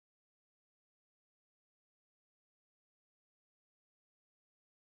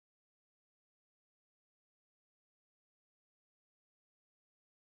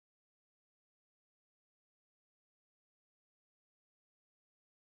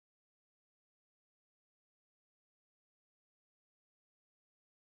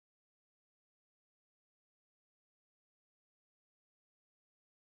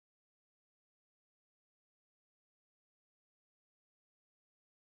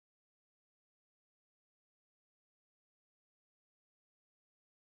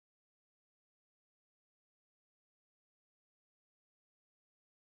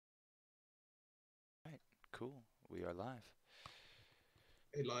Cool. We are live.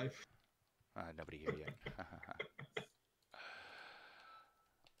 Hey, live. Nobody here yet.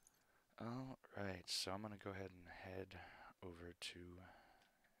 All right, so I'm gonna go ahead and head over to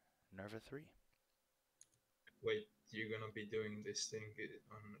Nerva 3. Wait, you're gonna be doing this thing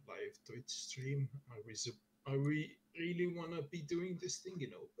on live Twitch stream? Are we really wanna be doing this thing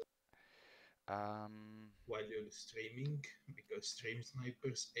in open Um, while you're streaming? Because stream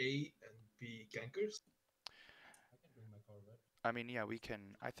snipers A and B gankers. I mean, yeah, we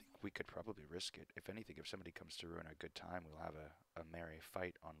can. I think we could probably risk it. If anything, if somebody comes to ruin our good time, we'll have a merry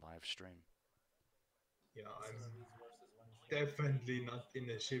fight on live stream. Yeah, I'm definitely not in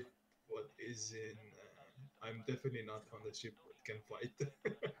a ship. What is in? I'm definitely not on the ship what can fight.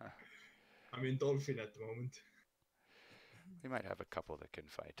 I'm in Dolphin at the moment. We might have a couple that can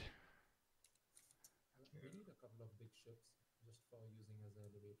fight.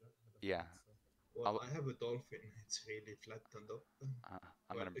 Yeah, Well, I'll, I have a Dolphin. It's really flattened up. uh,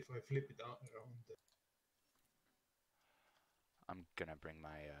 I'm Well, gonna if I flip it out around. I'm gonna bring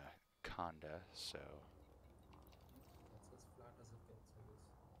my Conda. So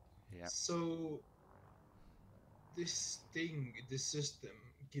yeah. So this system,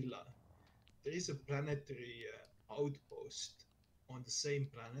 Gila, there is a planetary outpost on the same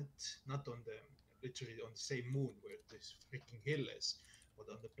planet, not on the literally on the same moon where this freaking hill is, but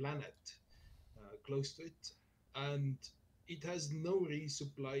on the planet close to it, and it has no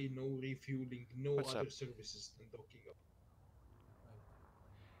resupply, no refueling, no What's up? other services than docking up.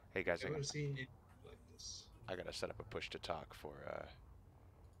 Hey guys, Ever seen it like this? I gotta set up a push to talk for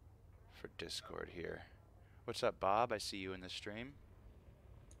Discord here. What's up, Bob? I see you in the stream.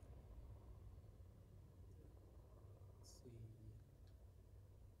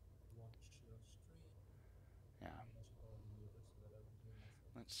 Yeah.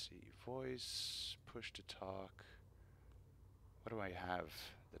 Let's see. Voice, push to talk. What do I have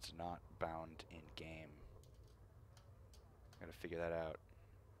that's not bound in game? Gotta figure that out.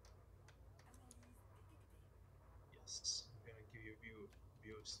 Yes, I'm gonna give you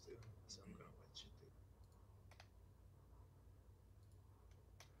views too, so I'm gonna watch it too.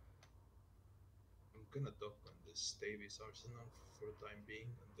 I'm gonna dock on this Davies Arsenal for the time being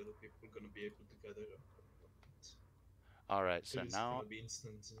until people are gonna be able to gather up. Alright, There so is now gonna be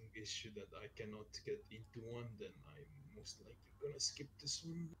instances issue that I cannot get into one, then I'm most likely gonna skip this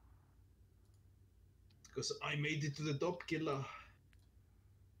one. Because I made it to the top killer.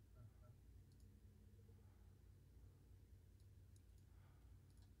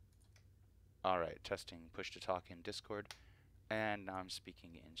 alright, testing push to talk in Discord. And now I'm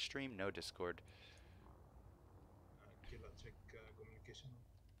speaking in stream, no Discord. Killer check communication.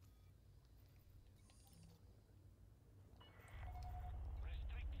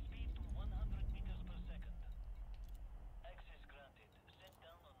 Restrict speed to 100 meters per second. Access granted. Set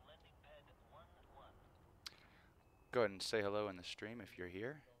down on landing pad 1-1. Go ahead and say hello in the stream if you're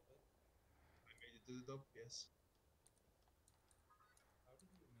here. I made it to the top, yes.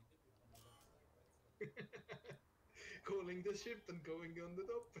 Calling the ship and going on the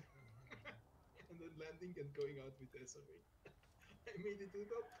top. And then landing and going out with SRV. I made it to the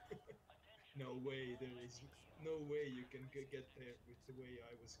top. No way, there is no way you can get there with the way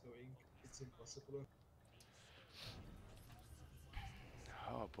I was going. It's impossible.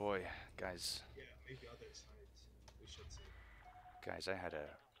 Oh boy, guys. Yeah, maybe other side, we should say. Guys, I had a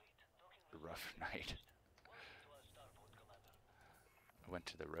rough night. Orders to our starboard commander. I went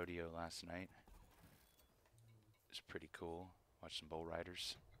to the rodeo last night. It was pretty cool. Watched some bull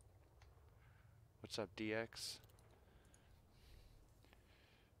riders. What's up, DX?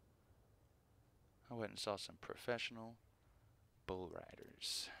 I went and saw some professional bull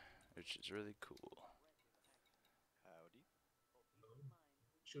riders, which is really cool. Howdy.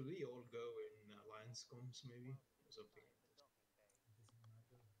 Should we all go in Alliance comms maybe? Or something like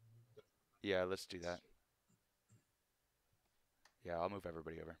this? Yeah, let's do that. Yeah, I'll move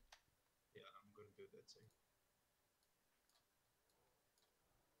everybody over. Yeah, I'm gonna do that same.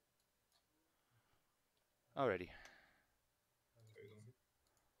 Alrighty. There you go.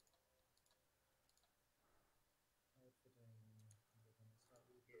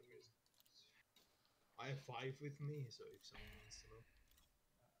 I have 5 with me, so if someone wants to know.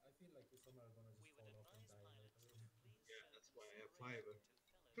 Yeah, that's why I have 5.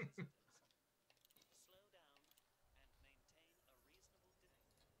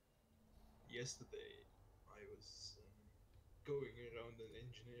 Yesterday, I was going around and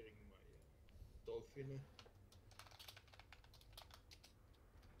engineering my Dolphin.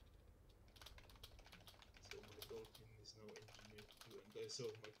 So my Dolphin is now engineered too, and I saw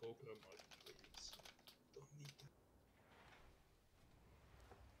my Cobra Mark III. So don't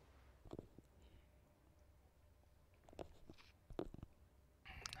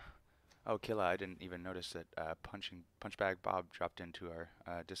Oh, Killa, I didn't even notice that Punchbag Bob dropped into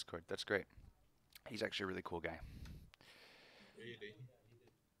our Discord. That's great. He's actually a really cool guy. Really?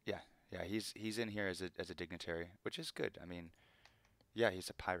 Yeah, yeah, he's in here as a dignitary, which is good. I mean, yeah, he's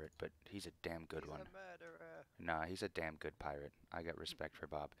a pirate, but he's a damn good He's one. a murderer. Nah, he's a damn good pirate. I got respect for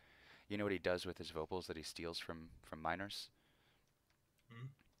Bob. You know what he does with his opals that he steals from miners? Hmm?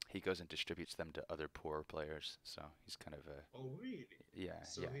 He goes and distributes them to other poor players. So he's kind of a Oh, really? yeah,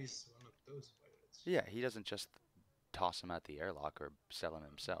 So yeah, he's one of those pirates. yeah. He doesn't just toss them at the airlock or sell them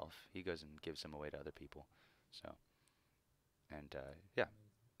himself. He goes and gives them away to other people. So and yeah,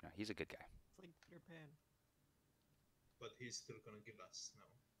 no, he's a good guy. It's like Peter Pan. But he's still gonna kill us now.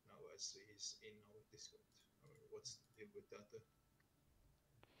 Now as he's in our Discord. Or what's the deal with that?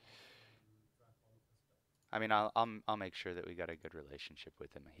 I mean, I'll make sure that we got a good relationship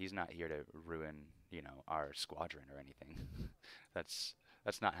with him. He's not here to ruin, our squadron or anything. that's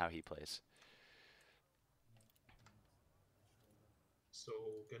that's not how he plays.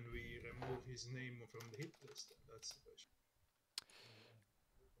 So can we remove his name from the hit list? Then? That's the question.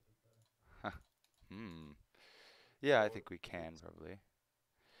 Hmm. Yeah, I Or think we can it's probably.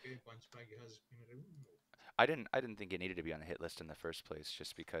 Game Punchbag has been removed. I didn't think it needed to be on the hit list in the first place,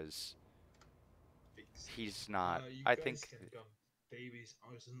 just because Fixed. he's not. You I guys think. can come. Davies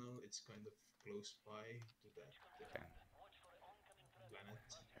Arsenal, it's kind of close by to that Okay. planet.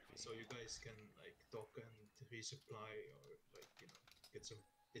 So you guys can like dock and resupply or like get some.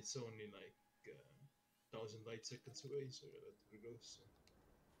 It's only like 1,000 light seconds away, so relatively close. So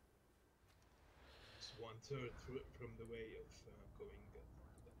it's one third from the way of going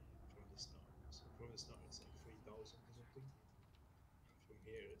from the start. So from the start it's like 3,000 or something, and from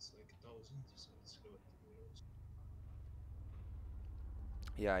here it's like 1,000. So it's relatively close.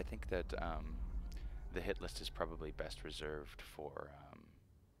 Yeah, I think that the hit list is probably best reserved for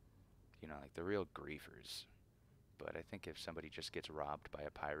like the real griefers. But I think if somebody just gets robbed by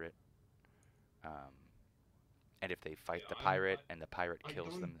a pirate, um, and if they fight Yeah, the pirate and the pirate I kills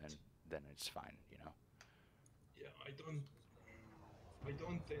don't. them, then it's fine. Yeah, I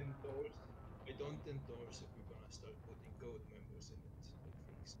don't endorse. I don't endorse if we're gonna start putting code members in it. I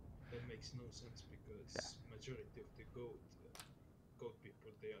think that makes no sense Yeah, because majority of the code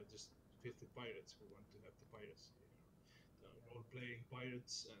people they are just filthy pirates who want to have the piracy. They're role playing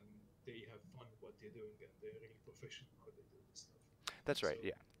pirates and they have fun what they're doing and they're really professional how they do this stuff. that's So right.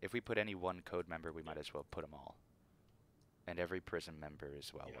 Yeah, if we put any one code member, we might yeah, as well put them all, and every prison member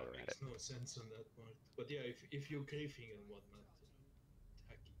as well yeah, while it we're at it. makes no sense on that part. But yeah, if you're griefing and whatnot,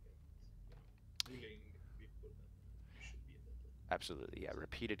 hacking and bullying people, then you should be in that one. Absolutely, yeah.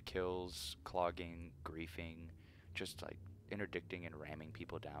 Repeated kills, clogging, griefing, just like interdicting and ramming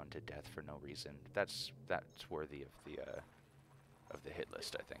people down to death for no reason. That's worthy of the hit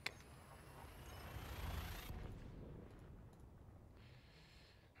list, I think.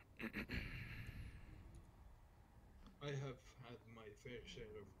 I have had my fair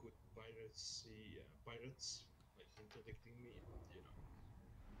share of good pirates like interdicting me and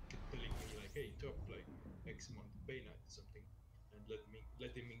telling me like, hey, drop like X amount of bayonet or something, and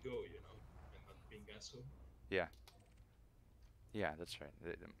letting me go, and not being asshole. Yeah, yeah, that's right.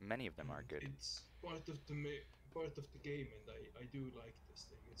 Many of them are And good. it's part of the game, and I do like this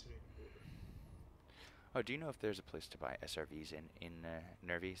thing. It's really cool. Oh, do you know if there's a place to buy SRVs in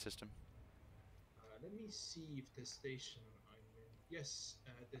Nervy system? Let me see if the station I'm in. Yes,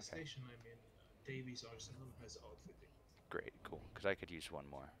 the Okay, station I'm in, Davies Arsenal has outfitting. great, cool. Because I could use one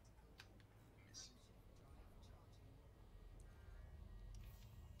more. Let me see.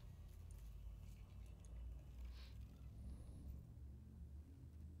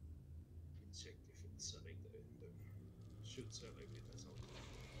 Check if it's selling there. Should sell if it has outfitting.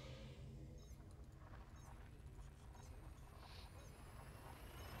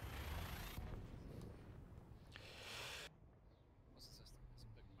 What's the system? It's a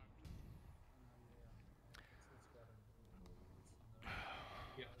big mountain.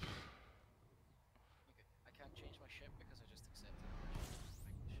 Yeah. Okay, I can't change my ship because I just accepted a mission.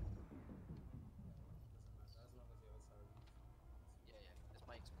 Yeah, yeah, it's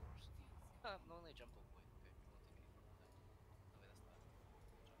my explorers. Normally I jump all the way. Okay, I won't take any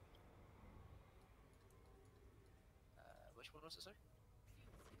further down. No way, that's that. Which one was it, sir?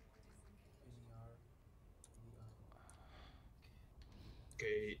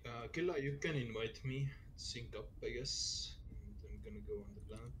 Okay, Killa, you can invite me. Sync up, I guess. And I'm gonna go on the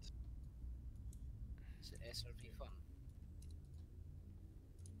planet. Is it SRV fun?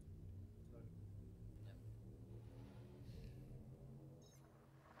 No.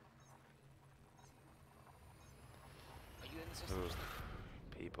 Are you in the system Ooh, just now?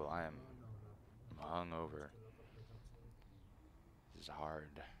 people, I am Hungover. This is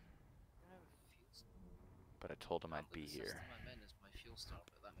hard. I have a fuel star. But I told him I'd Apparently be the here. system I'm in is my fuel star,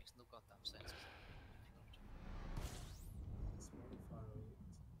 but that makes no goddamn sense. 'Cause It's very far away.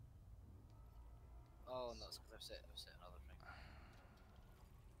 oh no, it's because I've set another thing.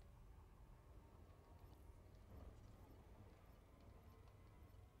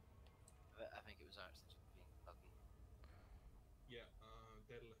 I think it was actually just being buggy. Yeah,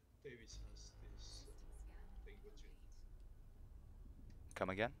 Davis has this thing which it, Come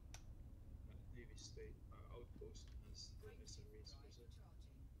again? Davis State outpost has the SRVs for it.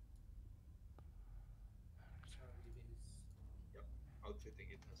 SRV is Yep, outfitting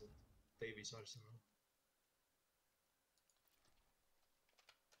it has it. Davis Arsenal.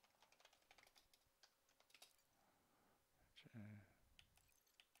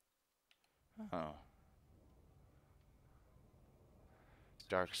 Oh.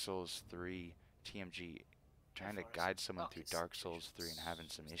 Dark Souls 3 TMG. Trying to guide someone through Dark Souls 3 and having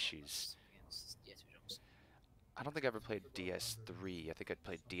some issues. I don't think I ever played DS3. I think I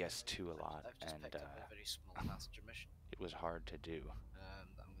played DS2 a lot, I've just and picked up a very small passenger mission. it was hard to do. That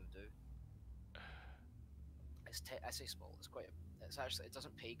I'm gonna do. I say small. It's quite. It's actually. It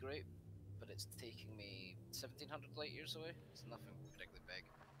doesn't pay great, but it's taking me 1,700 light years away. It's nothing particularly big.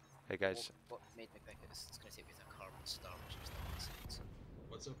 Hey guys, What made me pick it is it's gonna take me to a carbon star, which is the seconds.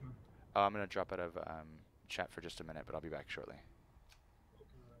 What's up, man? I'm gonna drop out of chat for just a minute, but I'll be back shortly.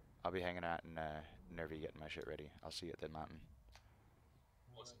 I'll be hanging out in Nervy getting my shit ready. I'll see you at the mountain.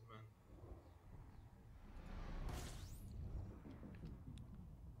 Awesome, man.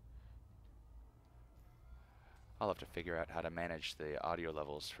 I'll have to figure out how to manage the audio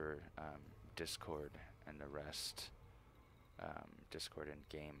levels for Discord and the rest. Discord and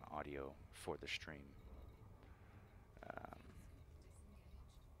game audio for the stream.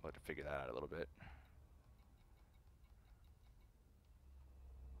 We'll have to figure that out a little bit.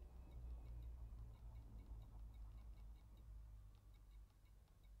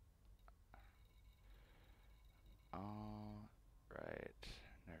 All right,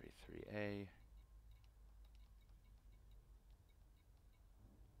 Nervy 3A.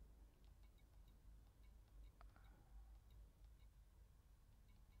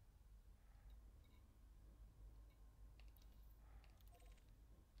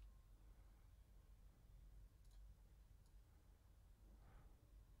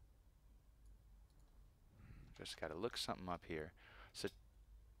 Just gotta look something up here. So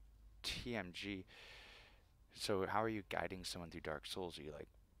TMG. So how are you guiding someone through Dark Souls? Are you like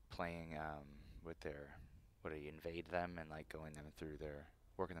playing with their, what do you invade them and like going them through their,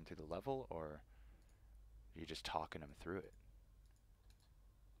 working them through the level, or are you just talking them through it?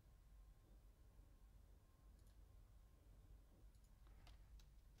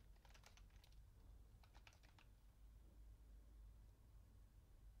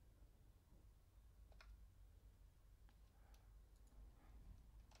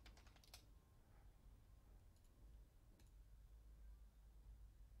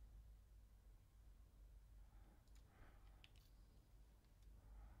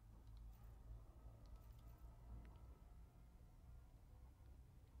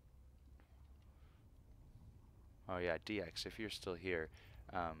 Oh yeah, DX, if you're still here,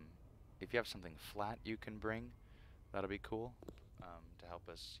 if you have something flat you can bring, that'll be cool, to help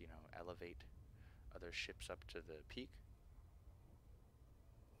us, you know, elevate other ships up to the peak.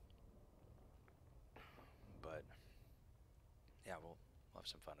 But yeah, we'll have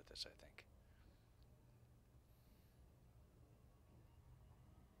some fun with this, I think.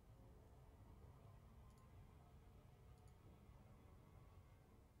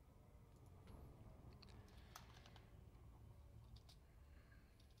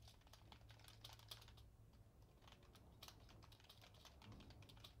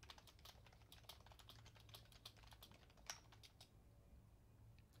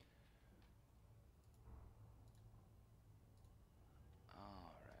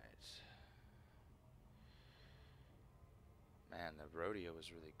 Alright. Man, the rodeo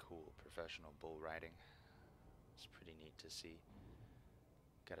was really cool. Professional bull riding. It's pretty neat to see.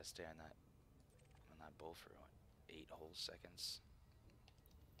 Gotta stay on that bull for what, 8 whole seconds.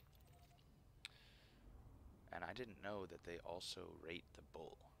 And I didn't know that they also rate the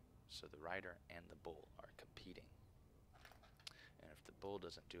bull. So the rider and the bull are competing. And if the bull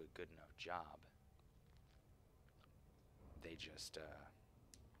doesn't do a good enough job, they just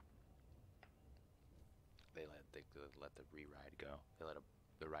they let the re-ride go. They let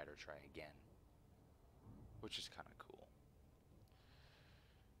the rider try again, which is kind of cool.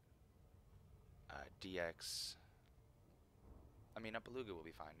 DX I mean, a beluga will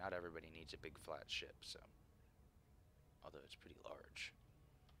be fine. Not everybody needs a big flat ship, so. Although it's pretty large.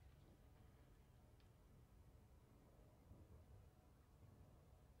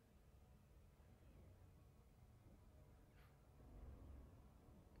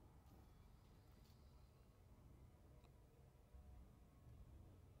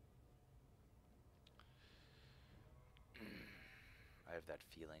 I have that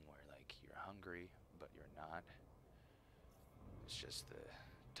feeling where, like, you're hungry, but you're not. It's just the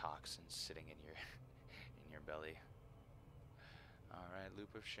toxins sitting in your in your belly. All right,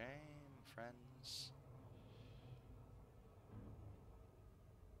 loop of shame, friends.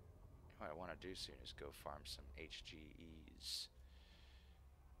 What I want to do soon is go farm some HGEs.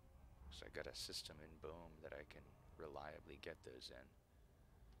 So I got a system in Boom that I can reliably get those in.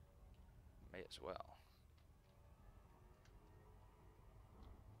 May as well.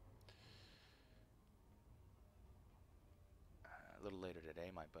 A little later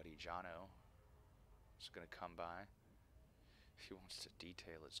today, my buddy Jono is going to come by. He wants to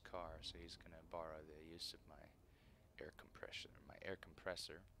detail his car, so he's going to borrow the use of my air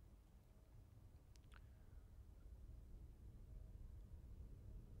compressor.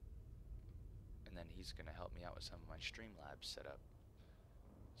 And then he's going to help me out with some of my Streamlabs setup.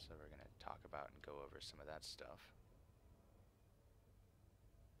 So we're going to talk about and go over some of that stuff.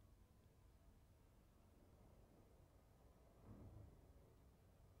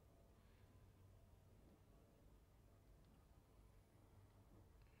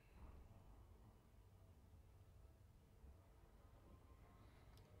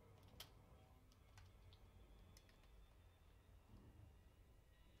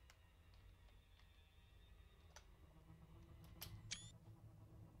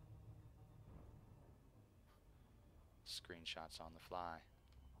 Screenshots on the fly.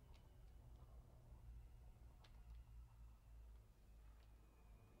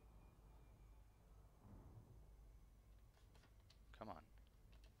 Come on.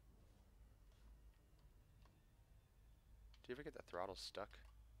 Do you ever get the throttle stuck?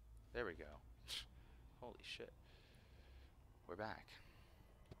 There we go. Holy shit. We're back.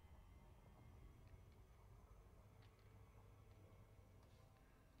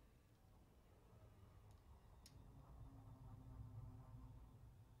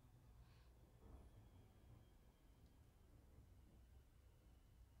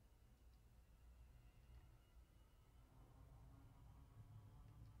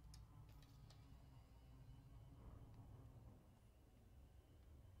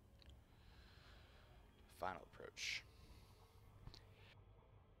 Final approach.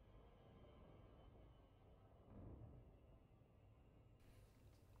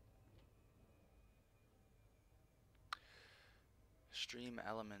 Stream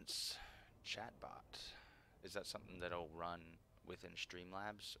Elements chatbot. Is that something that'll run within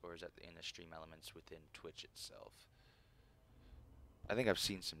Streamlabs, or is that in the Stream Elements within Twitch itself? I think I've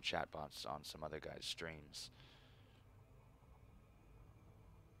seen some chatbots on some other guys' streams.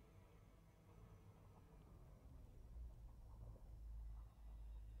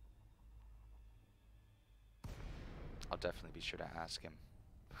 I'll definitely be sure to ask him.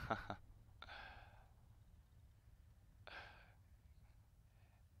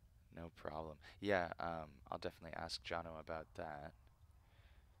 No problem. Yeah, I'll definitely ask Jono about that.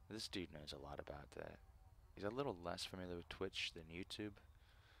 This dude knows a lot about that. He's a little less familiar with Twitch than YouTube,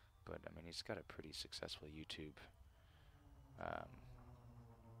 but I mean, he's got a pretty successful YouTube.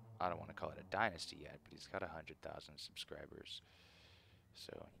 I don't want to call it a dynasty yet, but he's got 100,000 subscribers.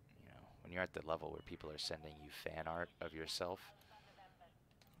 So, you know, when you're at the level where people are sending you fan art of yourself,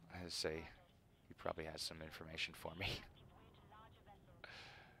 I would say he probably has some information for me.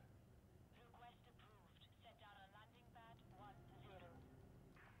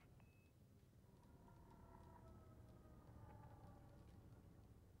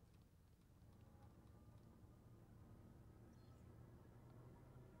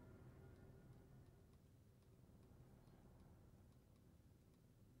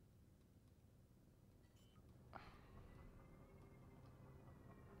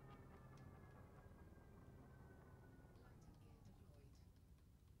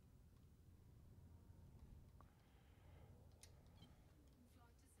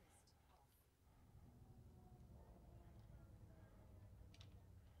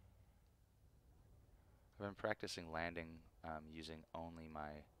 I've been practicing landing using only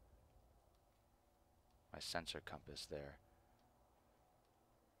my sensor compass there.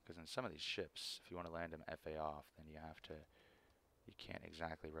 Because in some of these ships, if you want to land them FA off, then you can't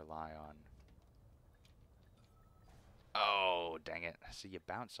exactly rely on... Oh, dang it. See, you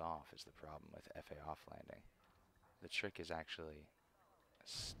bounce off is the problem with FA off landing. The trick is actually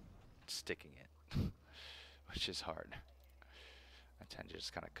sticking it, which is hard. I tend to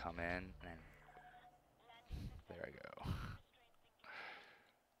just kind of come in and there I go.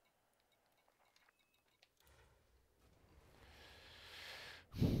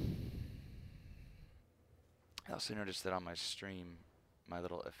 I also noticed that on my stream, my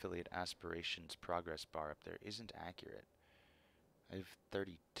little affiliate aspirations progress bar up there isn't accurate. I have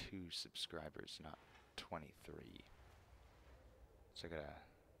 32 subscribers, not 23. So I gotta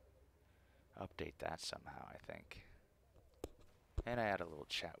update that somehow, I think. And I add a little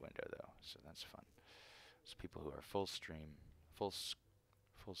chat window though, so that's fun. So people who are full screen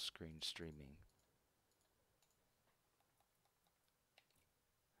streaming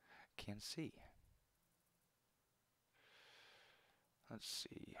can see. Let's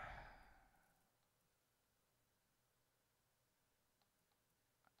see.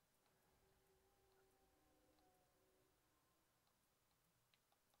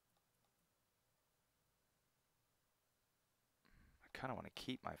 I kind of want to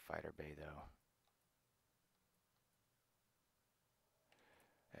keep my fighter bay though.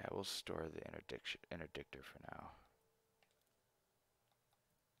 Yeah, we'll store the interdictor for now.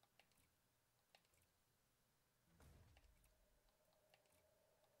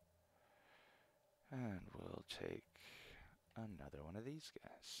 And we'll take another one of these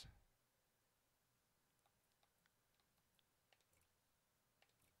guys.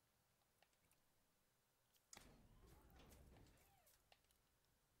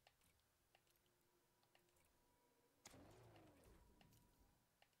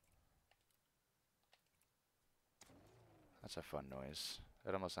 That's a fun noise.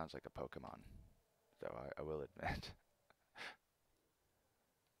 It almost sounds like a Pokemon, though I will admit.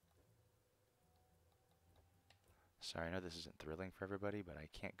 Sorry, I know this isn't thrilling for everybody, but I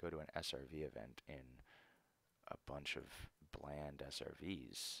can't go to an SRV event in a bunch of bland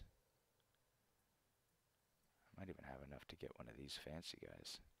SRVs. I might even have enough to get one of these fancy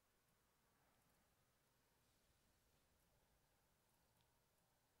guys.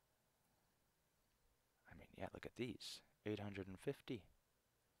 I mean, yeah, look at these. 850.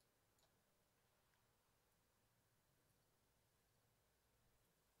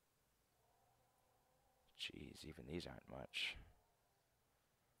 Jeez, even these aren't much.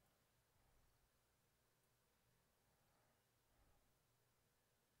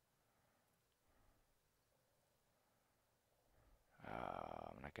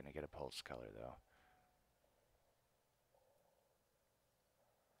 I'm not going to get a pulse color, though.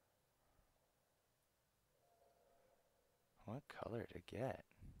 What color to get?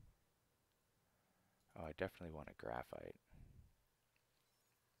 Oh, I definitely want a graphite.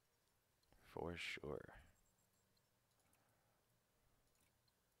 For sure.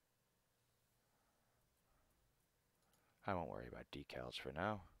 I won't worry about decals for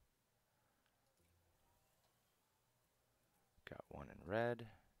now. Got one in red.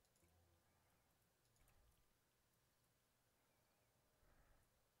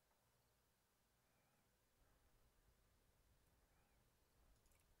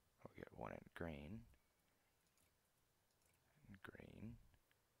 We'll get one in green. And green.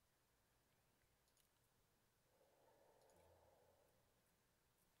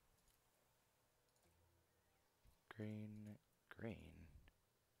 Green, green,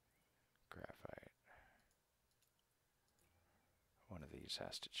 graphite. One of these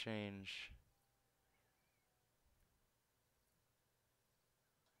has to change.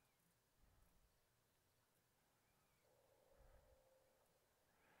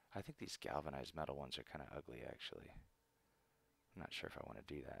 I think these galvanized metal ones are kind of ugly, actually. I'm not sure if I want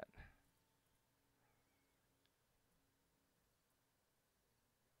to do that.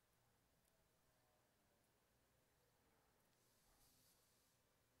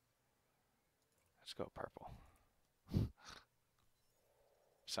 Let's go purple.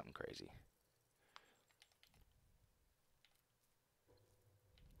 Something crazy.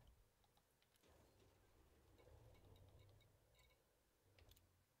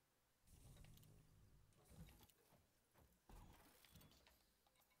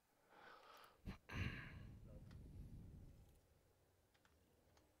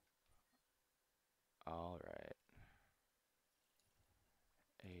 All right.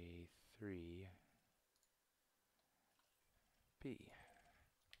 A3B.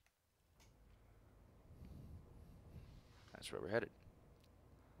 That's where we're headed.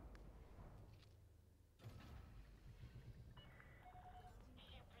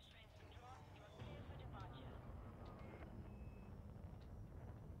 Ship restraints withdrawn. You are clear for departure.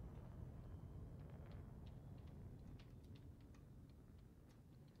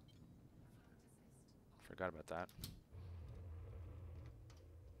 Forgot about that.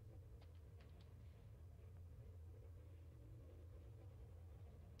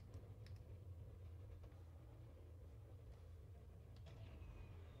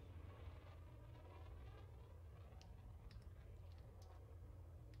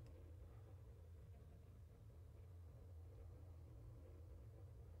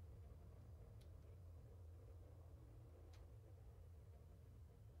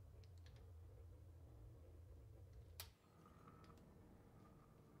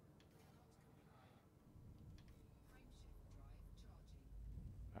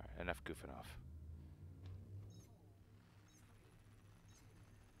 All right, enough goofing off.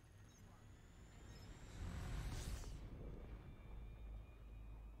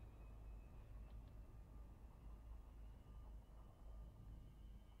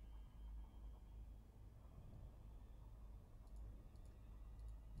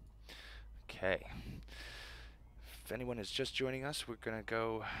 Okay. If anyone is just joining us, we're going to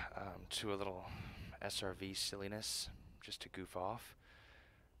go to a little SRV silliness just to goof off.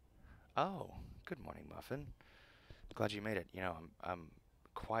 Oh, good morning, Muffin. Glad you made it. You know, I'm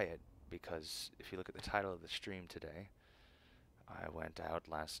quiet because if you look at the title of the stream today, I went out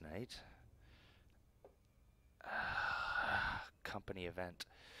last night. Company event.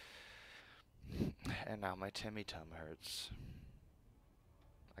 And now my tummy hurts.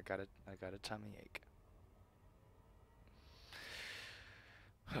 I got a tummy ache.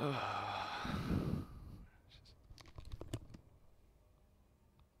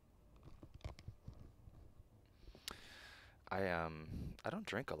 I don't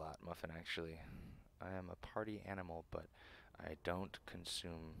drink a lot, Muffin, actually. I am a party animal, but I don't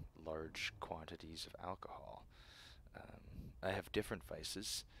consume large quantities of alcohol. I have different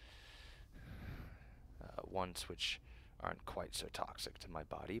vices. Ones which aren't quite so toxic to my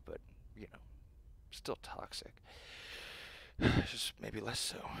body, but, you know, still toxic. Just maybe less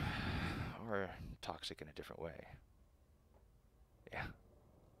so. Or toxic in a different way. Yeah.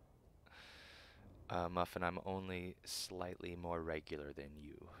 Muffin, I'm only slightly more regular than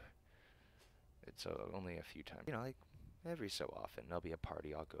you. It's only a few times. You know, like, every so often, there'll be a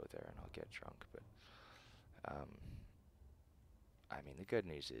party, I'll go there and I'll get drunk, but, I mean, the good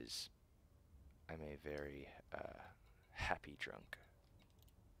news is, I'm a very, happy drunk.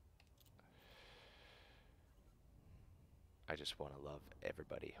 I just want to love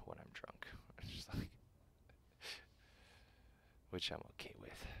everybody when I'm drunk. Just like, which I'm okay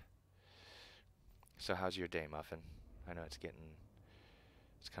with. So how's your day, Muffin? I know it's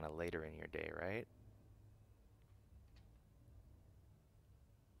kind of later in your day, right?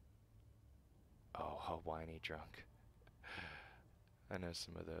 Oh, Hawaiian drunk. I know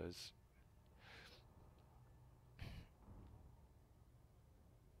some of those.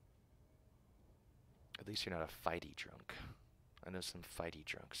 At least you're not a fighty drunk. I know some fighty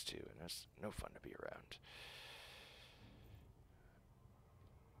drunks too, and it's no fun to be around.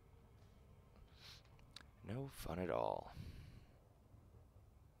 No fun at all.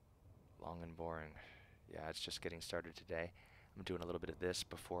 Long and boring. Yeah, it's just getting started today. I'm doing a little bit of this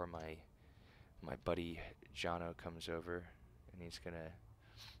before my buddy Jono comes over, and he's gonna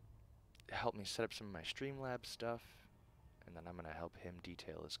help me set up some of my Streamlabs stuff, and then I'm gonna help him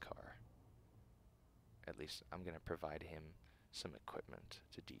detail his car. At least I'm gonna provide him some equipment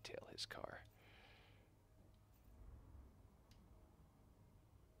to detail his car.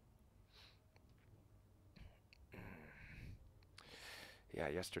 Yeah,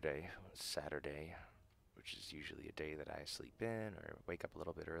 yesterday was Saturday, which is usually a day that I sleep in or wake up a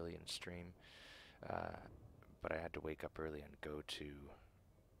little bit early and stream. But I had to wake up early and go to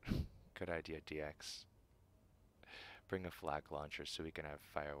Good Idea DX. Bring a flag launcher so we can have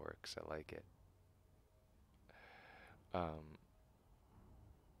fireworks. I like it.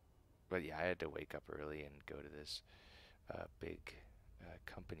 But yeah, I had to wake up early and go to this big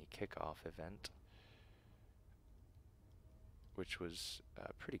company kickoff event, which was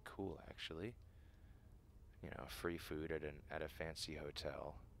pretty cool actually. You know, free food at a fancy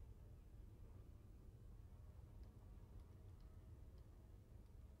hotel.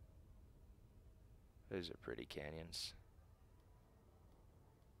 Those are pretty canyons.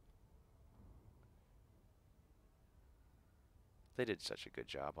 They did such a good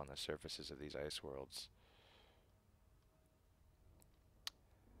job on the surfaces of these ice worlds.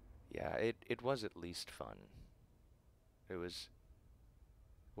 Yeah, it was at least fun.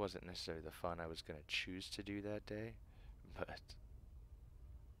 Wasn't necessarily the fun I was gonna choose to do that day, but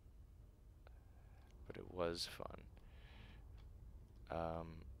it was fun.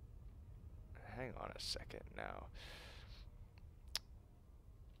 Hang on a second now.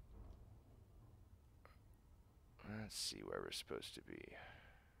 Let's see where we're supposed to be.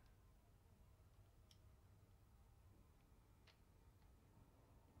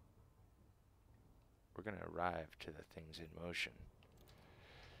 We're gonna arrive to the things in motion.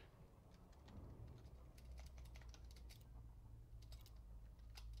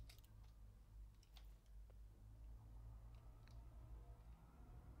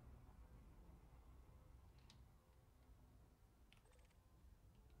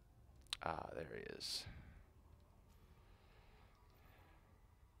 Ah, there he is.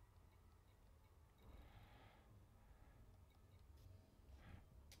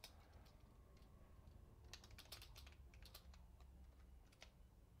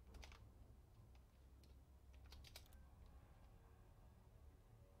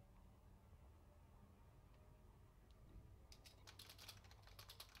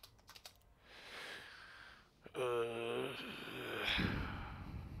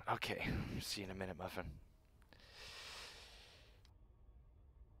 Okay, see you in a minute, Muffin.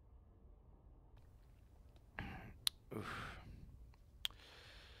 Oof.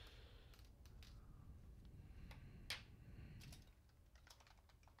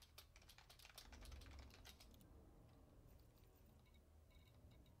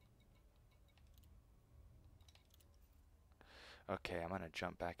 Okay, I'm gonna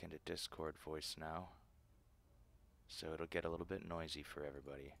jump back into Discord voice now. So it'll get a little bit noisy for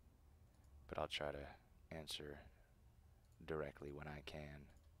everybody. But I'll try to answer directly when I can.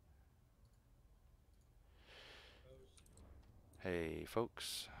 Hey,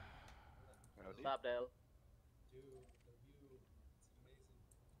 folks. Howdy. Stop, Dale. Dude, the view, it's amazing.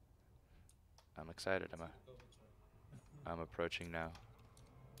 I'm excited. See the curvature. I'm approaching now.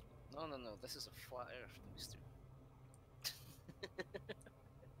 No, no, no. This is a flat Earth, Mister.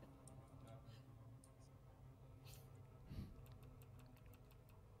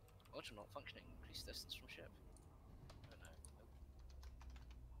 Roger, not functioning. Increase distance from ship. Oh no. Nope.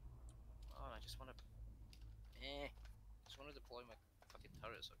 Oh, I just want to. Just want to deploy my fucking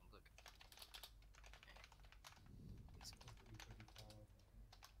turret so I can look. Easy. Supposed to be pretty far off,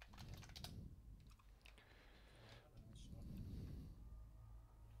 I think. Oh, I got a nice shot.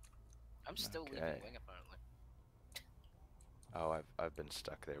 I'm still Okay. leaving wing apparently. Oh, I've been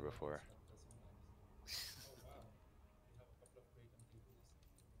stuck there Oh, I've been before. stuck there sometimes. Oh wow, you have a couple of great MK2s.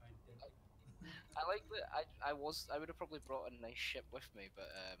 Identical. I like that. I would have probably brought a nice ship with me, but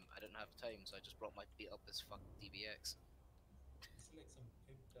I didn't have time, so I just brought my beat up this fucking DBX. This is like some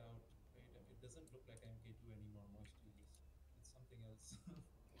pimped out, right? It doesn't look like MK2 anymore, Moisty. It's something else.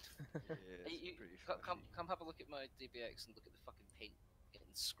 Yeah, it's Hey, pretty come have a look at my DBX and look at the fucking paint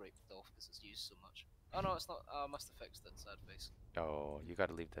getting scraped off because it's used so much. Oh no, it's not. I must have fixed it. Sad face. Oh, you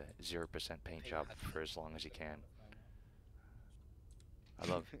gotta leave the 0% paint Paint job had- for as long as you Spent a can. lot of time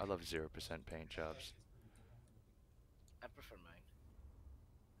on it. I love 0% paint jobs. It's pretty good. I'm gonna pick it. I prefer mine.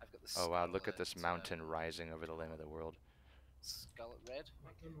 I've got the Oh wow, look at scarlet, this mountain rising over the limb of the world. scarlet red.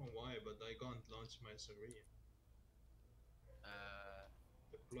 I don't know why, but I can't launch my SRV. Uh,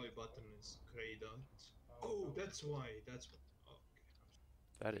 Deploy button is grayed out. Power, Oh, power. that's why. That's what. Oh, okay.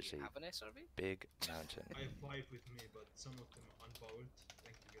 That do is you a have an SRV? big mountain. I have 5 with me, but some of them are unpowered.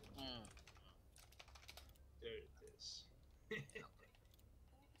 Thank you very much. There it is.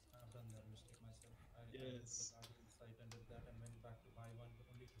 I've done that mistake myself. I went to Yes. the Guardian site and did that and went back to buy one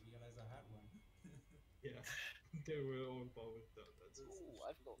only to realize I had one. Yeah, they were all powered though. That's it. Ooh,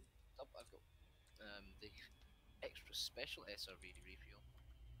 I've got the extra special SRV refuel.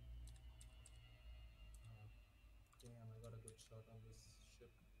 Damn, I got a good shot on this ship.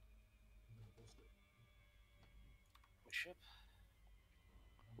 I'm gonna post it. Which ship?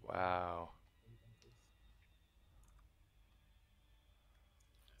 Wow. Wait on this.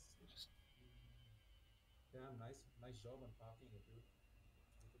 Just Damn, nice job on parking it, dude.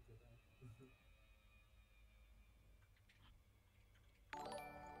 You took your time.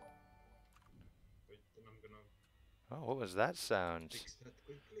 Wait, then I'm gonna Oh, what was that sound? fix that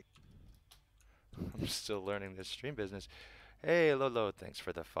quickly. I'm still learning this stream business. Hey, Lolo, thanks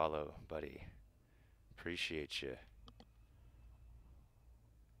for the follow, buddy. Appreciate you.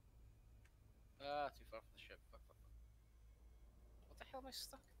 too far from the ship. Fuck, fuck, fuck. What the hell am I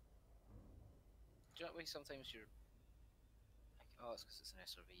stuck? Do you know what way sometimes you're like, oh, it's because it's an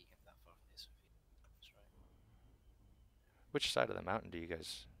SRV, you get that far from the SRV. That's right. Which side of the mountain do you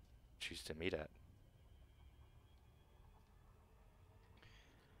guys choose to meet at?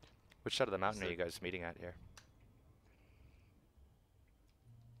 Which side of the mountain are you guys meeting at here?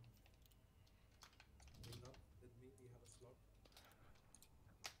 Bring up with me, we have a slot.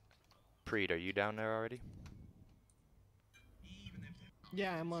 Preet, are you down there already?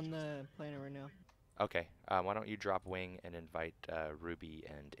 Yeah, I'm on the planet right now. Okay. Why don't you drop wing and invite Ruby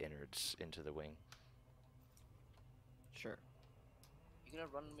and Innards into the wing? Sure. You gonna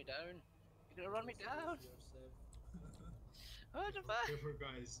run me down? You gonna run me down? Yourself. What the fuck? Careful,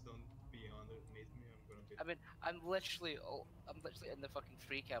 guys, don't be underneath me. I'm gonna be. I mean, I'm literally in the fucking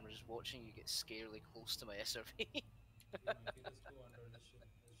free camera just watching you get scarily close to my SRV. Yeah, if you just go under the ship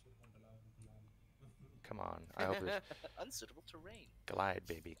won't allow him to land. Come on. I hope there's Unsuitable terrain. glide,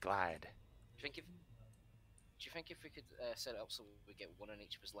 baby, glide. Do you think if we could set it up so we get one on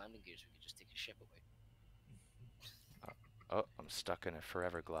each of his landing gears, we could just take his ship away? Oh, I'm stuck in a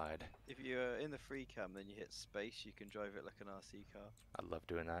forever glide. If you're in the free cam, then you hit space, you can drive it like an RC car. I love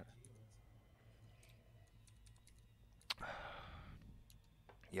doing that.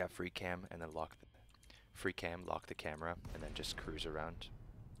 Yeah, free cam and then lock the camera and then just cruise around.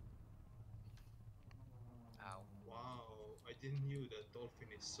 Ow. Wow, I didn't knew that dolphin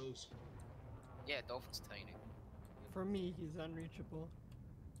is so small. Yeah, Dolphin's tiny. For me, he's unreachable.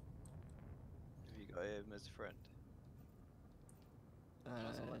 Have you got him as a friend?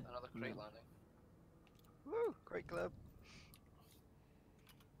 Another crate no. landing. Woo! Great club.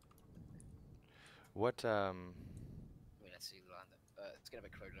 What I mean, let's see the landing. It's getting a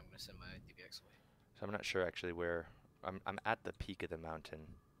bit crowded. I'm gonna send my DBX away. so I'm not sure actually where I'm at the peak of the mountain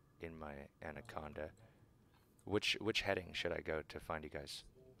in my Anaconda. Which heading should I go to find you guys?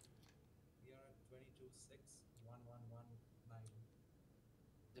 So we are at 22.6, 1119.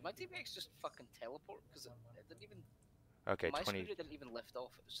 Did my DBX just fucking teleport? Because it didn't even. Okay, My 20 scooter didn't even lift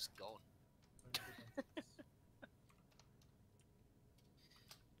off. It was just gone. 22.6.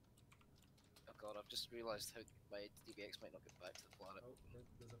 Oh god, I've just realised how my DBX might not get back to the planet. Oh,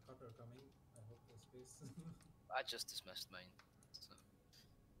 there's a cutter coming. I hope there's space. I just dismissed mine. So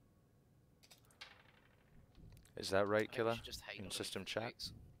Is that right, I think we Killa? should just hide In underneath system the chat?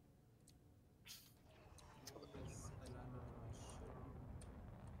 crates. Yes, I landed on my ship.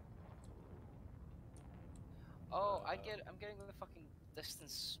 Oh, I'm getting the fucking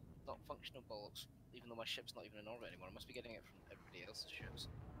distance not functional bollocks, even though my ship's not even in orbit anymore. I must be getting it from everybody else's ships.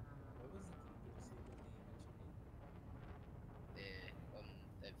 What was the key to disable the HLD? On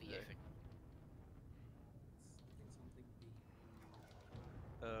VA Yeah. thing. Something B.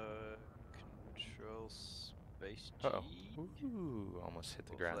 Control space G. Uh-oh. Ooh, almost hit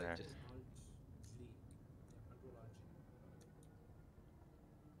the Or ground flight there. dis- Alt G. Yeah, Control Alt G.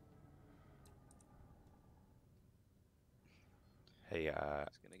 Hey,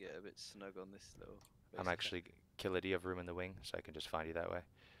 It's gonna get a bit snug on this little. I'm base actually Killa, do you have room in the wing so I can just find you that way?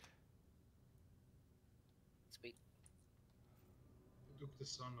 Speed, Took the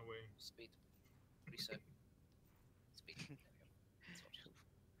sun away. speed, reset, speed. There we go. That's what just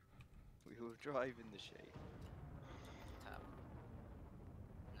We will drive in the shade. tap.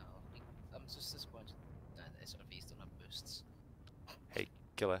 No, I'm just disappointed that SRVs don't have boosts. Hey,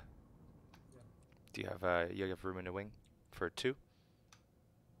 Killa, Yeah. do you have room in the wing for two?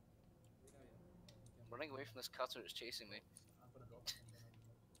 Yeah, yeah. I'm running away from this cutter that's chasing me. I'm gonna drop.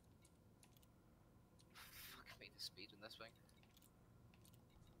 Fuck me, the speed in this thing.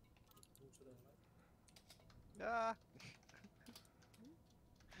 Who should I like? Ah!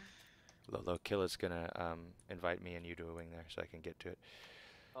 Lolo, Killa's gonna invite me and you to a wing there so I can get to it.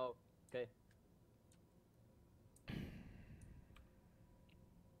 Oh, okay.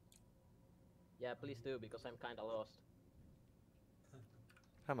 Yeah, please do, because I'm kinda lost.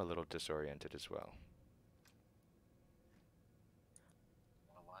 I'm a little disoriented as well.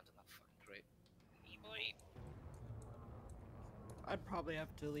 I wanna land in that fucking crate. E-boy! I'd probably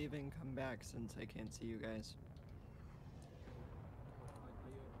have to leave and come back since I can't see you guys. Are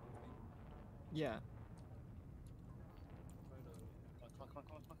you moving? Yeah. Try to. Come on, come on,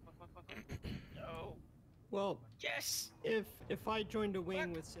 come on, come on, come on, come on, come on. No! Well, Yes! if I joined a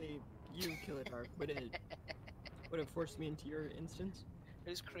wing with, say, you, Killadark, would it force me into your instance?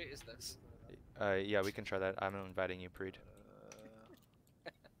 Whose crate is this? Yeah, we can try that. I'm inviting you, Preed. I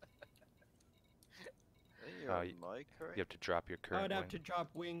think you're Uh, on y- my correct. You have to drop your I current would have wing. to drop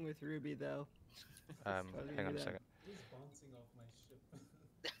wing with Ruby though. Um, I was gonna hang on do a that. second. He's bouncing off my ship.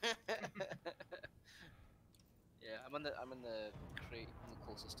 Yeah, I'm in the crate the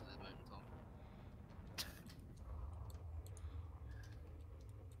closest to the mountain top.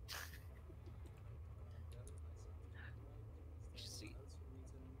 You should see.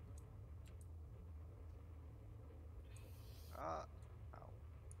 Ah! Ow.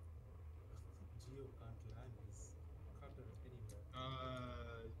 Geo can't land his cutter anywhere.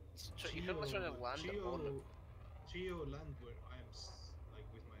 You can literally land on it. Geo land where I'm like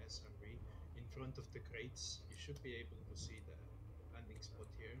with my SRV in front of the crates. You should be able to see the landing spot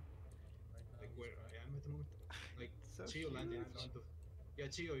here, Right now like he's where I trying at the moment. Like So Chio landed in huge. front of. Yeah,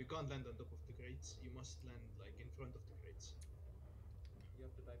 Chio, you can't land on top of the crates. You must land like in front of the crates. You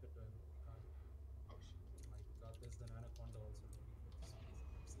have to type it to him. You can't. Oh shit. My god, there's an anaconda also looking for this space.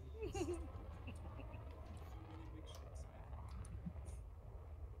 Absolute waste. Too many big ships, man.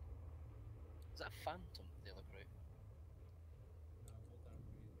 Is that a Phantom they look right? Nah, both aren't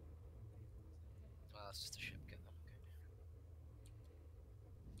great. M34s, I think. Well, that's just a ship kit then, okay.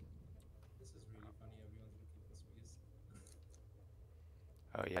 This is really funny. Everyone's looking for space.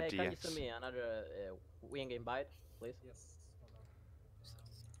 Oh yeah, Hey, can you DX. send me another wing invite, please? Yes, hold on.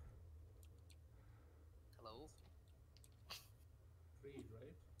 Hello? Creed,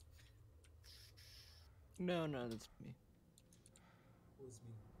 right? No, no, that's me. Who's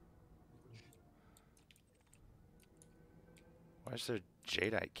me? Little me. Why is there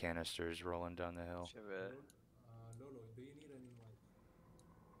jadeite canisters rolling down the hill? Should we- Lolo, do you need an invite?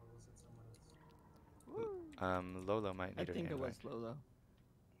 Or was it someone else? Lolo might I need an think it invite. was Lolo.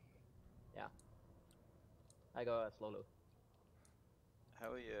 I go as Lolo.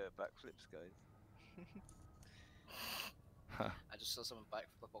 How are your backflips, guys? I just saw someone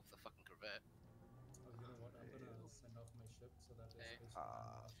backflip off the fucking corvette. Oh, you know what? I'm gonna send off my ship so that there's Eh. space for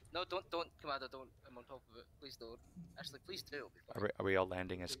Ah. our ship. No, don't, Commander, don't. I'm on top of it. Please don't. Actually, please do. It'll be Are fine. we all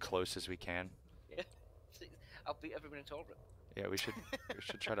landing as close as we can? Yeah. Please. I'll beat everyone in orbit. Yeah, we should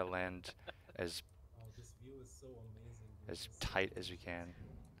try to land as Oh, this view is so amazing. Dude. as It's so tight as we gorgeous. can.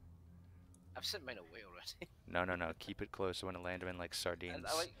 I've sent mine away already. No, keep it close. I want to land them in like sardines. And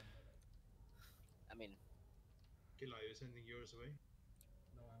I like. I mean, Killa, are you sending yours away?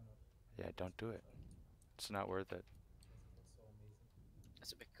 No, I'm not. Yeah, don't do it. It's not worth it. Because it looks so amazing.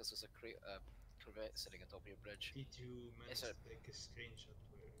 is it because there's a corvette sitting on top of your bridge? Did you manage sir. to take a screenshot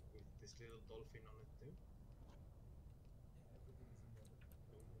with this little dolphin on it too? Yeah, everything is in there.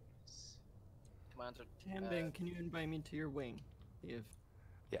 Oh, nice. Commander, Tanding, can you invite me to your wing? If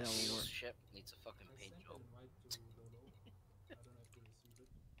Yes. That'll your work. ship needs a fucking I paint sent job. an invite to Lolo. I don't know if you received it.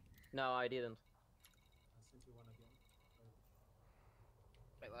 No, I didn't. I sent you one again.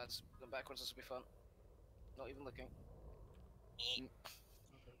 Right, lads, going backwards. This will be fun. Not even looking. Okay. Creed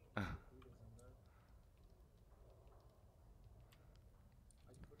is in there.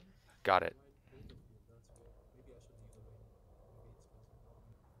 I couldn't Got it. invite both of you. That's weird. Maybe I should leave the wing. Maybe it's causing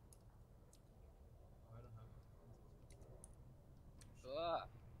problems. Oh, I don't have defenses. Ah,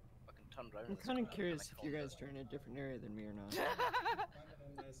 fucking turned round. I'm It's kind of kinda curious if you cold. guys are in a different area than me or not. I'm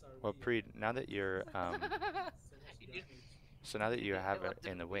in an SRV. Well, Preet, now that you're So much You did- damage. so now that you Yeah, have well, it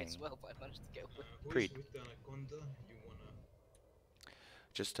in the didn't wait wing, as well, but I managed to get away. Who is Preet. with the anaconda? You wanna?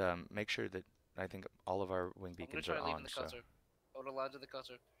 just make sure that I think all of our wing I'm gonna beacons try are leaving on. the So cutter. Or the land of the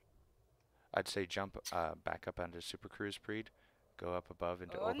cutter. I'd say jump back up onto Super Cruise, Preet. Go up above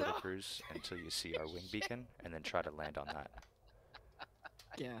into Oh, Orbiter no. Cruise until you see our wing beacon, and then try to land on that.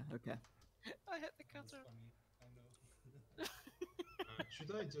 Yeah, okay. I hit the That's cutter. funny. I know.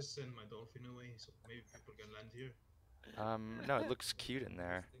 Should I just send my dolphin away so maybe people can land here? No, it looks cute in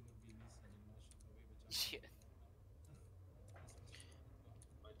there. Worst thing would be me sending my ship away, which I'm Shit. not doing right now. This was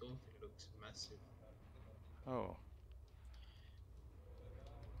fun. My dolphin looks massive. Oh,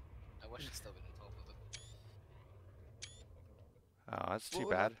 I wish I'd still been on top of it. oh, that's too What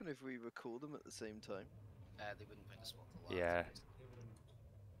would bad. happen if we record them at the same time? They wouldn't find a spot to land. Yeah. They wouldn't.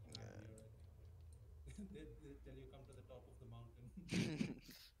 Nah, Yeah. you're right. They tell you come to the top of the mountain.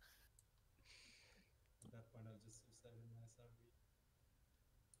 At that point, I'll just suicide in my SRV.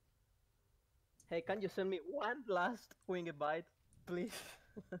 Hey, can you send me one last wing invite, please?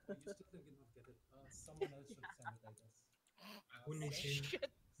 Oh, you still did not get it. Someone else should send it, I guess. Who needs Send- it? Shit.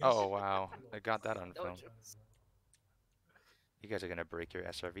 Oh wow, I got that on No, film. jokes. You guys are gonna break your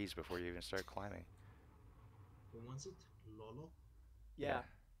SRVs before you even start climbing. Who wants it? Lolo? Yeah,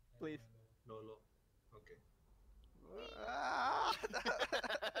 please. Lolo. Okay. Ah! Oh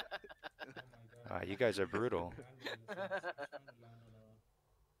my god. You guys are brutal. Land on this one. I was trying to land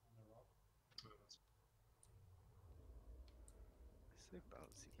on a rock. Oh, that's- So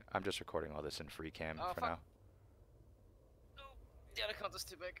bouncy. I'm just recording all this in free cam Oh, for fuck. now. No, the anaconda's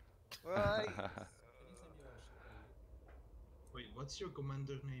too big. Right. Can you send your ship away? Wait, what's your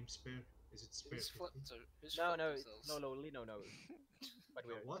commander name? Spare? Is it Spare Who's 50? flipped? Who's No, flipped no, themselves? Lolo, Lino knows. But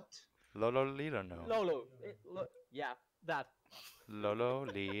weird. What? Lolo Lee no no. Lolo, yeah, that. Lolo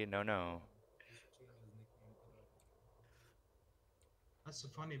Lee no no. He should change his nickname to that. That's so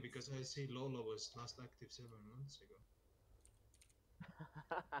funny because I see Lolo was last active 7 months ago.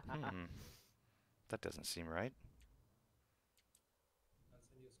 That doesn't seem right. I'll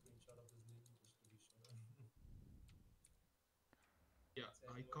send you a screenshot of his name just to be sure. Yeah, It's I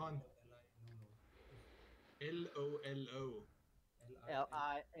L-O-L-I, can't. no, no. L-O-L-O.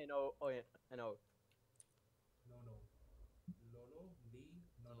 Lino. No, no. Lolo, Lee,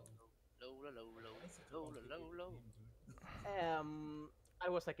 no, no. Low, low, low, low, Why is such a low, low, complicated low, low. name, dude? I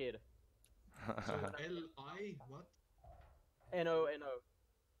was a kid. So L-I, what? No.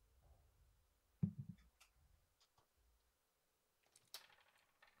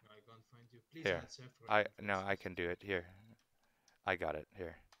 No, I can't find you. Please Here. add Sephiroth. I can do it. Here. I got it.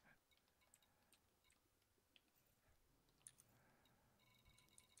 Here.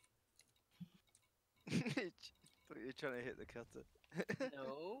 Thought you were trying to hit the cutter.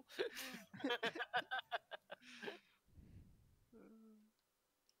 No.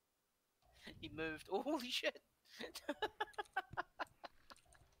 He moved. Oh, holy shit!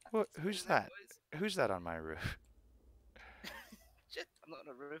 What? Who's What was that? noise? Who's that on my roof? Shit! I'm not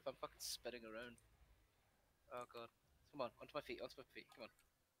on a roof. I'm fucking spinning around. Oh god! Come on, onto my feet. Onto my feet. Come on.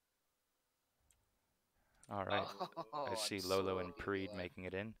 All right. Oh, I I'm see so Lolo and lucky to be Preed alive. making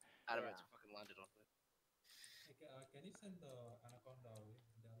it in. Adamant Yeah. fucking landed on it. Hey, can you send the Anaconda away,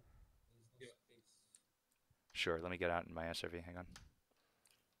 Del? There's no Yeah. space. Sure. Let me get out in my SRV. Hang on.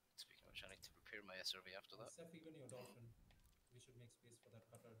 Speaking of which, I need to prepare my SRV after that. Seth, even your dolphin. We should make space for that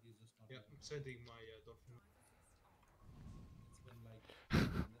cutter. He's just not Yeah, here. I'm sending my dolphin. It's been like 10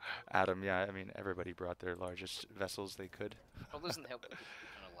 minutes. Adam, yeah, I mean, everybody brought their largest vessels they could. Probably doesn't help that people keep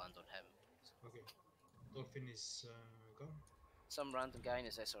trying to land on him. Okay. Dolphin is gone. Some random guy in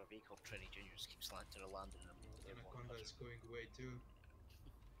his SRV called Trini Jr. just keeps trying to land in him. Anaconda is going away too.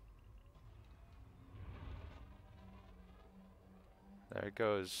 There it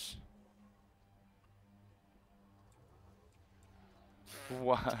goes.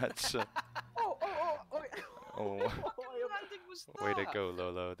 What? Oh. Oh, landing was way to that? go,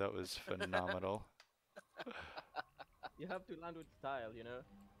 Lolo. That was phenomenal. You have to land with style, you know.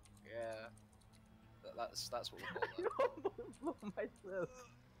 Yeah. That's what we call that. Blow myself.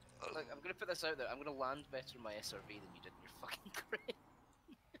 Look, I'm gonna put this out there. I'm gonna land better in my SRV than you did in your fucking crate.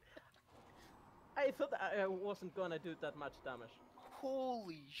 I thought I wasn't gonna do that much damage.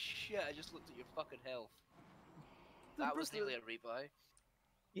 Holy shit! I just looked at your fucking health. That was nearly a rebuy.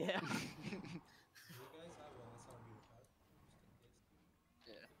 Yeah. Do you guys have a SRV repair? Just in case.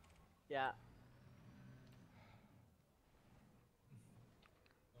 Yeah. Yeah.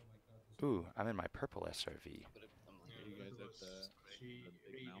 Oh my god. this Ooh, I'm in my purple SRV. I'm Yeah, leaving. you guys that at was the really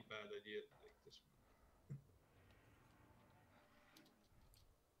big mount? bad idea to take this one.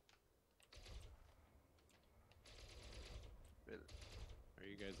 Are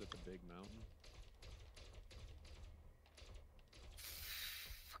you guys at the big mountain?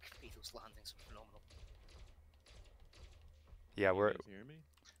 Fucking me, those landings are phenomenal. Yeah, Can we're you guys hear me?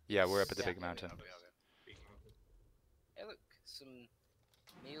 up at the Yeah, big mountain. Big mountain. Hey, look, some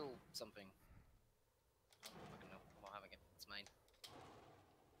meal something. Fucking no, I'm not having it. It's mine.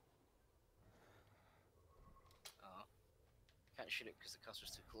 Oh, can't shoot it because the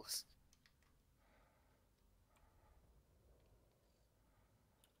cutter's too close.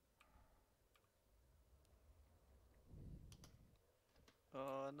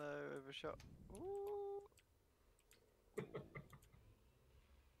 Oh no, overshot. Ooh.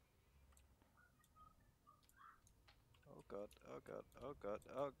 Oh god, oh god, oh god,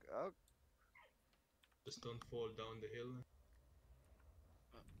 oh. Just don't fall down the hill.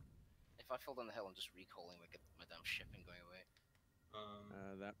 If I fall down the hill, I'm just recalling my damn ship and going away.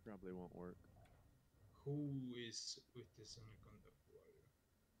 That probably won't work. Who is with this Anaconda? Who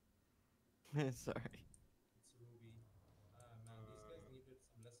are you? Sorry. It's Ruby. Ah man, these guys needed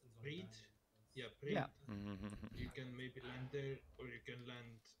some lessons on Reed? landing. because- Yeah, Preet. Yeah. You can maybe land there, or you can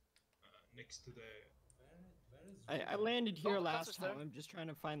land next to the. Where is I Ruby? landed here Oh, last Cutter's there. time. I'm just trying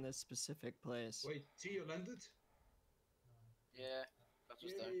to find this specific place. Wait, Gio landed? Yeah, that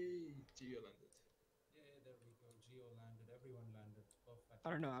was there. Yay! Gio landed. Yeah, there we go. Geo landed. Everyone landed. Perfect. I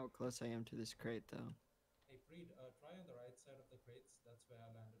don't know how close I am to this crate though. Hey, Preet, try on the right side of the crates. That's where I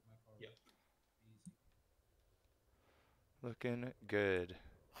landed my car. Yep. Easy. Looking good.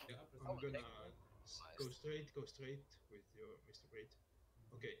 Yeah, Yeah, I'm gonna Nice. go straight with your Mr. Great.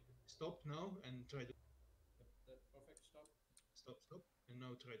 Okay, stop now and try to Yep, that perfect stop. stop, and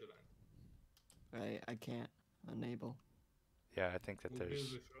now try to land. I can't enable. Yeah, I think that Move a little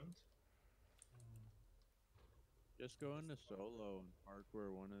there's. bit front. Just go into solo and park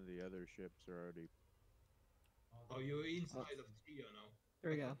where one of the other ships are already. Oh, you're inside of Gio now.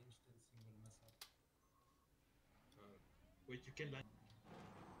 There we go. Instancing will mess up. Wait, you can land. There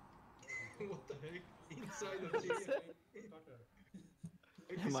we go. What the heck? Inside of Straight Gio. cutter.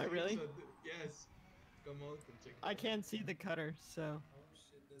 Am I really? Yes. Come out and check. I can't see the cutter, so Oh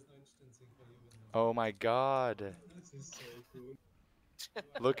shit, there's no instancing for you in the. Oh my god. This is so cool. You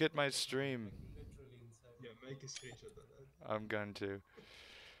are Look at right my in front, stream. like literally inside. Yeah, make a screenshot of that. I'm going to.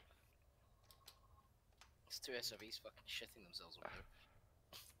 It's two SRVs fucking shitting themselves over there.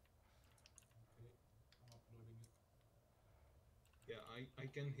 Okay, I'm uploading it. Yeah, I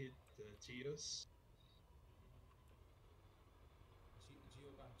can hit Geos.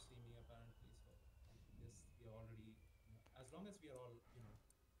 Geo can't see me apparently, so I guess we are already. As long as we are all,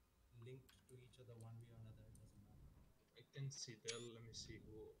 linked to each other one way or another, it doesn't matter. I can see Dell. Let me see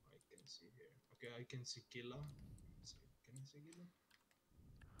who I can see here. Okay, I can see Killa. Can I see Killa?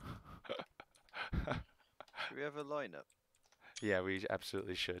 Should we have a lineup? Yeah, we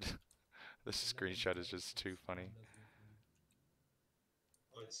absolutely should. This Okay, screenshot nothing's is there, just so too it's funny. wonders here for me.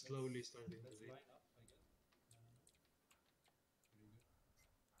 Oh, Alright, it's slowly let's starting to lead. line up, I guess. Pretty good.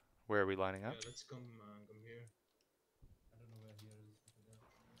 Where are we lining up? Yeah, let's come here. I don't know where here is over there.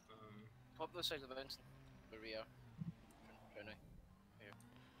 Pop the side of the mountain where we are. Right now. Here.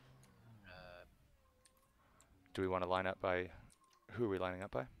 Do we want to line up by... Who are we lining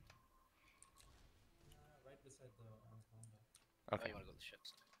up by? Right beside the anaconda. Oh, Okay. you want to go to the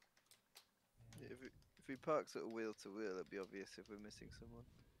ships? Yeah. If we park sort of wheel to wheel, it'd be obvious if we're missing someone.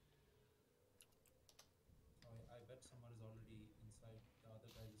 Oh, I bet someone is already inside the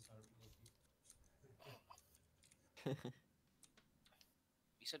other guy's SRV.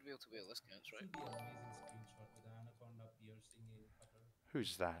 You said wheel to wheel, this counts, This right? will be an amazing screenshot with the anaconda piercing a cutter.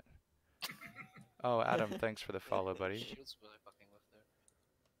 Who's that? Oh, Adam, thanks for the follow, buddy. Shields were fucking with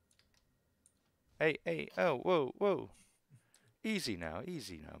there. Hey, oh, whoa. Easy now,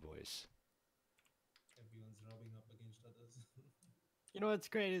 boys. Everyone's rubbing up against others. You know what's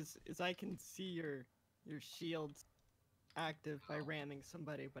great is I can see your shields active by ramming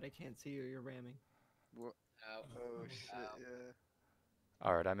somebody, but I can't see who you're ramming. What? Ow. Oh shit! Yeah.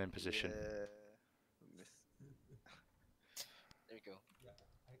 Alright, I'm in position. Yeah. Missed. There we go. Yeah,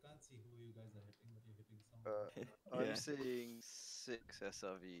 I can't see who you guys are hitting, but you're hitting someone. Yeah. I'm seeing 6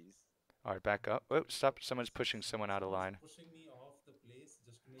 SRVs. Alright, back up. Oh, stop. Someone's pushing someone out of line. Someone's pushing me off the place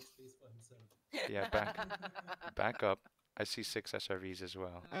just to make space for himself. Yeah, back up. I see 6 SRVs as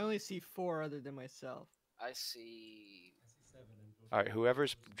well. I only see 4 other than myself. I see. I see 7 in total. Alright,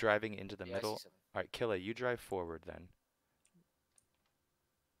 whoever's driving into the Yeah, middle. I see 7. Alright, Killa, you drive forward then.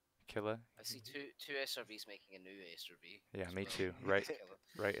 Killa? I see two SRVs making a new SRV. Yeah, as me well. too.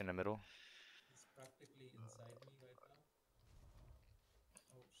 Right in the middle. He's practically inside me right now.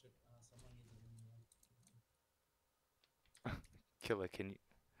 Oh shit, someone needs a mini one. Killa,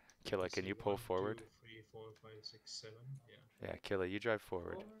 can you See, pull 1, forward? 2, 3, 4, 5, 6, 7. Yeah. Yeah, Killa, you drive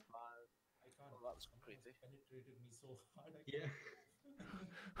forward. I can't. Well, that was Someone creepy. has penetrated me so hard. I Yeah.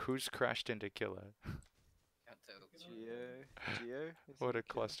 Who's crashed into Killa? Can't tell. Geo? Is What he a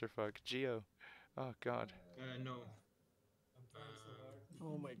killer? clusterfuck. Geo. Oh god. No. I'm trying so hard.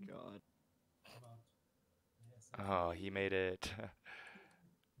 Oh my god. I'm out. Yes. Oh, he made it.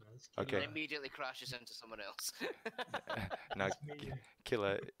 That's Okay. And immediately crashes into someone else. Now, That's me.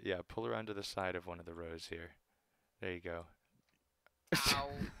 Killa, yeah, pull around to the side of one of the rows here. There you go. Ow.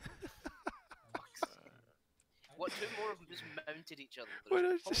 What, two more of them just mounted each other? What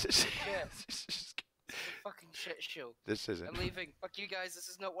Holy is this? shit. It's a fucking shit show. This isn't. I'm leaving. Fuck you guys, this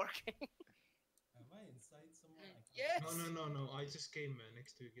is not working. Am I inside someone? I can't Yes! No. I just came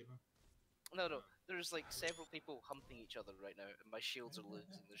next to you, Gilla. No. There's like several people humping each other right now, and my shields are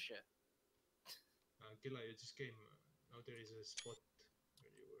losing their shit. Gilla, you just came. Now there is a spot where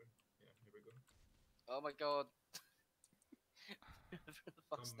you were. Yeah, here we go. Oh my god. Whoever the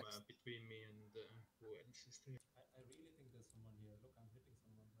fuck's Come next? between me and who else is there? I really think there's someone here. Look, I'm hitting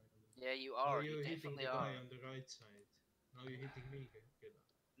someone right away. Yeah, you Oh, are. You you're hitting definitely the are. guy on the right side. Now you're hitting me, Gilla.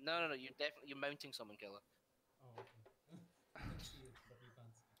 No. You're mounting someone, killer. Oh, okay. You can see it, but you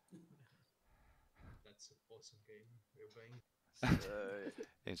can't see. That's an awesome game we're playing. So,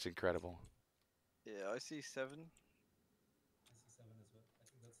 It's incredible. yeah, I see 7. I see 7 as well. I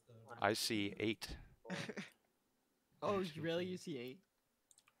think that's the. I see 8. Oh, really? You see 8?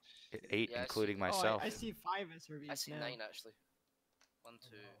 8, Yeah, I including see- myself. Oh, I see 5 SRVs I see now. 9 actually. 1, Oh,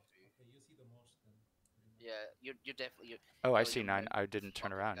 2, wow. 3. Okay, you see the most then. pretty much. Yeah, you're definitely. Oh, I no, see you're 9. right. I didn't turn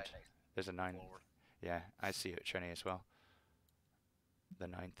Fuck the around. guy next There's a 9. forward. Yeah, I see it, Trini, as well. The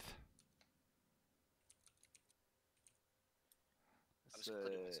 9th. I'm just So,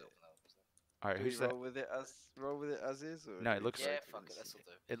 including myself in that. Alright, do we who's that? roll with it as is? Or No, do it we looks- try Yeah, to fuck it, convince this'll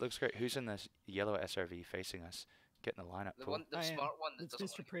do. It looks great. Who's in this yellow SRV facing us? Get in the lineup The pool. one, the I am. smart one that It's doesn't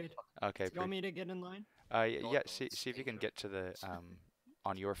Mr. want to Praed. Okay, Do you want me to get in line? yeah, God see knows, if you can danger. get to the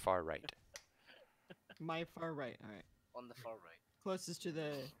on your far right. My far right. Alright. on the far right. Closest to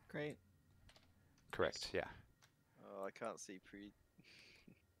the crate. Correct. Yeah. Oh, I can't see pre.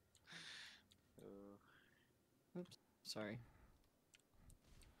 Oh. Oops. Sorry.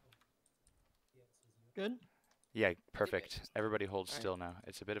 DX is here. Good. Yeah. Perfect. it's- Everybody hold Alright. still now.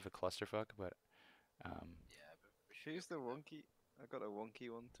 It's a bit of a clusterfuck, but Yeah, but we should Who's be the okay now. wonky? I got a wonky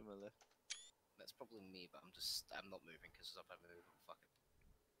one to my left. That's probably me, but I'm not moving because if I move, I'm fucking.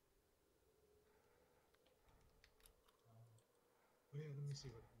 Oh yeah, let me see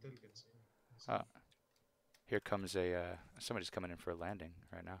what Del can say. here comes a somebody's coming in for a landing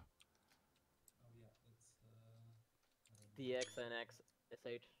right now. Oh yeah, it's I don't know. DX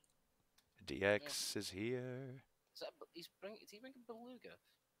and XSH. DX is here. Is that he's bring? Is he bringing beluga?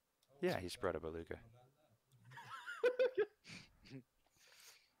 Oh, Yeah, my he's God, brought a who's beluga. gonna land that?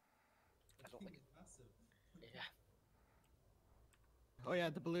 I don't think It's massive. Yeah. Oh yeah,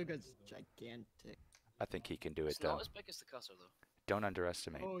 the beluga's gigantic. I think he can do it It's not though. as big as the cutter though. Don't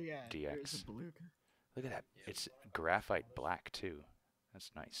underestimate Oh yeah, there's DX. a beluga. Look at that. Yeah. It's graphite black too.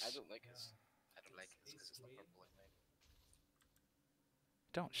 That's nice. I don't like it. Yeah. I don't like it It's because it's not grey. purple like mine.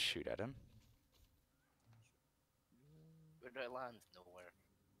 Don't shoot at him. Where do I land? Nowhere.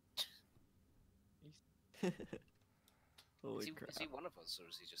 Holy Is crap. he one of us or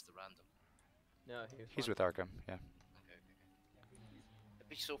is he just a random? No, He's with Arkham. Yeah. Okay. It'd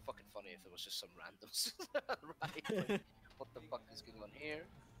be so fucking funny if there was just some randoms. Right? Like, what the fuck is going on here?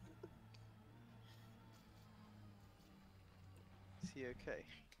 Is he okay?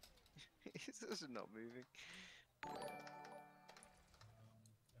 He's just not moving. Everyone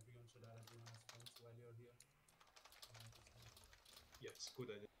should add everyone as friends while you're here. Yes, good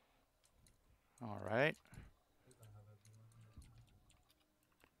idea. All right. I think I have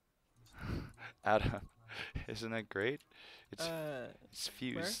everyone. Adam, isn't that great? It's Uh, it's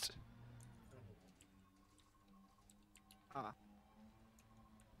fused. ah,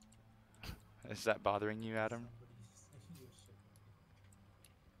 Is that bothering you, Adam?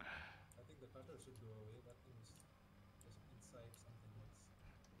 I think the cutter should go away. That thing is just inside something else.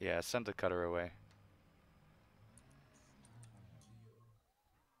 Yeah, send the cutter away.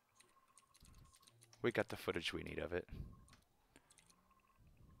 We got the footage we need of it.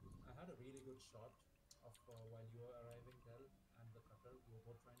 I had a really good shot of while you were arriving, Del, and the cutter. You were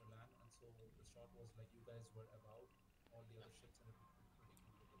both trying to land, and so the shot was like you guys were above all the other ships, and it looked pretty cool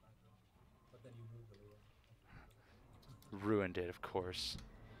with the background. But then you moved away and completely Ruined it, of course.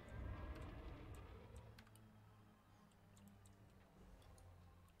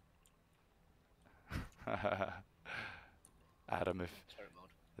 Adam, if Turret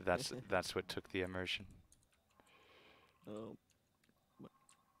mode. that's what took the immersion. oh,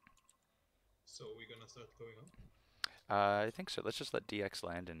 So we're gonna start going up. I think so. Let's just let DX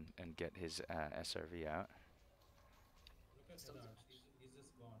land and get his SRV out. Look at Still Hennard. He's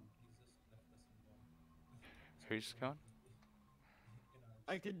just gone. He's just left us and gone. Who's gone? Hennard.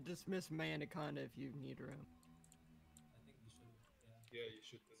 I could dismiss my anaconda if you need her out. I think we should. Yeah. Yeah, you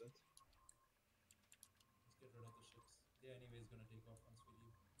should do that. Let's get rid of the ships. They're anyways gonna take off once we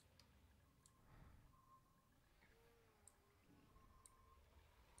leave.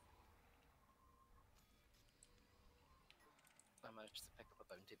 I managed to pick up a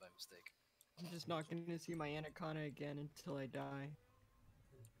bounty by mistake. I'm just not going to see my anaconda again until I die.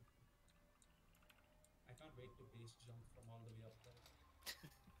 I can't wait to base jump from all the way up there.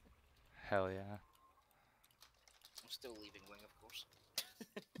 Hell yeah. I'm still leaving wing, of course.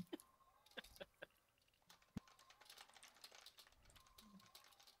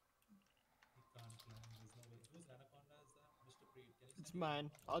 He can't climb. There's no way. Whose anaconda is that? Mr. Preet, can you It's send me mine.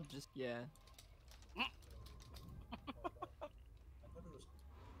 I'll just, yeah. I thought it was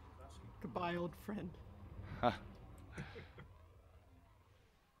crashing. Goodbye, old friend. Huh.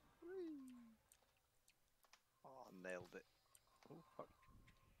 Oh, nailed it. Oh, fuck.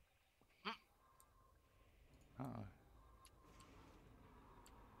 Oh.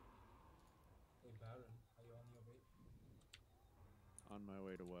 Hey, Baron, are you on your way? On my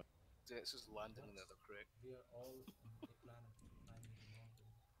way to what? This is landing in the other crate. We are all on a planet climbing a mountain.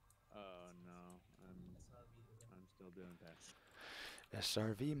 No, SRV event. I'm still doing tasks.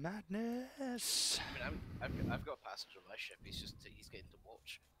 SRV madness. I mean, I've got a passenger on my ship. He's getting to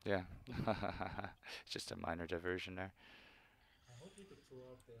watch. Yeah. It's just a minor diversion there. I hope we could throw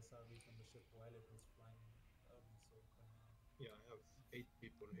out the SRV from the ship while it was flying. That would be so phenomenal. Yeah, I have 8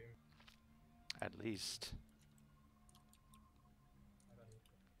 people here. At least. I got it.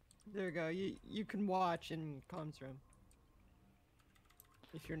 There you go. You can watch in comms room.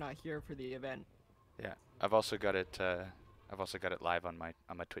 If you're not here for the event. Yeah. I've also got it live on my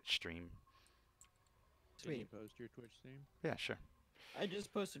Twitch stream. Can you Sweet. post your Twitch stream? Yeah, sure. I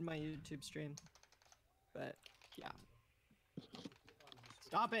just posted my YouTube stream, but yeah.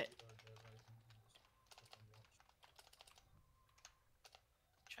 Stop it!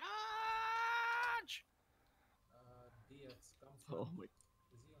 Charge! DX, come Oh front. my. Is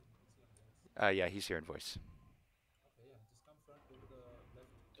he on voice? Yeah, he's here in voice. Okay, yeah, just come front, go to the left.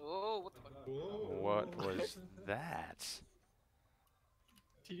 Oh, what the My fuck? god. What was that?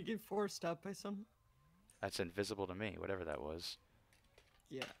 Did you get forced up by some? That's invisible to me, whatever that was.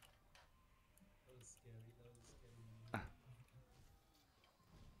 Yeah. That was scary, that was scary.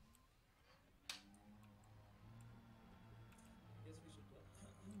 I guess we should pick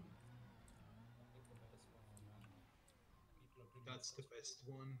a better spot to land. People are bringing That's the us best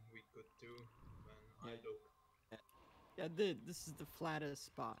one we could do when I Yeah. look. Yeah, this is the flattest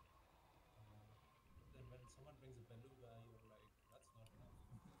spot. but then when someone brings a beluga, you're like, that's not enough.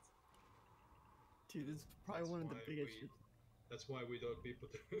 Dude, this is probably That's one of the why biggest we- ships. That's why we don't people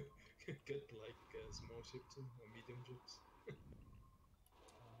to get like small ships in, or medium ships. Our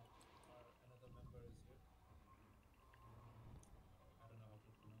another member is here. I don't know how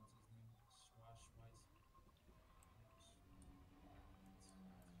to pronounce his name. Schwash Weiss.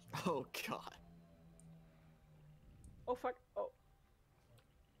 Oh god. Oh fuck! Oh.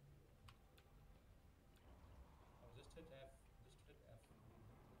 Oh, just hit F. Just hit F.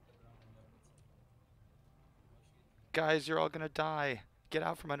 Hit the ground and level itself out. Negotiate. Guys, you're all gonna die. Get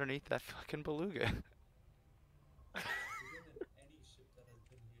out from underneath that fucking beluga. Bigger than any ship that has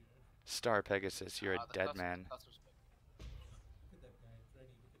been here. Star Pegasus, you're a dead That's man. respect. Look at that guy,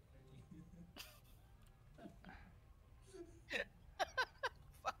 Freddy. Look at Freddy.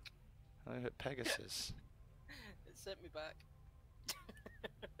 Fuck. Look at Pegasus. It sent me back.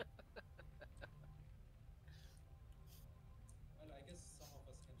 Well, I guess some of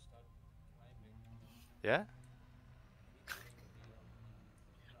us can start climbing. Yeah? We need to make a way out.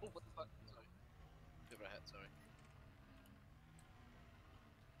 Oh, what the fuck? Sorry. Over ahead, sorry.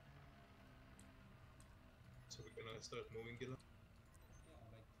 So we're gonna start moving, Gila. Yeah,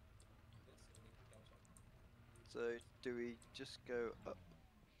 like this, so they can catch up. So do we just go up?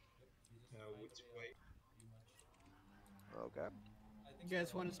 Yep, we just find Which a way? way out, pretty much. Okay. I think You guys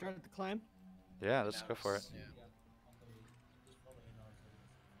so. want to start the climb? Yeah, let's Now go for it. it's- Yeah. Yeah, on the way. Just follow in our zones.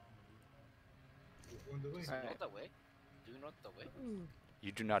 Found a way out. On the way. Alright. Not that way. Do not the way.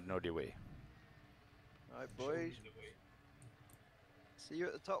 You do not know the way. Alright, Show me boys. the way. See you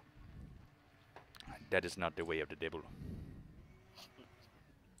at the top. That is not the way of the devil. Inards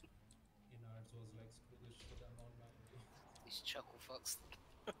was like, screw this shit, I'm on my way. These chuckle fucks.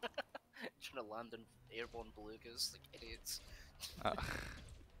 Trying to land in airborne belugas like idiots.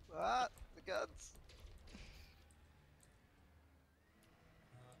 Ah, the guns.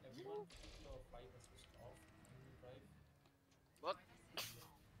 Everyone keep your flight assist off when you drive. What?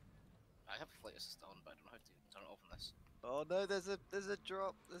 I have a flight assist on, but I don't know how to turn it off on this. Oh no, there's a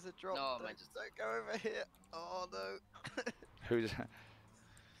drop. There's a drop. No, don't, mine just- don't go over here. Oh no. Who's...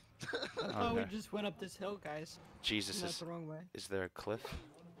 Oh, we no. just went up this hill, guys. Jesus, That's the wrong way. is there a cliff? You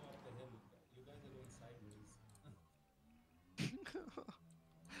want to go up the hill. You guys are going sideways.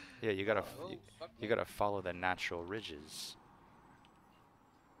 Yeah, you gotta Oh, you, fuck you me. gotta follow the natural ridges.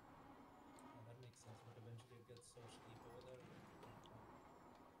 Oh, that makes sense, but eventually it gets so steep over there.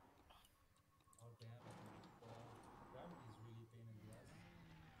 Oh damn, gravity is really a pain in the ass.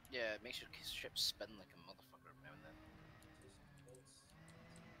 Yeah, it makes your ship spin like a motherfucker now and then. Just boats.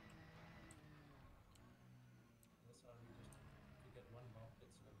 SRV just, if you get one bump,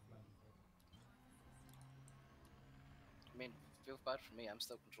 it's like flying forever. I mean, feels bad for me. I'm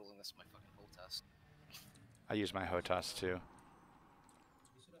still controlling this my fucking whole task. I use my HOTAS too.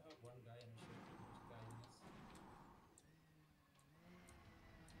 We should have had one guy in a ship just guiding us.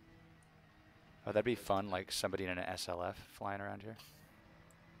 Oh, that'd be fun, like somebody in an SLF flying around here.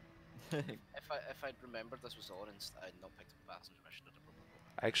 If I'd remembered this was on and I'd not picked up a passenger mission, I'd have probably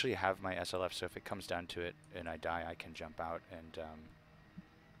gone. I actually have my SLF, so if it comes down to it and I die, I can jump out and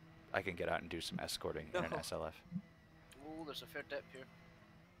I can get out and do some escorting in an No. SLF. Oh, there's a fair dip here.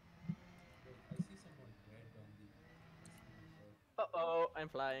 Wait, I see someone red on the. Uh oh, I'm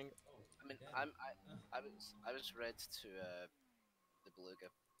flying. Oh, I mean, Del. I was red to the beluga.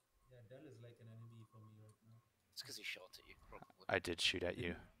 Yeah, Del is like an enemy for me right now. It's because he shot at you, probably. I did shoot at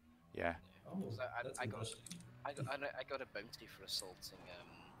you. Yeah. Oh, So that's I got interesting. I got a bounty for assaulting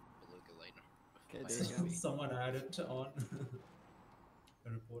beluga liner. Okay, before my there you go. SRV. Someone added on a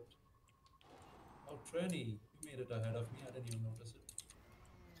report. Oh, Trenny, you made it ahead of me. I didn't even notice it.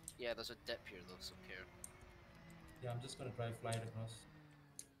 Yeah, there's a dip here though, so care. Yeah, I'm just gonna try fly it across.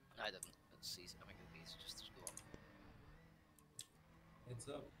 I didn't. It's easy. I think it'll be please, just go up. Heads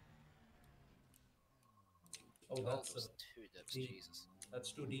up. Oh, Oh, that's those two dips, deep. Jesus.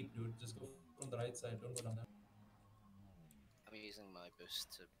 That's too deep, dude. Just go from the right side. Don't go down there. I'm using my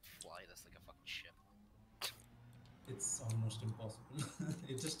boost to fly this like a fucking ship. It's almost impossible.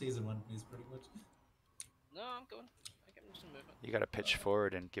 It just stays in one place, pretty much. No, I'm going. I can just movement. You gotta pitch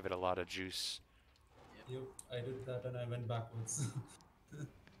forward and give it a lot of juice. Yep, I did that and I went backwards.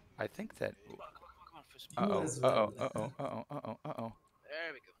 I think that. Come on, come on, come on, first. You Uh-oh, as uh-oh, well. uh-oh, uh-oh, uh-oh, uh-oh.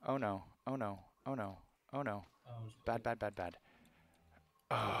 There we go. Oh no, oh no, oh no, oh no. Oh, Bad, bad, bad, bad.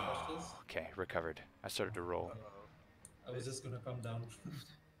 Oh, okay, recovered. I started to roll. I was just gonna come down.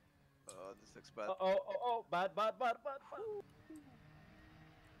 Oh, this looks bad. Oh, bad.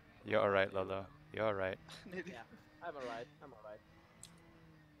 You're alright, Lolo. You're alright. Nearly, Yeah, I'm alright.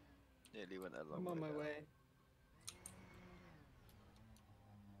 nearly went a long I'm on my down. way.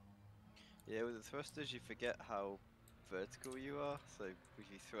 Yeah, with the thrusters, you forget how vertical you are. So if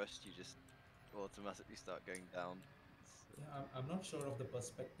you thrust, you just automatically start going down. Yeah, I'm not sure of the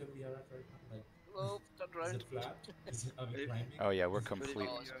perspective we are at right now. Like, Oh, turn is round. it flat? Are we If- climbing? Oh yeah, we're But if complete,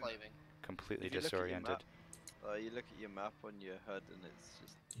 Oh, it's climbing. completely if you look at your disoriented. map, you look at your map on your HUD and it's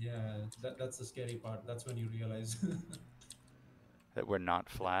just Yeah, that's the scary part. That's when you realize. That we're not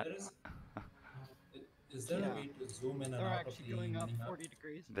flat. Is there Yeah. a way to zoom in and They're out of actually the going up minimap? 40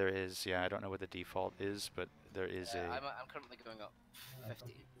 degrees. There is, yeah, I don't know what the default is, but there is Yeah, a. I'm currently going up I 50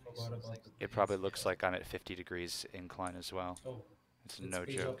 completely degrees. forgot It's about like- the It probably page, looks yeah. like I'm at 50 degrees incline as well. Oh, It's it's no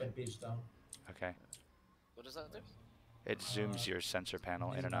page joke. up and page down. Okay. What does that do? It zooms your sensor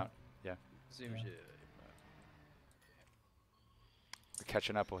panel in and out. Yeah. zooms Yeah. your We're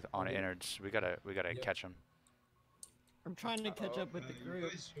catching up with on Okay. innards. We gotta Yep. catch them. I'm trying to catch up with the You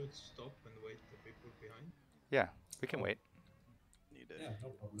group. guys should stop and wait the people behind. Yeah, we can Oh. wait. need a Yeah, no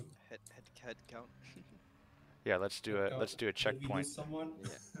problem. head count. Yeah, let's do a Check let's out- do a Did we checkpoint. lose someone?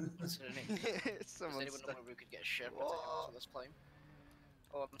 Is there any- Does Someone anyone know stuck. where we could get a Sherpa to help us with this climb?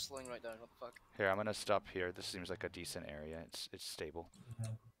 Oh, I'm slowing right down. What the fuck? Here, I'm gonna stop here. This seems like a decent area. It's stable. Yeah,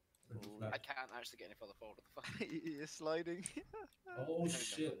 pretty Oh, I flat. can't actually get any further forward. What the fuck? You're sliding. Oh Maybe jump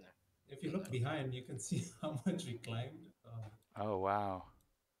shit! in there. If you look behind, you can see how much we climbed. Oh wow.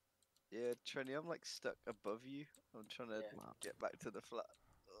 Yeah, Trenny, I'm like stuck above you. I'm trying to Yeah. get back to the flat.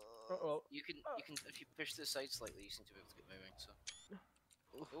 Oh. You can, if you push to the side slightly, you seem to be able to get moving. So.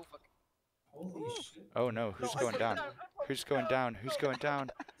 Oh fuck. Holy shit! Oh no, who's going down? Who's going down? Who's going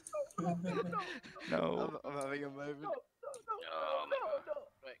down? No. I'm having a moment. Oh my god.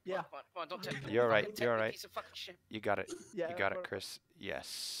 Right. Yeah. Come on, don't tip me. You're right, Don't tip you're me, right. Piece of fucking shit. You got it. Yeah. You got it, Chris.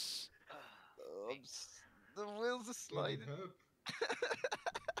 Yes. The wheels are sliding. Herb.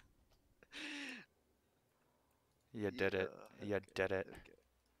 You did it. You did it. Okay.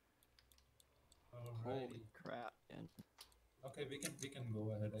 Alrighty. Crap, man. Okay, we can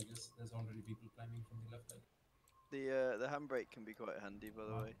go ahead. I guess there's already people climbing from the left side. The handbrake can be quite handy, by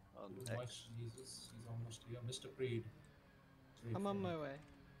the way. On Good X. watch, Jesus, he's almost here. Mr. Creed. Wait I'm for on him. my way.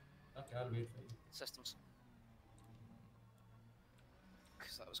 Okay, I'll wait for you. Systems.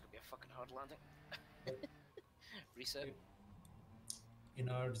 Because that was gonna be a fucking hard landing. Reset.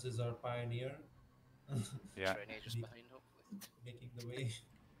 Innards is our pioneer. Yeah. Trainee just Me- behind, hopefully. Making the way.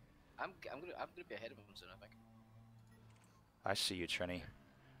 I'm gonna be ahead of him soon, I think. I see you, Trini.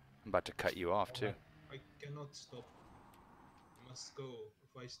 I'm about to cut you off too. I cannot stop. I must go.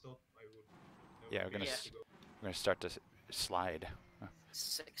 If I stop, I would. never Yeah, we're be gonna able s- to go. We're gonna start to slide.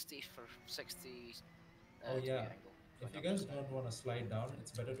 60 for 60. Oh, degree yeah. angle. If Going you up. guys don't want to slide down,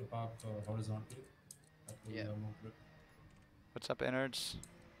 it's better to park horizontally. That way Yeah. you have more grip. What's up, innards?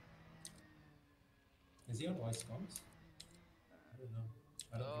 Is he on voice comms? I don't know.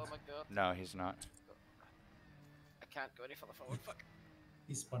 I don't Oh think my so. god. No, he's not. I can't go any further forward. Fuck.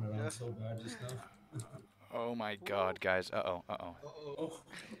 He spun around so bad just now. Oh my god, guys. Uh-oh, uh-oh. Uh-oh.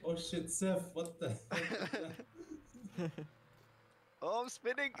 Oh shit, Seth, what the heck was that? Oh, I'm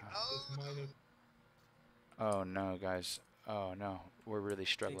spinning! Ah. Oh! Just minor. Oh no, guys. Oh no. We're really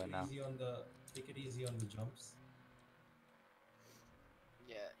struggling now. Take it easy on the jumps.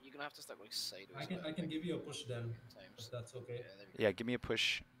 Yeah, you're gonna have to start going sideways. I can give you a push then, times. if that's okay. Yeah, there we go. Yeah, give me a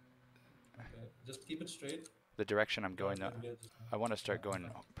push. Okay, just keep it straight. The direction I'm going though. Don't get just- I want to start going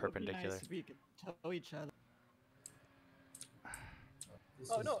Would be perpendicular. nice if we could tow each other. This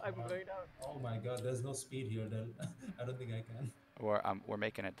Oh is no, I'm hard. going down. Oh my god, there's no speed here, Del. I don't think I can. We're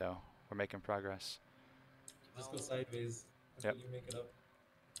making it though. We're making progress. Just go sideways Yep. until you make it up.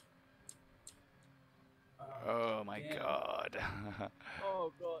 Ah, Oh my damn. god.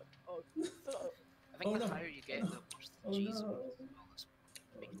 Oh god. Oh no. I think Oh, the no. higher you get, the worse the Oh, G's no. are. All this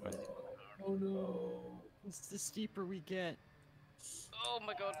making Oh, it no. really hard. Oh no. It's the steeper we get. Oh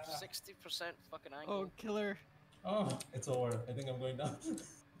my god, 60% fucking angle. Oh, killer. Oh, it's over. I think I'm going down.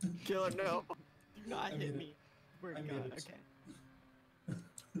 Killer, no. Do not I hit made it. me. Word I made God. it. Okay.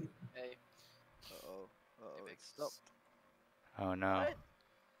 Hey, Uh-oh. Uh-oh, Maybe it stopped. Oh no. What?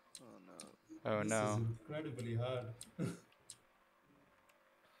 Oh no. Oh This no. is incredibly hard.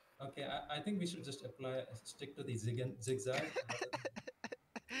 Okay, I think we should just stick to the zigzag.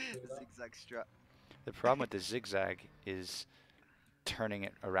 Zigzag strap. The problem with the zigzag is turning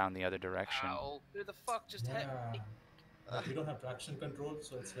it around the other direction. ow, who the fuck just hit Yeah. me? But we don't have traction control,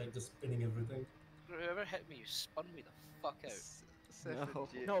 so it's like just spinning everything. Whoever hit me, you spun me the fuck out. Seven, No.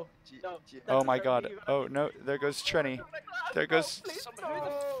 No, no. Oh my That's god. SRV, Oh no, there goes Trenny. There goes Somebody, who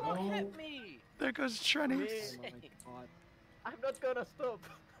the fuck No. hit me? there goes Trenny. Oh my God. I'm not gonna stop.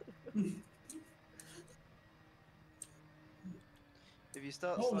 If you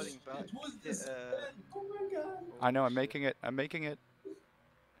start Oh, sliding back, who is hit, this? Oh my god. I know, I'm making it. I'm making it.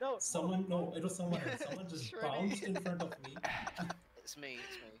 No. Someone, no, it was someone else. Someone just Shreddy. bounced in front of me. It's me,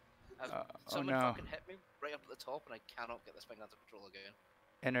 it's me. Oh Someone no. fucking hit me right up at the top and I cannot get this thing under control again.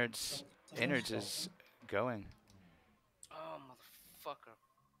 Innards. Someone Innards stopped. is going. Oh, motherfucker.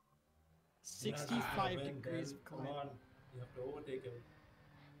 65 Ben, degrees Ben, of come climb. on. You have to overtake him.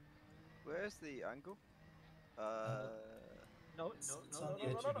 where's the angle? No, It's, no, it's no, on no, the no,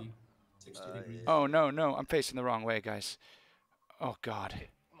 edge, no, no. maybe. 60 Uh, degrees. Oh no, no, I'm facing the wrong way, guys. Oh god. Okay,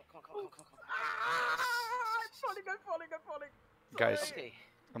 come on. I'm falling. Guys, Okay,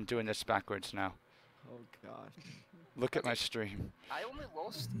 I'm doing this backwards now. Oh gosh. Look at my Okay. stream. I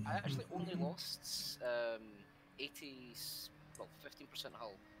actually only lost 80, well, 15%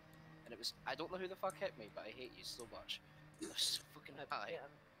 hull. And it was, I don't know who the fuck hit me, but I hate you so much. I was so fucking high.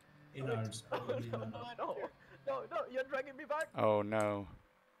 Yeah. Innards, No, probably no, innards. no, you're dragging me back. Oh no.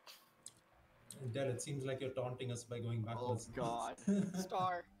 And Del, it seems like you're taunting us by going Oh backwards. God.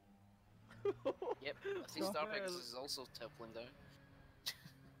 Star. Yep, I see No. Star Pegasus is also toppling down.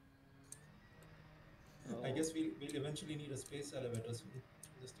 I guess we'll eventually need a space elevator soon,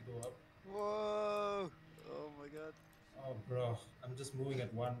 just to go up. Whoa! Oh my god. Oh, bro, I'm just moving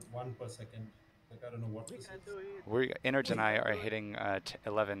at one per second. Like, I don't know what We this can is. do it. We Innards and I are hitting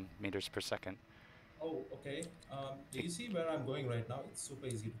 11 meters per second. Oh, okay. Do you see where I'm going right now? It's super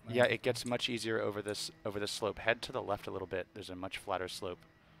easy to climb. Yeah, it gets much easier over this slope. Head to the left a little bit. There's a much flatter slope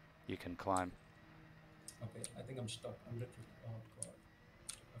you can climb. Okay, I think I'm stuck. I'm literally. Oh god.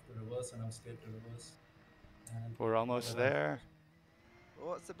 I have to reverse, and I'm scared to reverse. And We're almost there. Oh,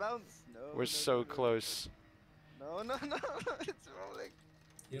 what's the bounce? No. We're so close. No, it's rolling.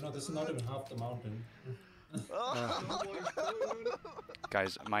 You know, this is not even half the mountain. Oh. No, boys, no.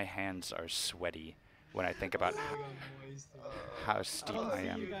 Guys, my hands are sweaty when I think about Oh my god, moist. how steep don't I see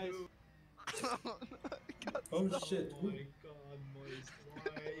am. you guys. Oh shit. Oh my god, moist.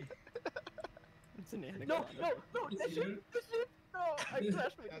 Why? It's an anaconda. No, the ship. No, I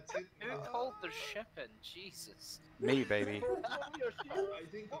crashed with That's it. Who now. called the ship in? Jesus. Me, baby. Move your shield. I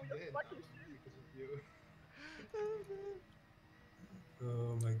think I'm your dead fucking now because of you.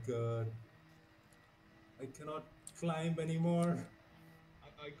 Oh my god. I cannot climb anymore.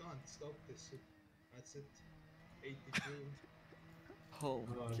 I can't stop this shit. That's it. 82. Oh Oh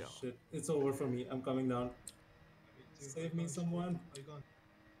god. shit. It's over for me. I'm coming down. I Save me, can't someone. stop.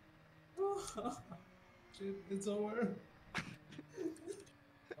 I can't. Shit, it's over.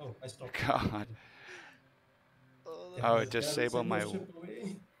 Oh, I stopped. God. Oh, Oh, Yes, it Del, disabled send my your ship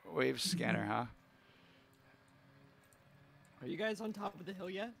away. wave scanner, huh? Are you guys on top of the hill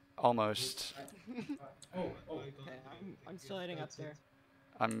yet? Almost. Oh, I can't. Okay, I'm still heading up That's it. there.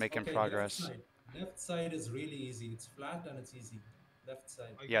 I'm making okay, progress. Left side is really easy. It's flat and it's easy. Left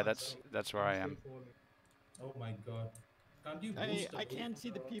side. I Yeah, can't that's stop. where I I'm am. still falling. Oh my god. Can't you I boost I away can't from see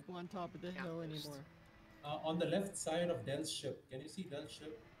the people on top of the Can't hill boost. anymore. On the left side of Del's ship. Can you see Del's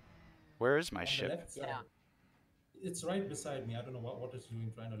ship? Where is my On the ship? left side. Yeah. It's right beside me. I don't know what it's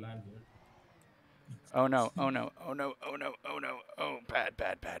doing trying to land here. Oh no, oh no, oh no, oh no, oh no, oh bad,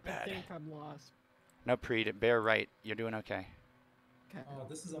 bad, bad, I bad. think I'm lost. No, Preet, bear right. You're doing okay. Okay. Oh,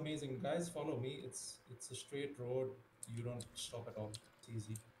 this is amazing. Guys, follow me. It's a straight road. You don't stop at all. It's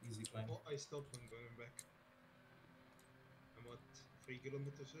easy climb. Oh, I stopped when going back. I'm what, 3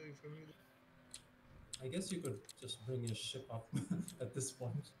 kilometers away from you? I guess you could just bring your ship up at this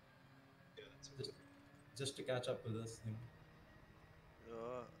point, Yeah, that's it. just to catch up with us. You know.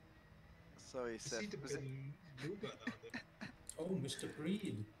 Oh. Sorry, I Seth. see the Was it? blue guy down there. Oh, Mr.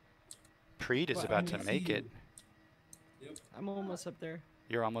 Preed. Preet is Well, about I to see make it. you. Yep. I'm almost up there.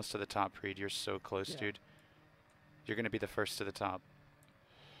 You're almost to the top, Preet. You're so close, Yeah. dude. You're gonna be the first to the top.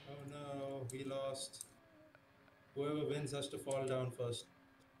 Oh no, we lost. Whoever wins has to fall down first.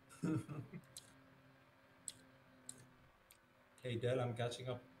 Hey Del, I'm catching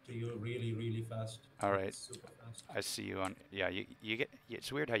up to you really, really fast. All Like right, super fast. I see you on. Yeah, you get.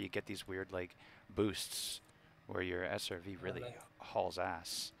 It's weird how you get these weird like boosts where your SRV really Like hauls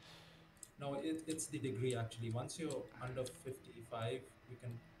ass. no, it's the degree actually. Once you're under 55, you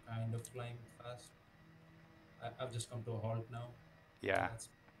can kind of climb fast. I've just come to a halt now. Yeah, Yeah, that's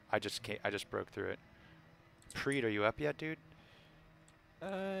I just broke through it. Preet, are you up yet, dude?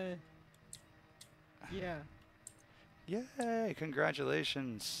 Uh, yeah. Yay!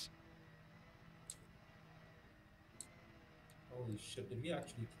 Congratulations. holy shit. Did we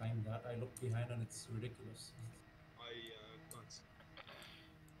actually climb that? I looked behind and it's ridiculous. I can't.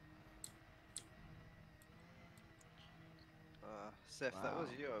 Seth, that was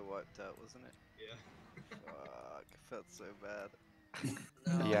Wow. you I wiped out, wasn't it? Yeah. Fuck, I felt so bad.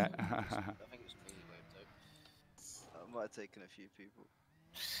 No, Yeah. I think it was me who wiped out. I might have taken a few people.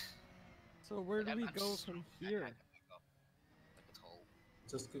 So where do Like, we I'm go so- from I here? can't get back up. Like at all.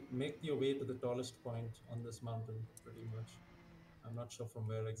 Just make your way to the tallest point on this mountain, pretty much. I'm not sure from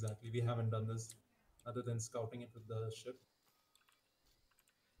where exactly. We haven't done this other than scouting it with the ship.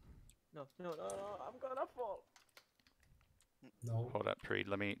 No, no, no, no, I'm gonna fall. No. Hold up,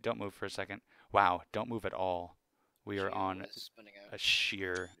 Preet. Don't move for a second. Wow, don't move at all. We are Geo on is spinning out. a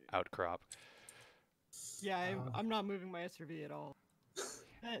sheer outcrop. Yeah, Ah. I'm not moving my SRV at all.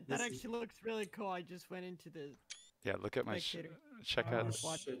 That This is- actually looks really cool. I just went into the Yeah, look at my spectator. check Oh, out. Just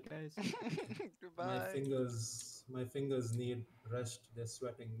watch shit. it, guys. Goodbye. My fingers need rest. They're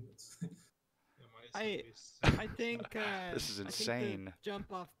sweating. Yeah, my I- SRV is. I think This is I think insane. the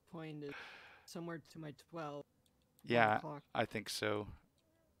jump off point is somewhere to my 12. Yeah, o'clock. I think so.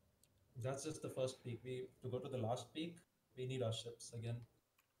 That's just the first peak. To go to the last peak, we need our ships again.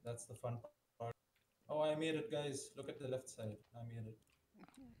 That's the fun part. Oh, I made it, guys. Look at the left side. I made it.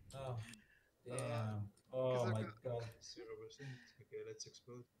 Oh, damn. Oh I've my got- god. 0%. Okay, let's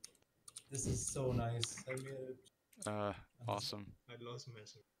explode. This is so nice. I made it. Awesome. I lost my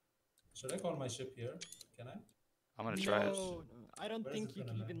SRV. Should I call my ship here? Can I? I'm gonna try it. No, I don't Where is think it you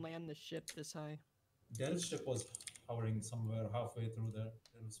gonna can even land? land the ship this high. Dell's ship was hovering somewhere halfway through there.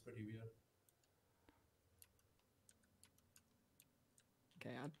 It was pretty weird.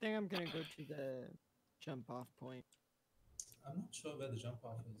 Okay, I think I'm gonna go to the jump off point. I'm not sure where the jump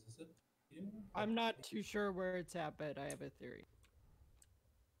off is. Is it here? I'm not too sure where it's at, but I have a theory.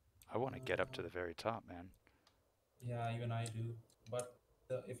 I want to get up to the very top, man. Yeah, even I do. But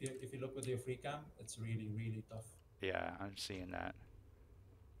if you look with your free cam, it's really really tough. Yeah, I'm seeing that.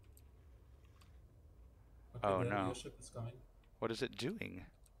 Okay, Oh, there, no. your ship is coming. What is it doing?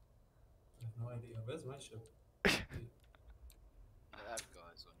 I have no idea. Where's my ship? I've got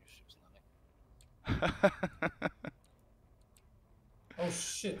eyes on your ships landing. Oh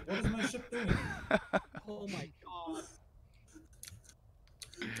shit! What is my ship doing? Oh my god.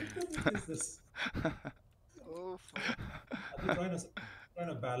 What is this? Oh, fuck. Are they trying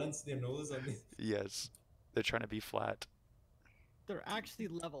to balance their nose on the? Yes, they're trying to be flat. They're actually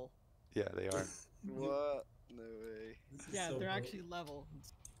level. Yeah, they are. What? No way. This is Yeah, so they're broke. actually level.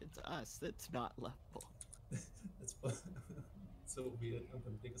 It's us that's not level. It's so weird. I'm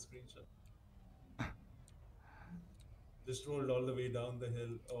gonna take a screenshot. Just rolled all the way down the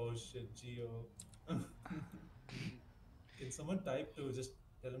hill. Oh shit, Geo. Can someone type to just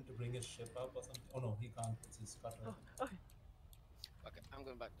tell him to bring his ship up or something? Oh no, he can't. It's his cutter. Oh, okay. Okay, I'm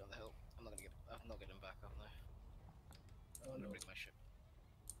going back down the hill. I'm not getting back up now. Oh, I'm gonna no. bring my ship.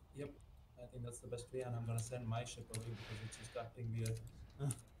 Yep, I think that's the best way, and I'm gonna send my ship away because it's just acting weird.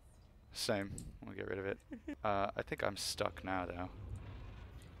 Same. We'll get rid of it. I think I'm stuck now, though.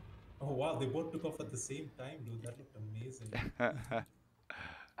 Oh wow, they both took off at the same time, dude. That looked amazing.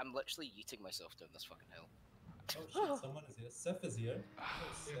 I'm literally yeeting myself down this fucking hill. Oh shit, someone is here. Seth is here. Oh,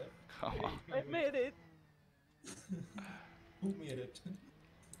 Seth. Come on. I made it. Who made it?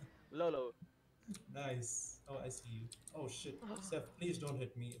 Lolo. Nice. Oh, I see you. Oh shit. Seth, please don't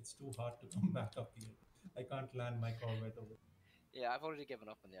hit me. It's too hard to come back up here. I can't land my Corvette over. Yeah, I've already given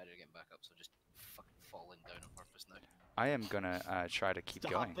up on the idea of getting back up, so just fucking falling down on purpose now. I am gonna try to keep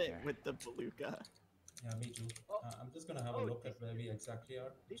Stop going it here. with the beluga. Yeah, me too. Oh. I'm just gonna have a Oh, look at where we exactly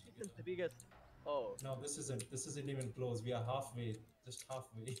are. This just to get isn't the a- biggest. Oh, No, this isn't. This isn't even close. We are halfway. Just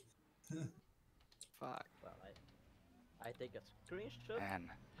halfway. Fuck. well, I take a screenshot Man.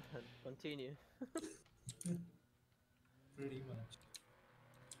 and continue. Pretty much.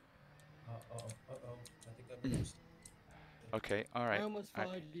 Uh-oh. I think I missed. Okay, I alright. almost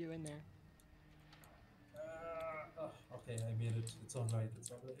followed you in there. Okay, Okay, I made it. It's alright.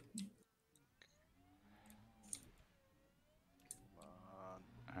 It's alright. Come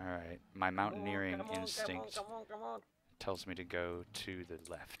on. All right. My Come on, mountaineering come on, instinct come on, come on. tells me to go to the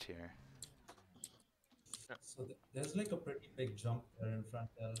left here. So there's like a pretty big jump there in front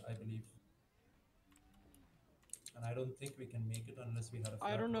there, I believe. And I don't think we can make it unless we had a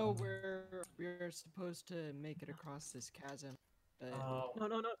flat I don't know ground. where we're supposed to make it across this chasm, but No,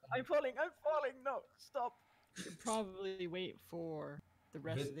 no, no! I'm falling! I'm falling! No, stop! we should probably wait for the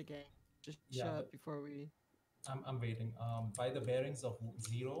rest With- of the gang. Just yeah, shut but- up before we. I'm waiting. By the bearings of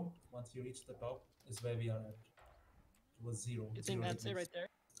 0, once you reach the top, is where we are at. It was 0. You think 0 that's it degrees. right there?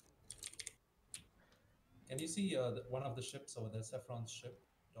 Can you see one of the ships over there, Saffron's ship,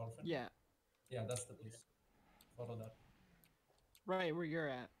 Dolphin? Yeah, Yeah, that's the place. Follow that. right where you're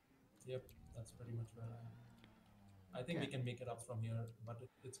at. Yep, that's pretty much where I am. I think we Okay. can make it up from here, but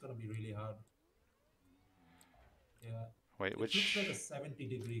it's gonna be really hard. Yeah. Wait, It looks like a which?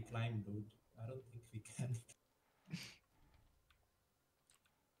 70-degree climb, dude. I don't think we can.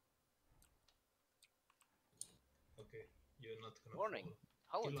 Okay, you're not gonna Warning.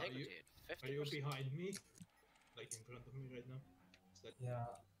 fall. Hull Gila, integrity at Are you 50%. behind me? Like in front of me right now? Is that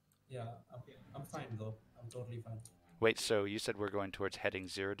Yeah, I'm fine though. I'm totally fine. Wait, so you said we're going towards heading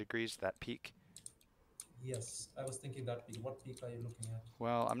 0 degrees, that peak? Yes, I was thinking that peak. What peak are you looking at?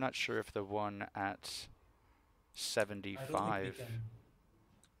 Well, I'm not sure if the one at I don't think we 75. can.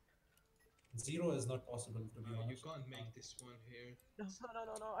 0 is not possible, to be you honest. can't make this one here. No, no,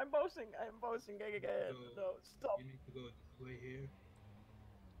 no, no! I'm boasting! I'm boasting again! No, stop! You need to go this way here.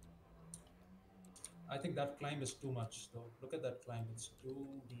 I think that climb is too much, though. Look at that climb; it's too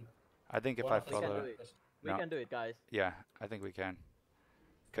deep. I think if One I of the We can follow, do it. We No. can do it, guys. yeah, I think we can,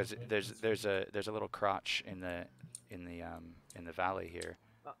 because Okay, there's let's a little crotch in the valley here.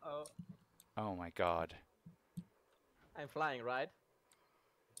 Uh-oh. Oh my God. I'm flying, right?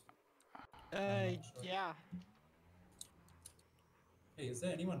 not sure. Yeah. Hey, is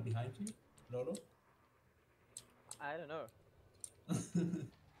there anyone behind you, Lolo? I don't know.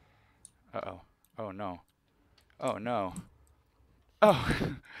 Uh-oh. Oh no. Oh no. Oh,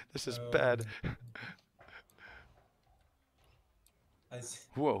 this is bad. I see.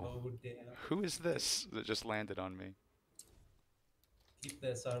 Whoa. Oh damn! Who is this that just landed on me? Keep the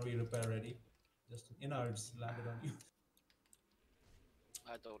SRV repair ready. Just innards landed on you.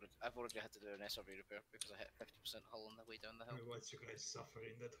 I've already had to do an SRV repair because I hit 50% hull on the way down the I hill. watch you guys suffer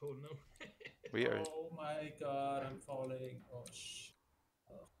in that hole now. We are. Oh my god, I'm falling. Oh shh.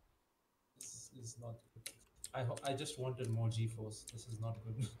 Oh, this is not good. I just wanted more G-force. This is not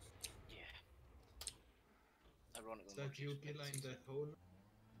good. Yeah. Ironically, Is that you, Gila, in that hole?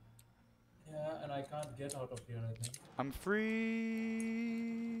 Yeah, and I can't get out of here, I think. I'm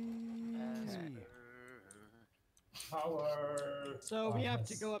free. Power! So we Oh, have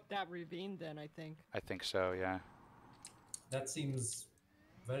to yes. go up that ravine then, I think. I think so. Yeah. That seems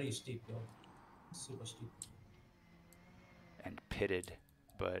very steep though. Super steep. And pitted,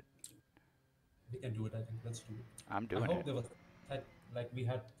 but We can do it, I think. Let's do it. I'm I doing hope it. there was like we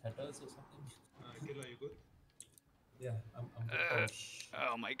had headers or something. Gila, you good? Yeah, I'm good. Oh, shh.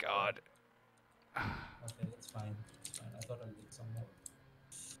 Oh my God. Okay, it's fine. It's fine. I thought I'd get some more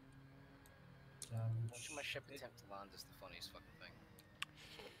damage. Watching my ship attempt to land is the funniest fucking thing.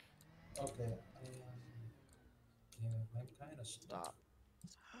 Okay, yeah, I'm kind of stuck.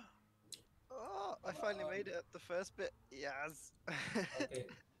 Oh, I finally made it at the first bit. Yes. Okay,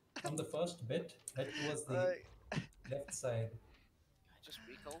 from the first bit, head towards the Right. left side. I just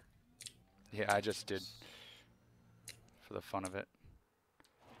recall. Yeah, I just did for the fun of it.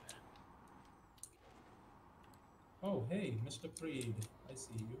 Oh, hey, Mr. Creed, I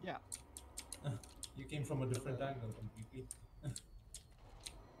see you. Yeah. You came from a different angle completely.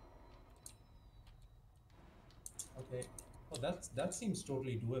 Okay. Oh, that seems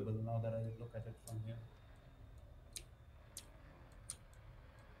totally doable now that I look at it from here.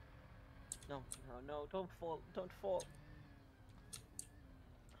 No, no, no! Don't fall! Don't fall!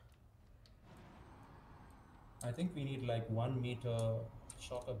 I think we need like 1 meter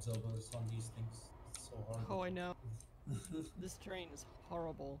shock absorbers on these things. It's so hard. Oh, I know. This terrain is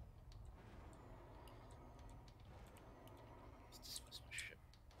horrible. Let's dismiss my ship.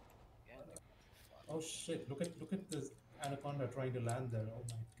 Again. Fuck. Oh shit! Look at this anaconda trying to land there. Oh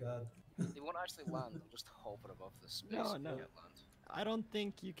my god. They won't actually land, they'll just hover above the space No, and no. get land. I don't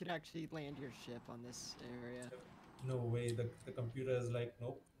think you could actually land your ship on this area. No way. The computer is like,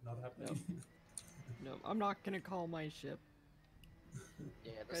 nope, not happening. No, I'm not gonna call my ship.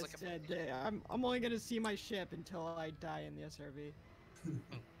 Yeah, I there's like said a. I'm only gonna see my ship until I die in the SRV.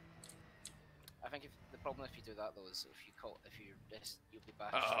 I think if the problem if you do that though is if you you'll be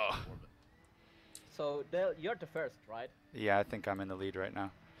back Oh. straight in orbit. So Del, you're the first, right? Yeah, I think I'm in the lead right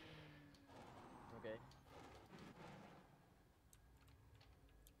now. Okay.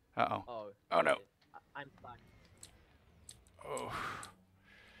 Uh-oh. Oh. Oh, no. shit. I'm stuck. Oh.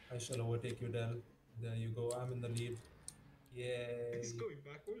 I shall overtake you, Del. There you go. I'm in the lead. Yay. It's going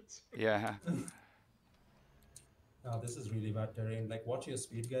backwards. Yeah. Now this is really bad terrain. Like, watch your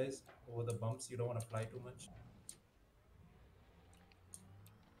speed, guys. Over the bumps, you don't want to fly too much.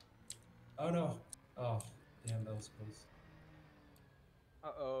 Oh no. Oh, damn, that was close.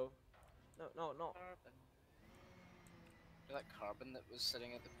 Uh-oh. No, no, no. Carbon. That carbon that was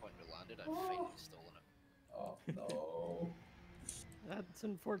sitting at the point we landed, I've finally stolen it. Oh no. That's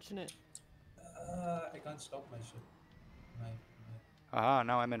unfortunate. I can't stop my ship. My. Aha,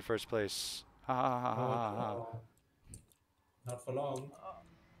 now I'm in first place. Ha ha ha ha ha ha. Oh, not for long.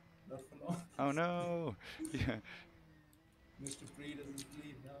 Not for long. Oh no. Yeah. Mr. Free doesn't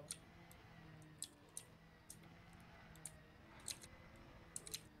leave now.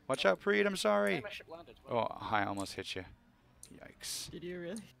 Watch out, Preet, I'm sorry. Hey, my ship landed. Well, Oh, I almost hit you. Yikes. Did you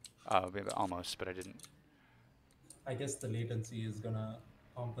really? Almost, but I didn't. I guess the latency is gonna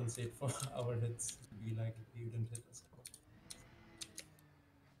compensate for our hits. To be like, you didn't hit us.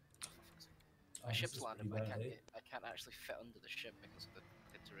 my this ship's is landed, pretty but bad, eh? I can't actually fit under the ship because of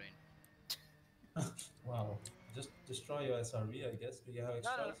the terrain. Wow. Just destroy your SRV, I guess. Do you have No,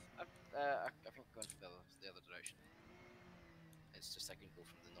 extras? I think I'm going to the other direction. It's just I can go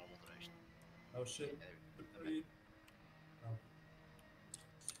from the normal direction. Oh shit. Yeah, Wait. Oh.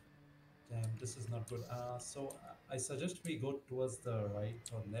 Damn, this is not good. So I suggest we go towards the right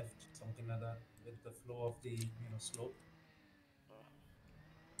or left, something like that, with the flow of the slope.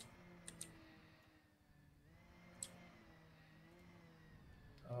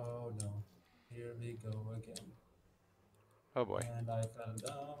 Oh no. Here we go again. Oh boy. And I fell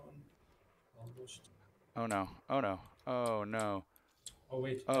down. Almost. Oh no. Oh no. Oh no. Oh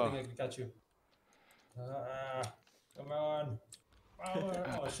wait, I Oh. think I can catch you. Come on.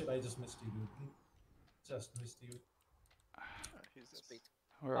 Power. Oh shit, I just missed you, dude. Just missed you. Who's this? Speed.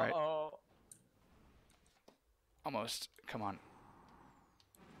 All right. Uh-oh. Almost. Come on.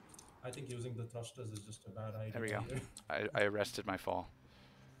 I think using the thrusters is just a bad idea. There we go. here. I arrested my fall.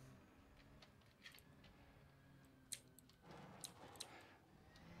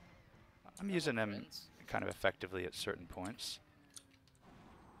 I'm using them Friends. kind of effectively at certain points.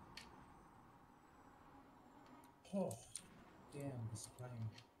 Oh, damn, this climb.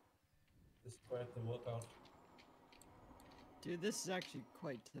 This is quite the workout. Dude, this is actually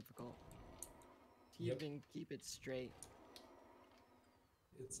quite difficult. To Yep. even keep it straight.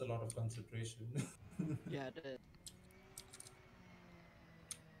 It's a lot of concentration. Yeah, it is.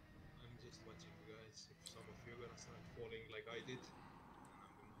 I'm just watching you guys. If some of you are gonna start falling like I did,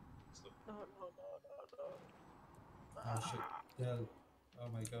 then I'm gonna stop. Oh shit. Yeah. Oh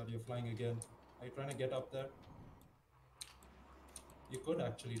my god, you're flying again. Are you trying to get up there? You could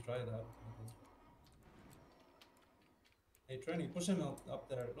actually try that. Hey, Trenny, push him up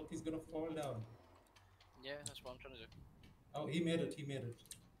there. Look, he's gonna fall down. Yeah, that's what I'm trying to do. Oh, he made it. He made it.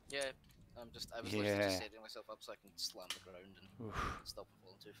 Yeah, I was literally Yeah. just setting myself up so I can slam the ground and Oof. stop from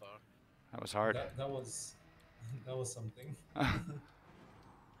falling too far. That was hard. That was that was something.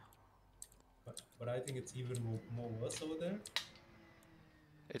 But I think it's even more worse over there.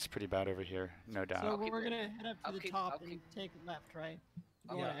 It's pretty bad over here, no doubt. So keep we're it- gonna head up to I'll the keep- top I'll and keep- take a left, right?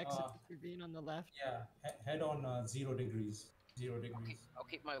 You Yeah, wanna exit uh, the ravine on the left? Yeah, head on 0 degrees. 0 degrees. I'll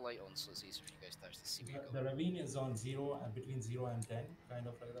keep my light on so it's easier for you guys to actually see where The you're going. ravine is on 0 and between 0 and 10, kind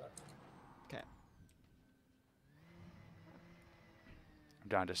of like that. Okay. I'm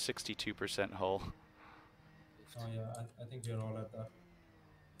down to 62% hull. Oh yeah, I think we're all at that.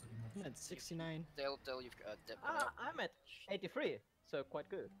 Pretty I'm much. at 69. Dale, you've got a dip going up. I'm at 83, so quite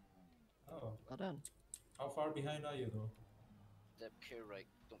good. Oh, Well done. how far behind are you though? Dip, cure right,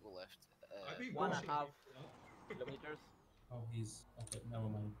 don't go left. I've been 1.5 watching kilometers. Oh, he's okay. Never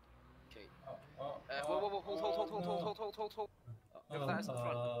mind. Okay. Oh, Whoa, hold. Oh, Whoever that is in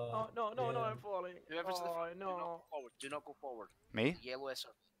front. Oh, no, yeah. I'm falling. Whoever's in the Oh, front, no. do not go forward. Me? Yellow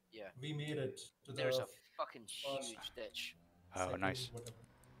SRV. Yeah. We made it to There's the a fucking first- huge ditch. Oh, second, nice. whatever.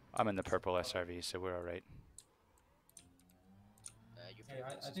 I'm in the purple SRV, so we're all right. You're Hey, pretty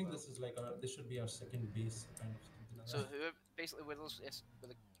close I as think well. this is like this should be our second base kind of something like So that. whoever, basically where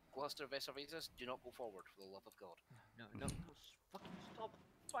the cluster of SRVs is, do not go forward for the love of God. No,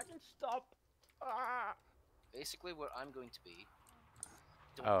 fucking stop. Ah, Basically where I'm going to be.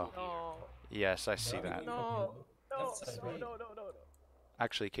 Don't Oh. go here. no, Yes, I see Where are we that. going from here, No, though? no, Left side, right? no.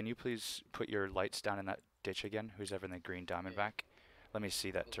 Actually, can you please put your lights down in that ditch again? Who's ever in the green diamondback? Let me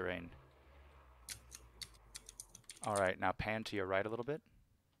see that terrain. All right, now pan to your right a little bit.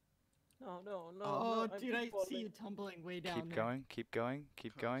 No, no, no, Oh, no. dude, I keep see falling. you tumbling way down Keep there. going, keep going,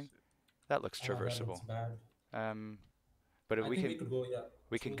 keep Oh, going. shit. That looks That looks traversable. bad. But if I we think can, we could go, yeah,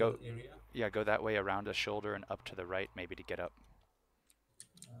 we can through go, that area. yeah, go that way around the shoulder and up to the right, maybe to get up.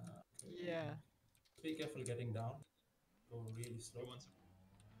 Okay. Yeah. Be careful getting down. Go really slow. Once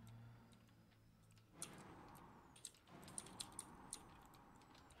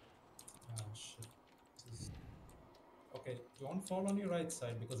Ah, shit. This is... Okay, don't fall on your right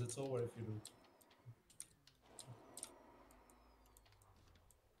side because it's over if you do.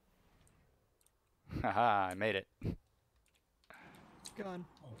 Haha, I made it. Gone.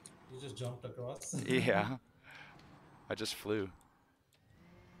 Oh, you just jumped across. Yeah, I just flew.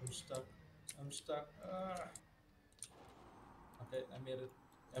 I'm stuck. I'm stuck. Ah. Okay, I made it.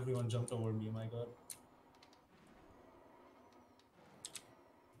 Everyone jumped over me, my god.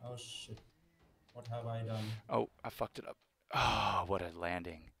 Oh shit. What have I done? Oh, I fucked it up. Oh, what a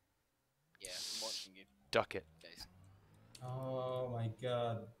landing. Yeah, I'm watching you Duck it. guys. Oh my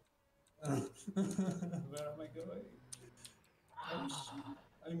god. Where am I going? Oh shit.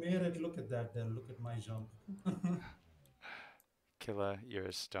 I made it. Look at that there. Look at my jump. Killa, you're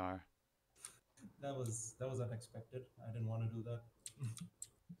a star. That was unexpected. I didn't want to do that.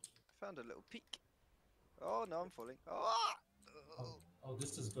 Found a little peak. Oh no, I'm falling. Oh! Oh,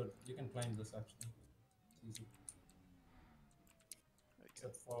 this is good. You can climb this actually. It's easy. There you go.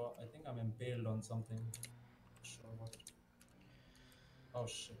 Except for I think I'm impaled on something. Not sure what. Oh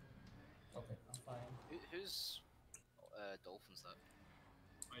shit. Okay, I'm fine. Who's dolphins that?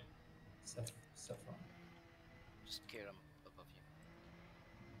 Saffron. Just care I'm above you.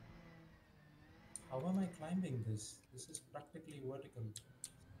 How am I climbing this? This is practically vertical.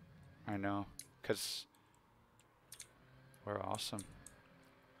 I know, 'cause we're awesome.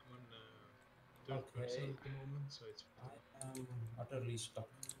 I'm on third person at the moment, so it's I am utterly stuck.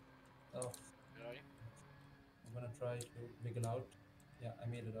 Oh, Where are you? I'm gonna try to wiggle out. Yeah, I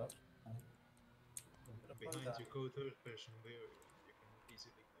made it out. Fine. A bit of behind that. you. Go third person where you can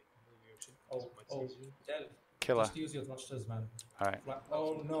easily like move your ship. Oh, It's much oh, easier. Del, Killa. just use your thrusters, man. All right.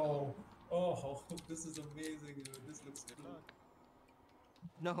 Oh no! Oh, this is amazing. This looks Good cool. luck.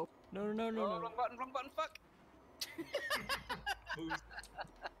 No. No, no, no, Oh, no. wrong button, fuck!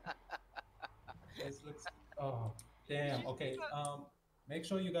 This looks. Oh, damn. Okay. Make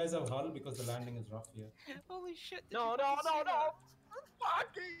sure you guys have hull because the landing is rough here. Holy shit! did No, you no, fucking no, see no! that?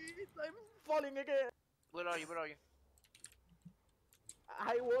 Fucking! I'm falling again. Where are you? Where are you?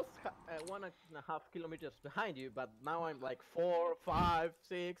 I was 1.5 kilometers behind you, but now I'm like 4, 5,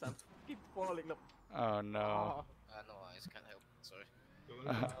 6. I'm keep falling. Oh no. No eyes, can't help. Sorry.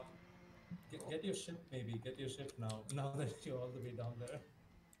 Get your ship, maybe. Get your ship now. Now that you're all the way down there.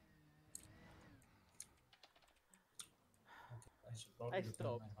 Okay, I should probably I repair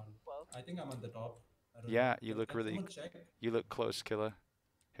stopped. my hull. Well, I think I'm at the top. I don't Yeah, know. you Can- look can really. someone check? You look close, Killa.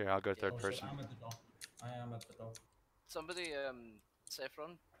 Here, I'll go third Oh shit, person. I'm at the top. I am at the top. Somebody,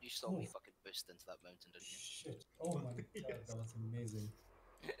 Saffron, you saw me Oh. fucking boost into that mountain, didn't you? Shit. Oh my god, that was amazing.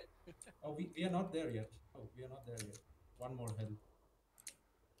 Oh, we are not there yet. Oh, we are not there yet. One more hill.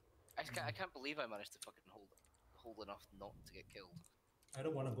 I can't believe I managed to fucking hold enough not to get killed. I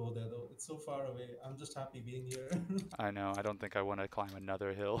don't want to go there though. It's so far away. I'm just happy being here. I know. I don't think I want to climb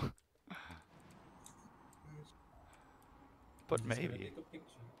another hill. But I'm just gonna maybe. take a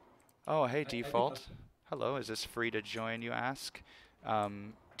picture. Oh, hey, I think default. Hello. Is this free to join? You ask. Do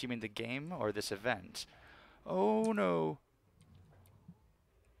you mean the game or this event? Oh no.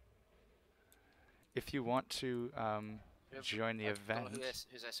 If you want to join the I event. don't know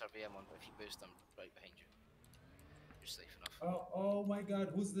whose SRV I'm on, but if you boost, I'm right behind you. You're safe enough. Oh my god,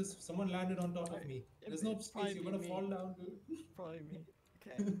 who's this? Someone landed on top of me. There's no It's space, you're probably gonna me. fall down, dude. Probably me.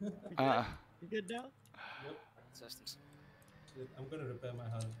 Okay. You good? You good now? Yep. Assistance. Shit, I'm gonna repair my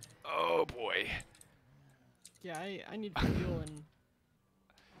hull. Oh boy. Yeah, I need fuel and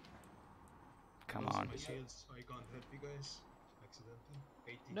Come Lost on. my shields, so I can't help you guys. Accidentally.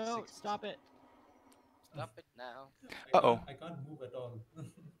 86%. no, stop it. Stop it now. I can't move at all.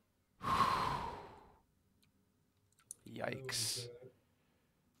 Yikes.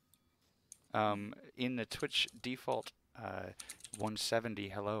 Oh, God. In the Twitch default 170,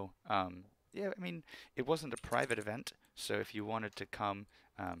 hello. Yeah, I mean, it wasn't a private event, so if you wanted to come,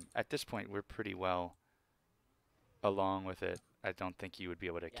 at this point we're pretty well along with it. I don't think you would be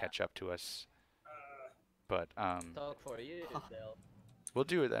able to catch up to us. But talk for you, Del. we'll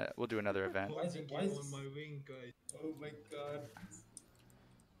do that. We'll do another event. Why is it on my wing, guys? Oh my god.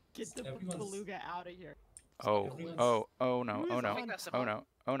 Get the Everyone's- beluga out of here. Oh, Everyone's- oh no, Who oh is no, I think on that's a oh no,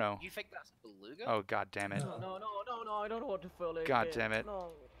 oh no, You think that's a beluga? oh god damn it. No, no, no, no, no, I don't want to fall again. God damn it.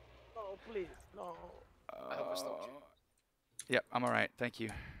 No, no, please, no. I hope I stopped you. Yep, I'm alright, thank you.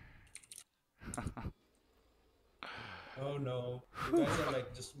 Oh no. You guys are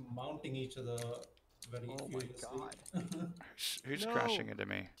like just mounting each other very Oh my furiously. god. Who's No. crashing into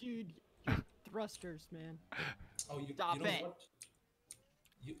me? Dude, your thrusters, man. Oh, you Stop know it. what?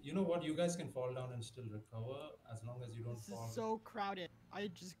 You know what? You guys can fall down and still recover as long as you don't This fall. is so crowded.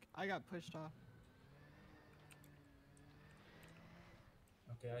 I got pushed off.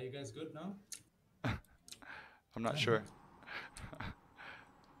 Okay, are you guys good now? I'm not sure.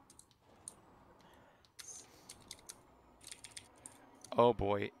 Oh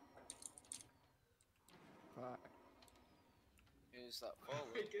boy. Fuck. Who's that falling?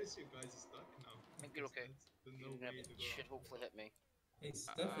 I guess you guys are stuck now. I think you're okay. There's You no never way to go should up. hopefully hit me. Hey,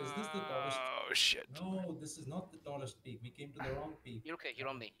 Steph, is this the tallest? Oh shit. No, this is not the tallest peak. We came to the wrong peak. You're okay. You're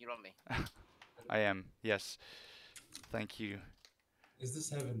on me. You're on me. I am, yes. Thank you. Is this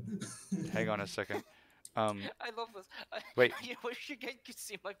heaven? Hang on a second. I love this. Wait. You wish you guys could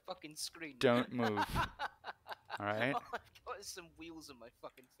see my fucking screen. Don't move. Alright? All I've got is some wheels in my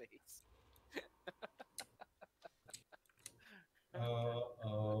fucking face.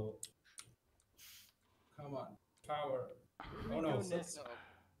 Oh. Come on. Power. Here Oh we no. go next. No,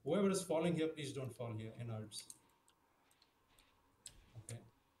 Whoever is falling here, please don't fall here. Innards. Okay.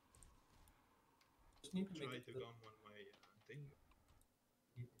 Just need to Try make to it go on my thing.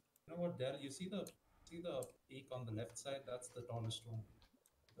 You know what, Dell? You see the peak on the left side? That's the tallest one.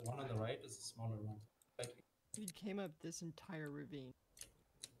 The one on the right is the smaller one. Like, We came up this entire ravine.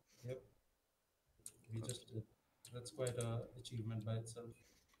 yep. We just did. That's quite a achievement by itself.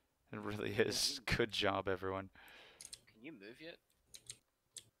 It really is. Good job, everyone. can you move yet?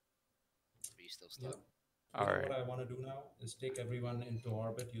 Are you still stuck? Yep. You know Alright. what I want to do now is take everyone into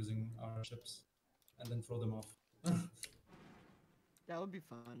orbit using our ships, and then throw them off. That would be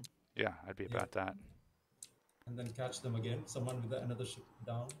fun. Yeah, I'd be Yeah. about that. And then catch them again. Someone with another ship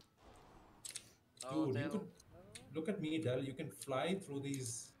down. Oh, Dude, you Dale. could look at me, Dell. You can fly through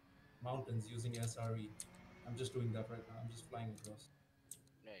these mountains using SRV. I'm just doing that right now. I'm just flying across.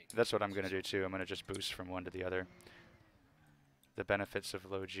 No, you That's what I'm gonna do too. I'm gonna just boost from one to the other. The benefits of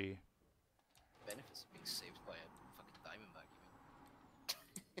low G. benefits of being saved by a fucking diamondback,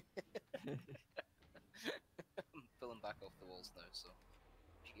 you mean? I'm pulling back off the walls now, so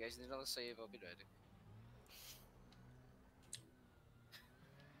if you guys need another save, I'll be ready.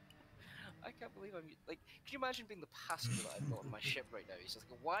 I can't believe I'm like. Can you imagine being the passenger that I've got on my ship right now? He's just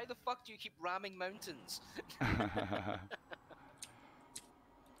like, why the fuck do you keep ramming mountains?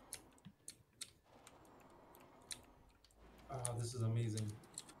 Ah, this is amazing.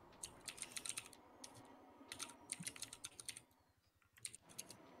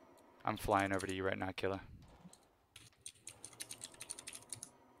 I'm flying over to you right now, Killa.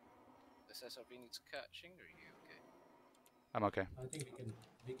 This SRV needs catching, or are you okay? I'm okay. I think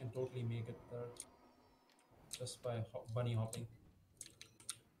we can totally make it there just by bunny hopping.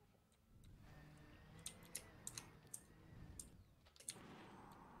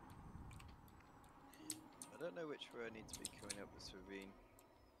 I don't know which way I need to be coming up this ravine.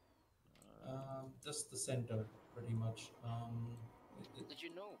 Just the center, pretty much. Did you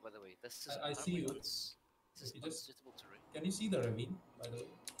know, by the way, this is I see you. This is You just- unsuitable terrain. Can you see the ravine, by the way?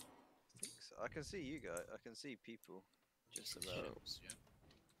 I think so. I can see you guys. I can see people. Just The about. ships, yeah.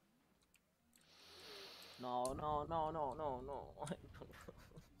 No, no, no, no, no, no.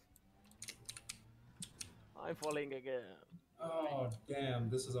 I'm falling again. Oh, damn,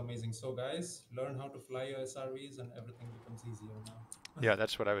 this is amazing. So, guys, learn how to fly your SRVs and everything becomes easier now. Yeah,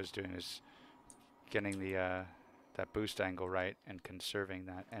 that's what I was doing, is getting the that boost angle right and conserving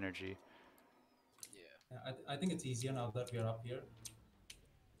that energy. Yeah. Yeah, I think it's easier now that we are up here.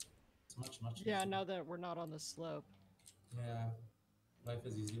 It's much Yeah, easier. now that we're not on the slope. Yeah, life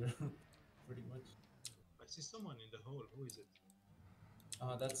is easier, pretty much. I see someone in the hole. Who is it?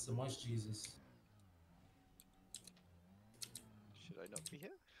 That's the Moist Jesus. Should I not be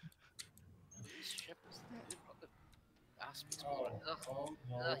here? These ships, they've got the asps Oh, blowing. Ugh, oh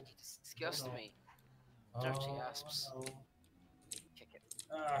no. ugh, you disgust no. me. Dirty Oh, asps. no. Kick it.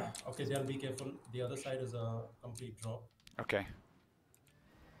 Okay, Dale, be careful. The other side is a complete drop. Okay.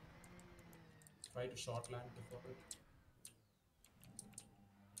 Try to short land before it.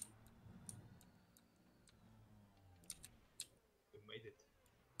 You made it.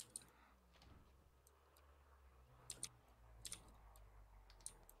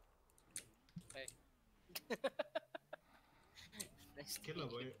 Nice Killa,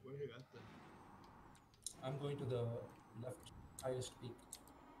 where you at then? I'm going to the left highest peak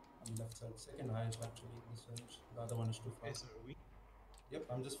on the left side. Second highest actually in this range. The other one is too far. SRV? Yep,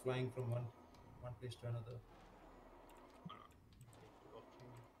 I'm just flying from one place to another.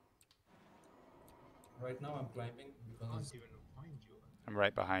 Okay. Right now I'm climbing I because can't even find you. I'm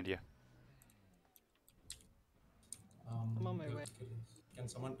right behind you. I'm on my you have way. to kill him. Can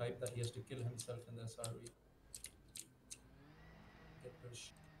someone type that he has to kill himself in the SRV? Get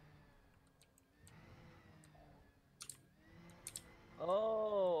push.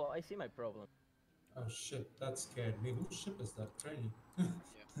 Oh, I see my problem. Oh shit, that scared me. Whose ship is that? Trenny. Yeah.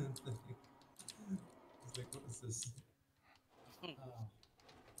 It's like, what is this? Ah,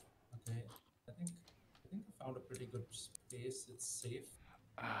 okay. I think I found a pretty good space. It's safe.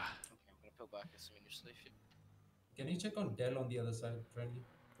 Ah, Okay, I'm gonna pull back assuming you're safe. Yeah. Can you check on Dell on the other side, Trenny?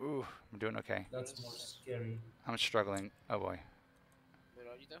 ooh, I'm doing okay. That's more scary. I'm struggling. Oh boy. Where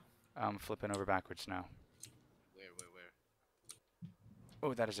are you though? I'm flipping over backwards now. Where?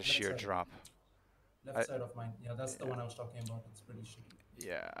 Oh, that is a Left sheer side. drop. Left side of mine. Yeah, that's the one I was talking about. It's pretty shitty.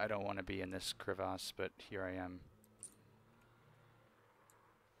 Yeah, I don't want to be in this crevasse, but here I am.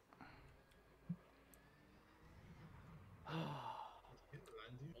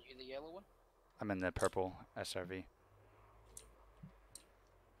 Land you? Are you the yellow one? I'm in the purple SRV.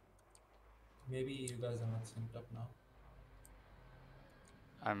 Maybe you guys are not synced up now.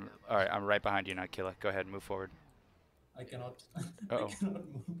 All right. I'm right behind you now, Killa. Go ahead, move forward. I cannot. Uh-oh. I cannot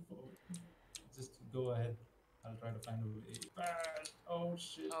move forward. Just go ahead. I'll try to find a way. Bad. Oh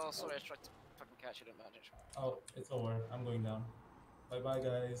shit. Oh, sorry, I tried to fucking catch you, didn't manage. Oh, it's over. I'm going down. Bye bye,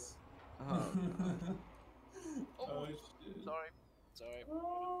 guys. Oh, Oh, shit. Sorry.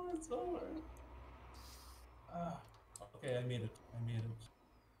 Oh, it's over. Ah. Okay, I made it.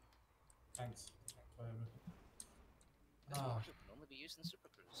 Thanks for everything. This Ah. one should normally be used in Super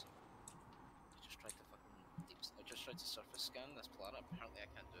Cruise. I just tried to fucking I just tried to surface scan this planet. Apparently, I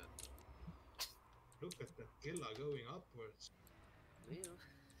can't do it. Look at that Killa going upwards. Well,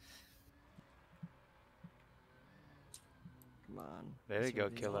 Come on. There you go,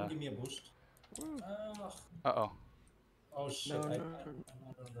 SRV. Killa. Someone give me a boost. Woo. Ah. Uh-oh. Oh shit, No, no, I'm no.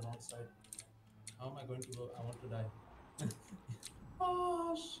 on the wrong side. How am I going to go? I want to die.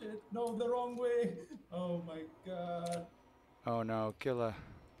 Oh shit, no, the wrong way. Oh my god. Oh no, Killa.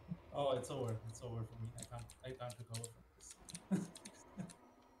 Oh, it's over for me. I can't recover from this.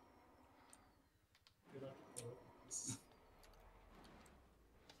 Cannot recover from this.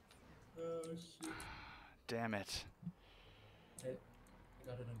 Oh shit. Damn it. Okay, I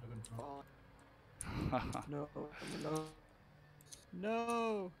got it under control. No, no,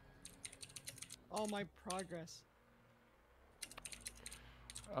 no! All my progress.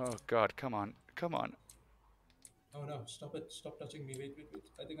 Oh god, come on. Come on. Oh no, stop it. Stop touching me. Wait.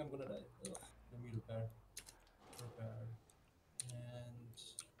 I think I'm gonna die. Ugh. Let me repair. And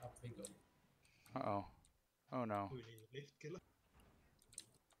up we go. Uh-oh. Oh no. Will you lift Killa?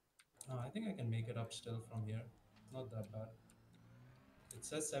 I think I can make it up still from here. Not that bad. It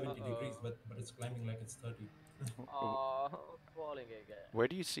says 70 degrees, but it's climbing like it's 30. oh, falling again. Where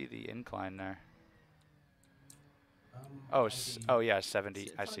do you see the incline there? On Oh, the- oh yeah, 70.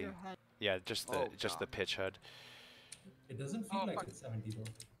 It's I on see. your head. Yeah, just the Oh, the pitch HUD. It doesn't feel Oh, like fuck. it's 70 though,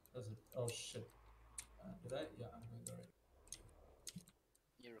 does it? Oh shit. Did I? Yeah, I'm going alright.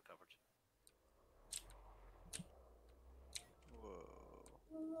 you recovered.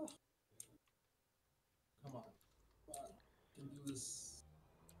 Whoa. Come on. Can do this.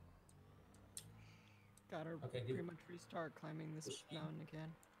 Gotta Okay, give pretty much restart climbing this push me. mountain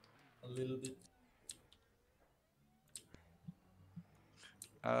again. A little bit.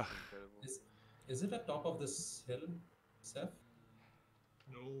 Ugh. Incredible. Is it at top of this hill, Seth?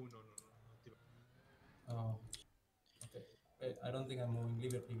 No, not even. Oh. Okay. Wait, I don't think I'm moving.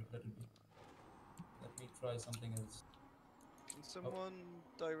 Leave it, let it be. Let me try something else. Can someone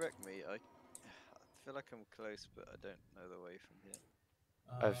direct me? I feel like I'm close, but I don't know the way from here.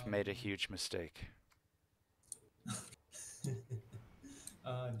 I've made a huge mistake.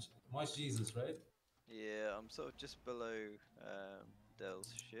 Much Jesus, right? Yeah, I'm sort of just below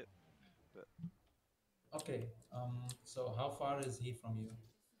Dell's ship. Okay. So how far is he from you?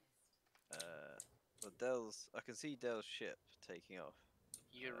 Well, Dell's. I can see Dell's ship taking off.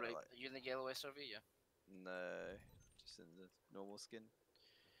 You're right. like- Are you in the yellow SRV? Yeah. No, just in the normal skin.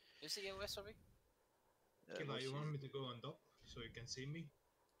 Is the yellow SRV? Killa, most you want use- me to go on top so you can see me?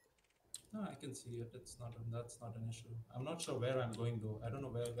 No, I can see it. That's not an issue. I'm not sure where I'm going though. I don't know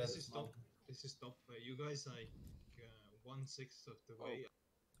where This this is top. mountain. This is top. You guys are like 1/6 of the way.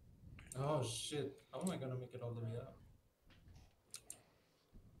 Oh shit! How am I gonna make it all the way up?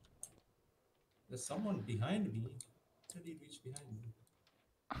 There's someone behind me. How did he reach behind me?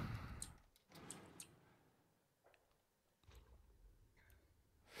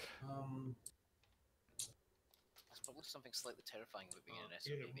 There's probably something slightly terrifying about being in an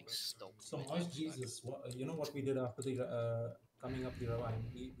Here, SRV, being but, stalked So by Moist tanks back. Jesus, you know what we did after the coming up the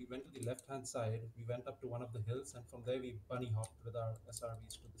ravine? We went to the left hand side. We went up to one of the hills, and from there we bunny hopped with our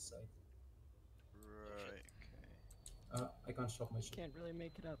SRVs to the side. Right. Okay. I can't stop my ship. Can't really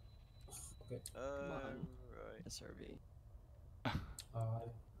make it up. Okay. Come on, Right. SRV.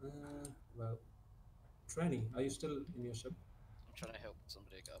 Well, Tranny, are you still in your ship? I'm trying to help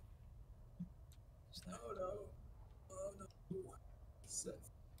somebody get up. Just there. Oh no. Seth,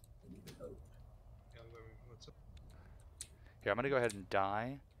 I need help. Yeah, what's up? Here, I'm gonna go ahead and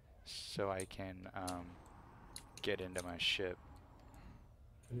die, so I can get into my ship.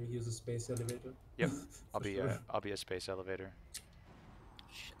 Can we use a space elevator? Yep, I'll For be sure. I'll be a space elevator.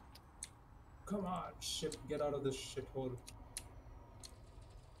 Shit. Come on, ship, get out of this shithole.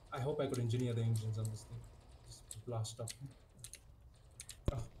 I hope I could engineer the engines on this thing. Just blast up.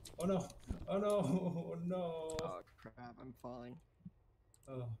 Oh no! Oh no! Oh no! Oh crap, I'm falling.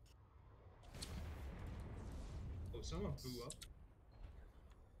 Oh. Oh, someone blew up.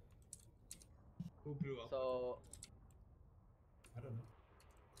 Who blew up? So I don't know.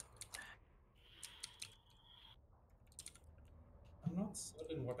 I'm not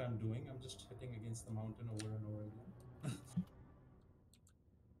certain what I'm doing. I'm just hitting against the mountain over and over again.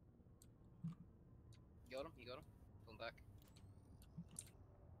 You got him? You got him? Pull him back.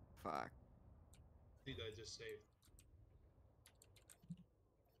 Fuck. Did I just save?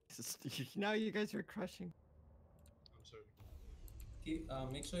 Now you guys are crushing. I'm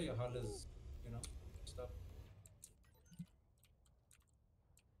sorry. Make sure your hull is, stuff.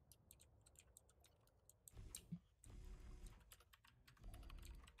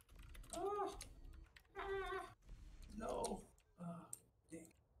 No. Dang.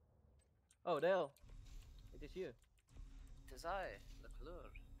 oh Dale, it is you. Tis I,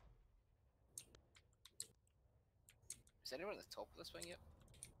 Leclerc. Is anyone at the top of this wing yet?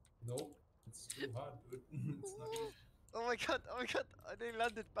 Nope. It's too hard, dude. It's not easy. Oh my god! Oh my god! I nearly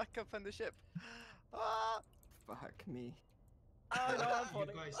landed back up on the ship. Ah! Fuck me. Oh no, I'm You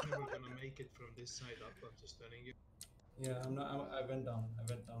falling. guys never gonna make it from this side up. I'm just telling you. Yeah, I'm not. I went down. I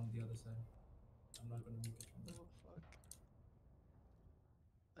went down the other side. I'm not gonna make it from there. Oh fuck!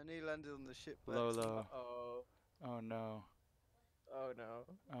 I nearly landed on the ship. Lolo. Oh, Oh no. oh no.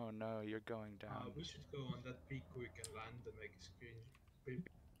 Oh no, you're going down. We should go on that peak we can land and make a screen.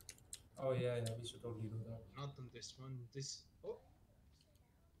 Oh yeah, we should totally do that. Not on this one. This. Oh.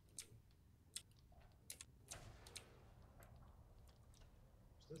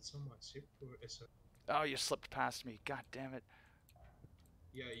 Is that someone's ship or SR? Oh, you slipped past me. God damn it.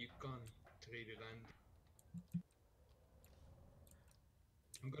 Yeah, you can't really land.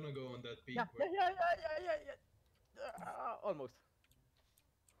 I'm gonna go on that peak. Yeah, where- yeah. Almost.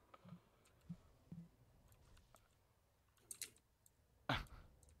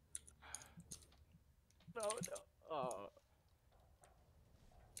 No. Oh.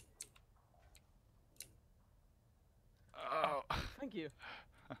 Oh. Thank you.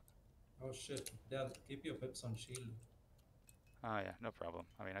 Oh shit. Yeah, keep your pips on shield. Oh yeah, no problem.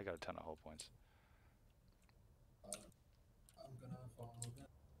 I mean, I got a ton of hull points. I'm gonna follow that.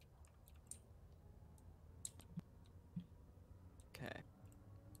 Okay.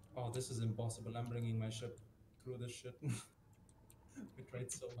 Oh, this is impossible. I'm bringing my ship through this shit. We tried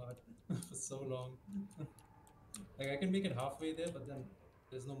so hard for so long. Like, I can make it halfway there, but then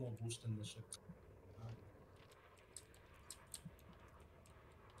there's no more boost in the ship.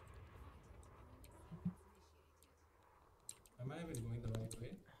 Am I even going the right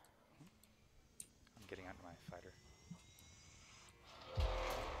way? I'm getting onto my fighter.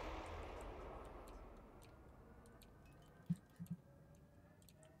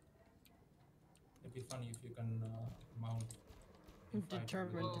 It'd be funny if you can mount. I'm and fight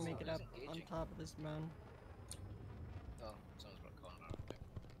determined to Whoa, make it up who's on engaging? top of this mountain. Oh, someone's brought Connor up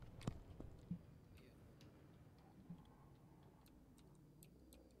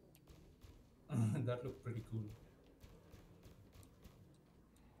there. That looked pretty cool.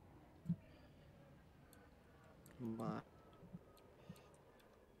 Come on.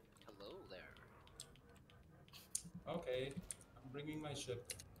 Hello there. Okay, I'm bringing my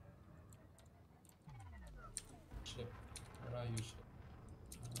ship. Ship, where are you, ship?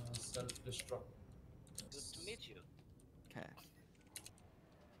 Self-destruct. Good to meet you. Okay.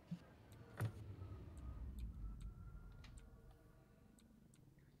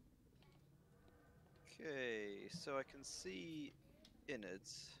 Okay, so I can see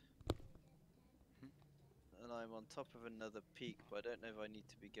innards. and I'm on top of another peak, but I don't know if I need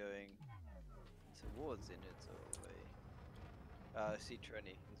to be going towards it or away. I see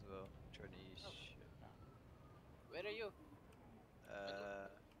Trenny as well. Trenny's ship. Where are you?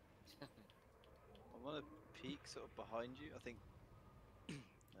 I'm on a peak sort of behind you. I think.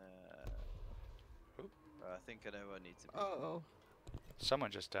 I think I know where I need to be. Oh.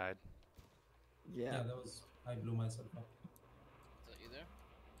 Someone just died. Yeah, Yeah. that was. I blew myself up. Is that you there?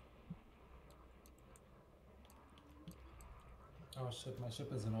 Oh shit, my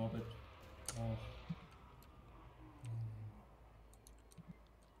ship is in orbit. Oh.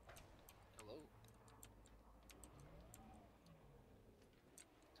 Hello.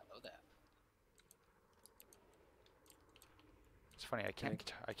 Hello there. It's funny. I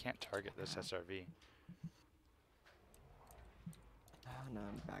can't target this SRV. Oh no,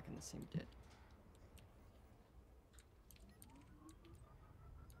 I'm back in the same ditch.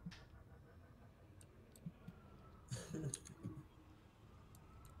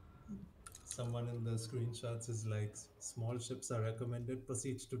 Someone in the screenshots is like, small ships are recommended.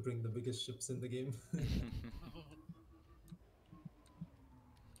 Proceeds to bring the biggest ships in the game.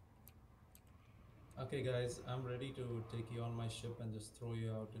 Okay, guys, I'm ready to take you on my ship and just throw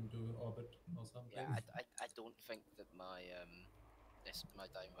you out into orbit or something. Yeah, I don't think that my my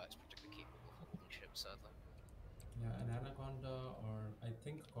Diamondback's particularly capable of holding ships, sadly. Yeah, an Anaconda or I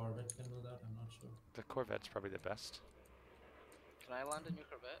think Corvette can do that. I'm not sure. The Corvette's probably the best. Can I land in your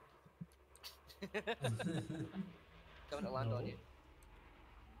Corvette? Coming to land on No. you.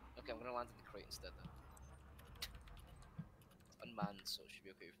 Okay, I'm gonna land in the crate instead then. It's unmanned, so it should be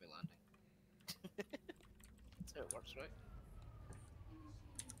okay with me landing. That's how it works, right?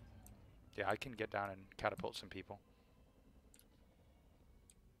 Yeah, I can get down and catapult some people.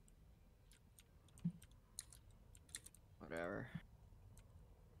 Whatever.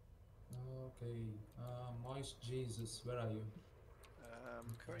 Okay. Moist Jesus, where are you?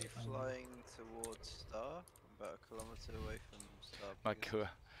 Currently Fine. flying towards Star. I'm about a kilometer away from Star. My Pegasus.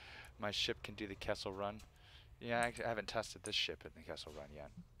 my ship can do the Kessel Run. Yeah, actually, I haven't tested this ship in the Kessel Run yet.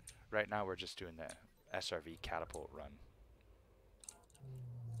 Right now, we're just doing the SRV catapult run.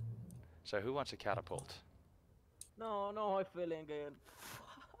 So who wants a catapult? No, I'm feeling good.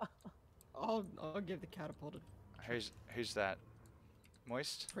 I'll give the catapulted Who's that?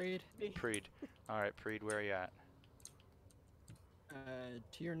 Moist? Preed. Preed. All right, Preed, where are you at?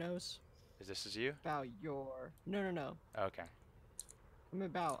 To your nose. Is this you? About your. No. Okay. I'm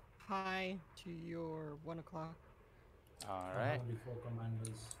about high to your 1 o'clock. All I right. have only 4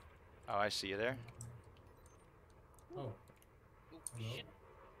 commanders. Oh, I see you there. Oh. Oh, Hello? shit.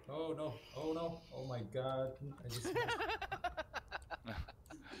 Oh no. Oh no. Oh my god. I just.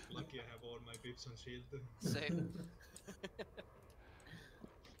 Lucky I have all my bips on shield. Same.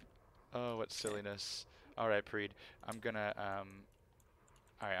 Oh, what silliness. All right, Preed. I'm gonna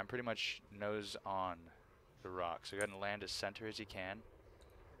all right, I'm pretty much nose on the rock, so go ahead and land as center as you can.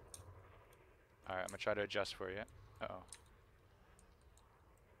 All right, I'm gonna try to adjust for you. Uh-oh.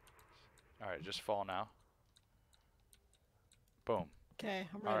 All right, just fall now. Boom. Okay,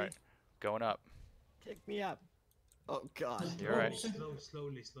 I'm All ready. right, going up. Pick me up. Oh god. You're right.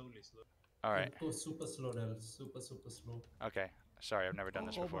 Slowly. All right. Go super slow, Del. Super slow. Okay. Sorry, I've never done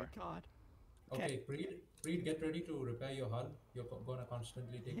this before. Oh my god. Okay, Preed, get ready to repair your hull. You're gonna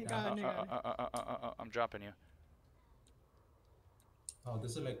constantly take Hang damage. on. I'm dropping you. Oh,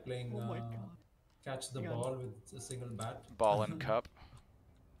 this is like playing Oh my god. catch the Hang on. ball with a single bat. Ball and cup.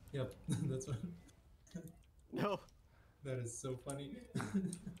 Yep, that's what. No. That is so funny.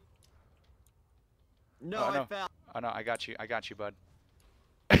 No, Oh, I no. fell. Oh no, I got you, bud.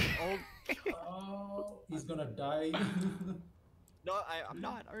 Oh. Oh, he's gonna die. No, I'm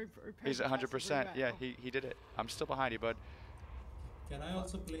not. I repaired He's the at chassis 100%. very Yeah, well. he did it. I'm still behind you, bud. Can I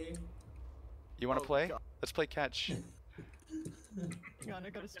also play? You want to Oh, play? God. Let's play catch. Hang on,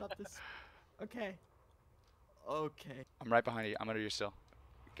 I gotta stop this. Okay. Okay. I'm right behind you. I'm under your sill.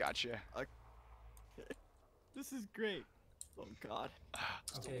 Gotcha. This is great. Oh god.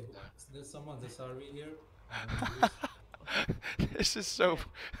 Okay, there's someone's SRV here. I'm gonna use- This is so.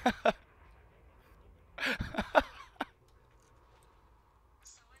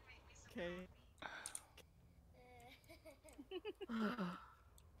 Okay.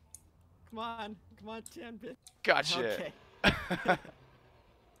 Come on, champion. Gotcha. Okay.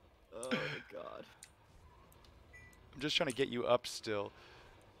 Oh god. I'm just trying to get you up still.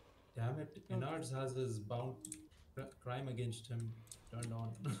 Damn it, Innards has his bound crime against him turned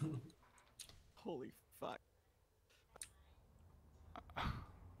on. Holy fuck.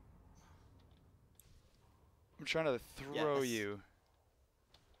 I'm trying to throw Yes. you.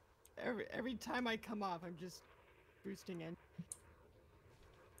 every time I come off, I'm just boosting in.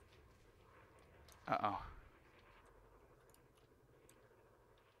 Uh-oh.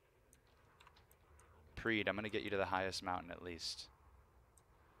 Preed, I'm gonna get you to the highest mountain at least.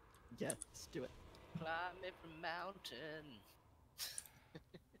 Yes, let's do it. Climb every mountain.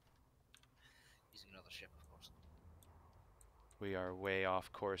 Using another ship, of course. We are way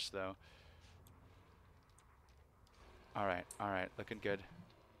off course though. Alright, looking good.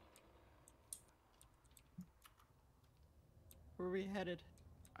 Where are we headed?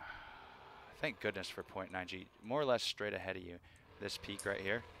 Thank goodness for 0.9G. More or less straight ahead of you. This peak right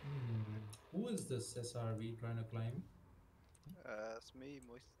here. Who is this SRV trying to climb? It's me,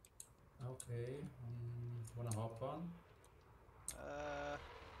 Moist. Okay. Wanna hop on?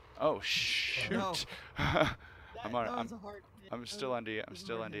 Oh shoot! No. I'm on. That I'm. was a hard hit. I'm still under you. I'm was a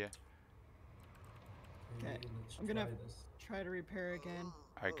still hard under hit. you. Okay, let's I'm gonna try this. try to repair again.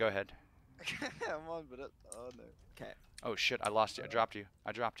 All right, go ahead. I'm on, but oh no. Okay. Oh shit! I lost you. I dropped you.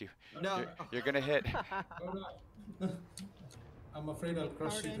 I dropped you. No. You're gonna hit. Oh no! I'm afraid I'll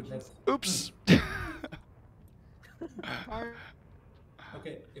crush Hard you to engines. death. Oops. Hard-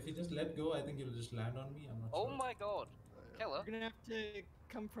 Okay, if you just let go, I think you'll just land on me. I'm not Oh sure. my god. Killer. You're gonna have to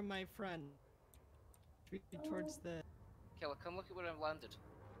come from my front. Towards the. Killer, come look at where I've landed.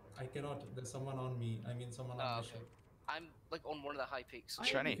 I cannot. There's someone on me. I mean, someone on Ah, my okay. ship. I'm like on one of the high peaks. I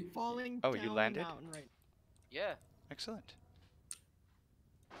Trenny. am falling Oh, down you the landed? mountain right. Yeah. Excellent.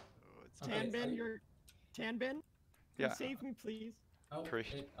 Oh, it's Okay, Tanbin, you're. Tanbin? Yeah. Save me, please. Oh, Pre-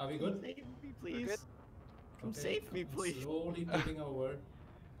 hey, are we good? Save me, please. good? Come Okay, save me, I'm please. Slowly tipping over. Do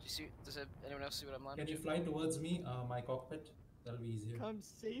you see? Does anyone else see what I'm landing? Can you fly towards me? My cockpit. That'll be easier. Come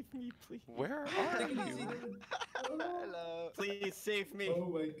save me, please. Where are Take it easy, you? dude. Oh, no. Hello. Please save me. Oh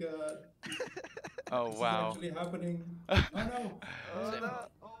my god. Oh This wow. is actually happening. Oh no. Oh, Save no. me.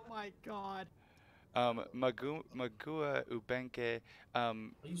 Oh my god. Magua Ubenke, Are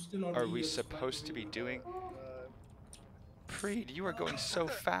you still on are me? we You're just supposed to flying be away? doing? Preed, you are going so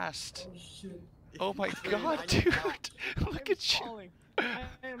fast. Oh shit. Oh my Dude, god, I need dude! help. Look I'm at you. falling. I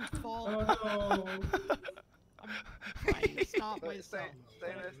am falling. Oh no. I'm trying to stop Wait, stay, myself. stay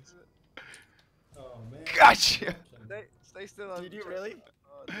next to it. Oh man. Gotcha. Stay still on. Did you really?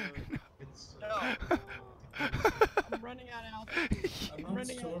 Oh, no. It's No. I'm running out of altitude. I'm I'm not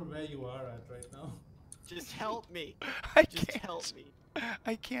running sure out. where you are at right now. Just help me. I Just can't. help me.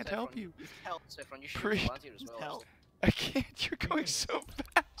 I can't Saffron. help you. Just help. Saffron, you should Preed. land here as Just well. help. I can't. You're going so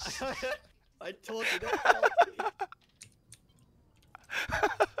fast. I told you to help me.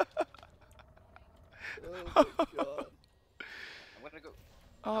 Oh my god. I'm gonna go.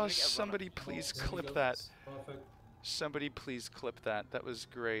 Oh, gonna get a somebody run-up. please There we clip go. that. Perfect. Somebody please clip that. That was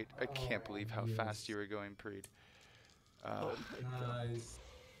great. I can't believe how fast yes. you were going, Preed. Oh my god. Nice.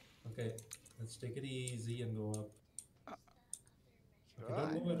 Okay, let's take it easy and go up. Okay,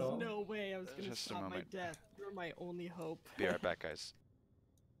 don't move at all. No way I was gonna Just a stop my moment. death. You're my only hope. Be right back, guys.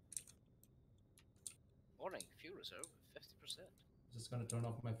 Warning, fuel reserve 50%. Just gonna turn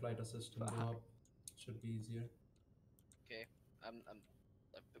off my flight assist and go up. Should be easier. Okay, I've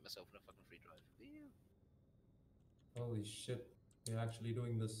put myself in a fucking free drive. Ew. Holy shit. We're actually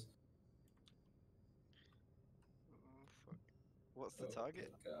doing this. Oh, fuck. What's the Oh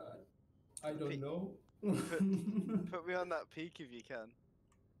target? my god. I don't Peak. know. Put me on that peak if you can.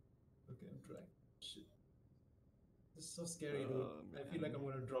 Okay, I'm trying. Shit. This is so scary, dude. Oh, I feel like man. I'm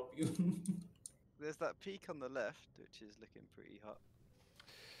gonna drop you. There's that peak on the left, which is looking pretty hot.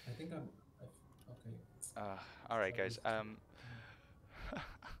 I think I'm. Okay. All right, guys.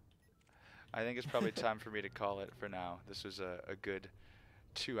 I think it's probably time for me to call it for now. This was a good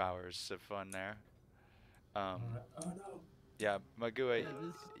 2 hours of fun there. Alright. Oh no. Yeah, Magua, Yeah,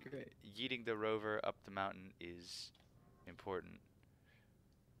 this is great. yeeting the rover up the mountain is important.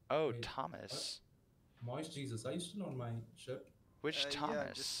 Oh, Wait, Thomas. Moist Jesus, are you still on my ship? Which Yeah, Thomas?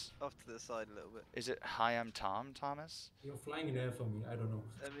 I'm just off to the side a little bit. Is it Hi, I'm Tom, Thomas? You're flying in air for me. I don't know.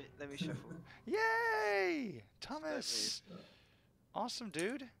 Let me shuffle. Yay! Don't Thomas! Awesome,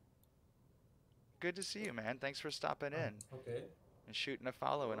 dude. Good to see you, man. Thanks for stopping in Okay. and shooting a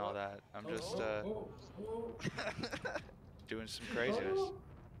follow and all that. I'm just Oh. doing some craziness. Oh.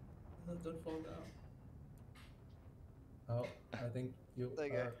 Don't fall down. Oh, I think you. There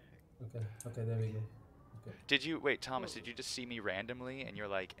you go. Okay. Okay. There we go. Okay. Did you wait, Thomas? Did you just see me randomly and you're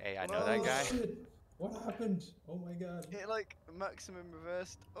like, "Hey, I know Oh, that guy"? shit. What happened? Oh my god. Hit like maximum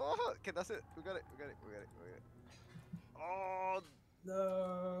reversed. Oh, okay, that's it. We got it. We got it. We got it. We got it. Oh,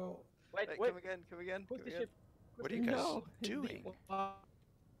 No. Wait, wait, wait. come again. Come again. Push Come the again. ship. What are you guys No. doing? What's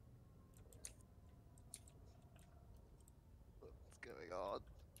going on?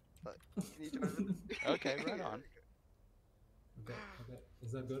 fuck? Can you drive it? Okay, right on. Okay, okay.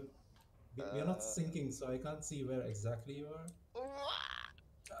 Is that good? We are not Uh, syncing, so I can't see where exactly you are.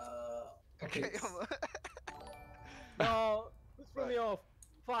 Okay. okay, No, this threw me Right. off.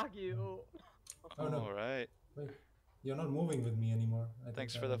 Fuck you. Oh no. All right. Wait. You're not moving with me anymore. I think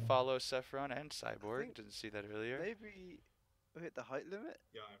Thanks I for don't the know. follow, Saffron and I Cyborg. think Didn't see that earlier. maybe we hit the height limit.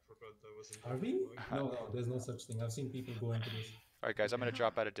 Yeah, I forgot I wasn't Are really we? moving. No, no, there's no such thing. I've seen people go into this. All right, guys, I'm gonna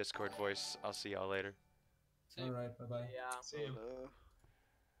drop out of Discord voice. I'll see y'all later. See, Alright, bye bye. Yeah. See you.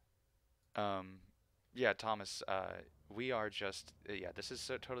 Yeah, Thomas. We are just yeah. This is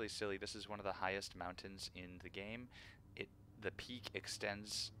so totally silly. This is one of the highest mountains in the game. The peak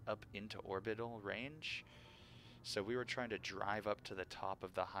extends up into orbital range. So we were trying to drive up to the top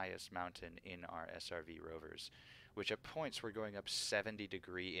of the highest mountain in our SRV rovers, which at points were going up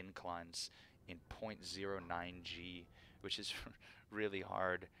 70-degree inclines in 0.09 G, which is really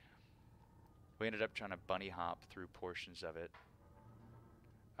hard. We ended up trying to bunny hop through portions of it.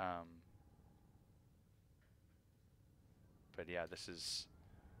 But yeah, this is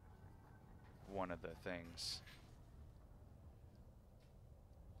one of the things.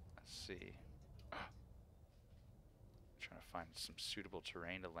 Let's see. Trying to find some suitable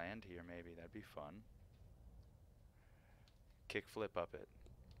terrain to land here, maybe. That'd be fun. Kickflip up it.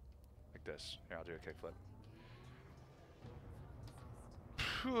 Like this. Here, I'll do a kickflip.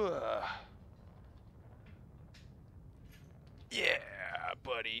 Yeah,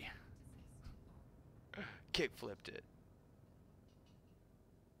 buddy. Kickflipped it.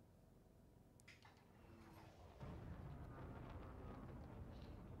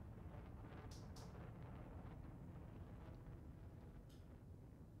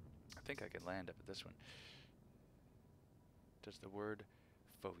 I think I can land up at this one. Does the word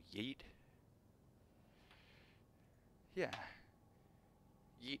yeet? Yeah.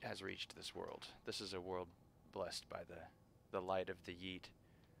 Yeet has reached this world. This is a world blessed by the light of the Yeet.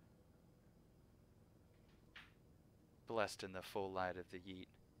 Blessed in the full light of the Yeet.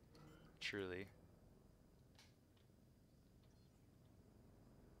 Truly.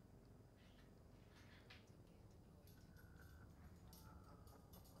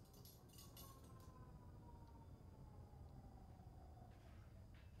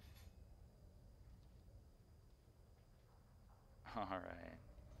 All right.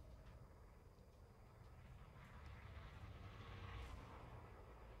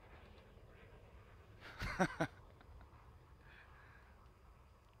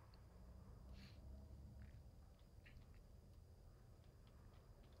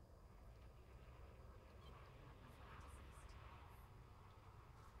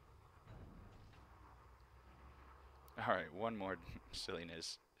 All right, one more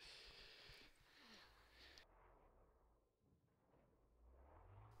silliness.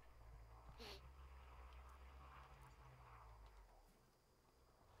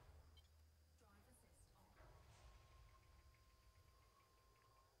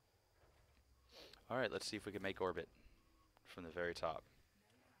 All right, let's see if we can make orbit from the very top.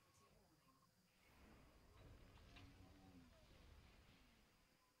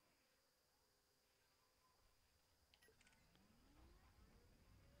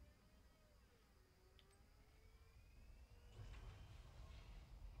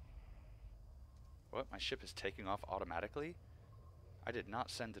 What? My ship is taking off automatically? I did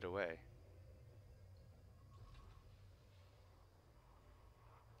not send it away.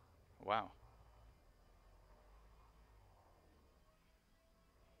 Wow.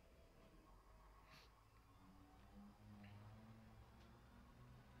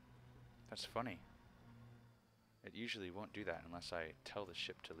 That's funny. It usually won't do that unless I tell the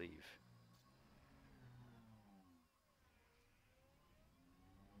ship to leave.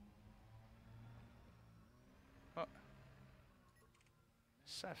 Oh.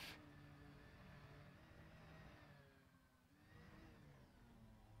 Seth.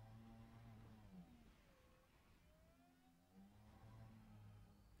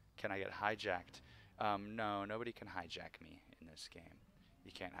 Can I get hijacked? No, nobody can hijack me in this game.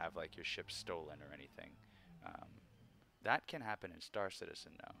 You can't have like your ship stolen or anything. That can happen in Star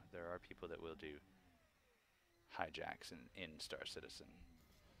Citizen though. There are people that will do hijacks in Star Citizen.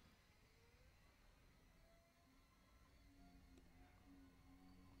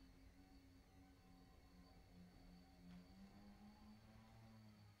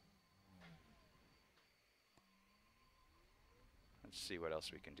 Let's see what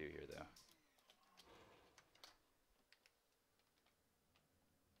else we can do here though.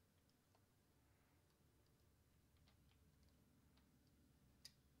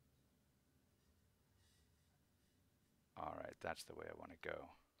 Alright, that's the way I want to go.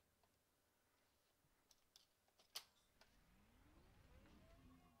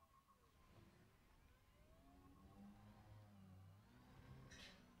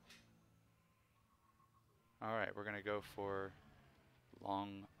 All right, we're gonna go for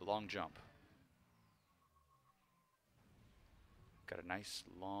long jump. Got a nice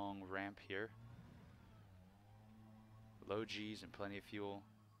long ramp here. Low G's and plenty of fuel.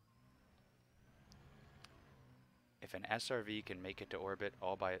 If an SRV can make it to orbit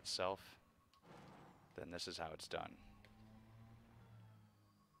all by itself, then this is how it's done.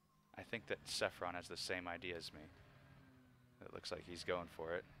 I think that Saffron has the same idea as me. It looks like he's going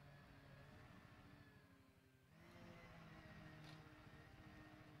for it.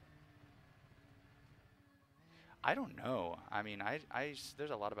 I don't know. I mean, there's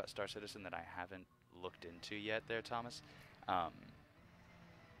a lot about Star Citizen that I haven't looked into yet there, Thomas.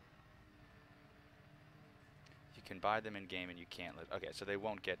 You can buy them in-game and you can't live. Okay, so they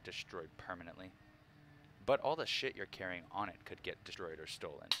won't get destroyed permanently. But all the shit you're carrying on it could get destroyed or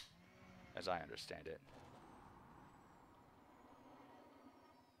stolen, as I understand it.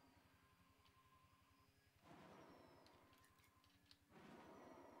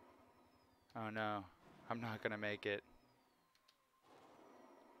 Oh no, I'm not gonna make it.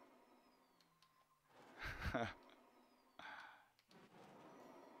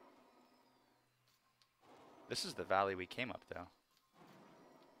 This is the valley we came up, though.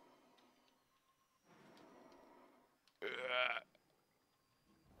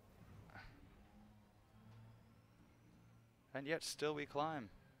 And yet still we climb.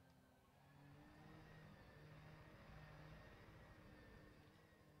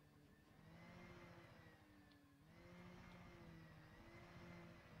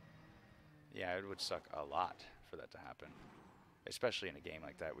 Yeah, it would suck a lot for that to happen. Especially in a game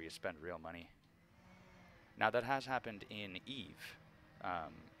like that where you spend real money. Now that has happened in EVE.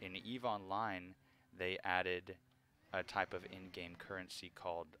 In EVE Online, they added a type of in-game currency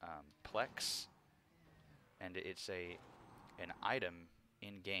called Plex. And it's an item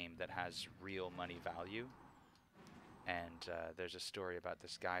in-game that has real money value. And there's a story about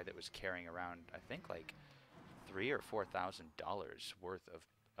this guy that was carrying around, I think, like $3,000 or $4,000 worth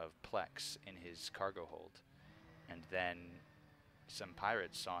of Plex in his cargo hold. And then some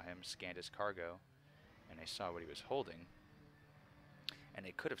pirates saw him, scanned his cargo, and they saw what he was holding. And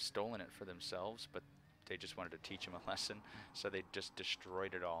they could have stolen it for themselves, but they just wanted to teach him a lesson. So they just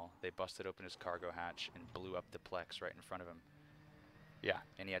destroyed it all. They busted open his cargo hatch and blew up the Plex right in front of him. Yeah,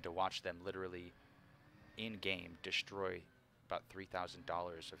 and he had to watch them literally in-game destroy about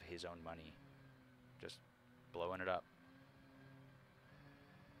 $3,000 of his own money. Just blowing it up.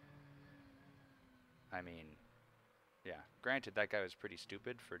 I mean, yeah. Granted, that guy was pretty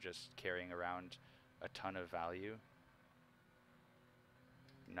stupid for just carrying around a ton of value.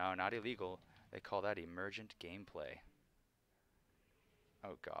 No, not illegal. They call that emergent gameplay.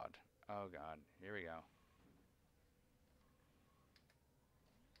 Oh god. Oh god. Here we go.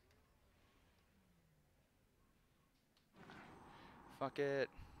 Fuck it.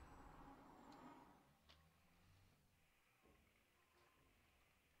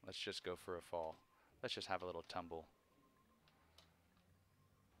 Let's just go for a fall. Let's just have a little tumble.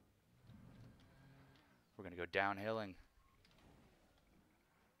 We're gonna go downhilling.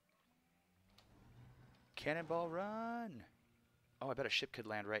 Cannonball run! Oh, I bet a ship could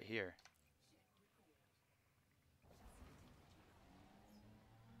land right here.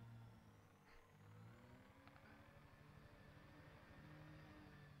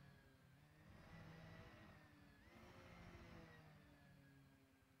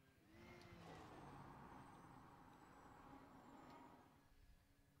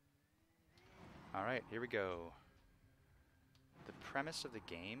 Alright, here we go. The premise of the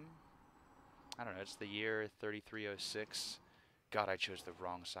game, I don't know, it's the year 3306. God, I chose the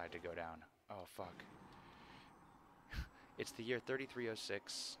wrong side to go down. Oh, fuck. It's the year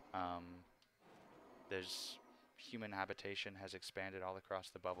 3306. There's human habitation has expanded all across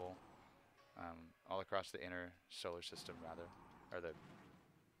the bubble. All across the inner solar system, rather. Or the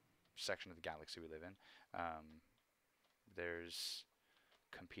section of the galaxy we live in. There's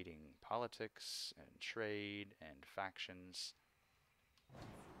competing politics and trade and factions.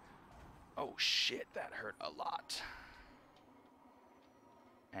 Oh shit, that hurt a lot.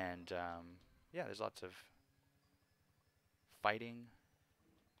 And yeah, there's lots of fighting,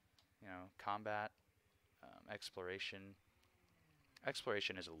 you know, combat, exploration.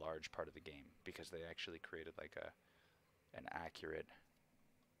 Exploration is a large part of the game because they actually created like an accurate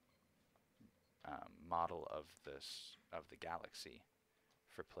model of the galaxy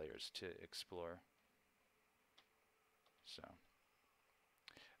for players to explore. So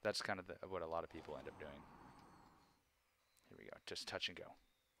that's kind of what a lot of people end up doing. Here we go, just touch and go.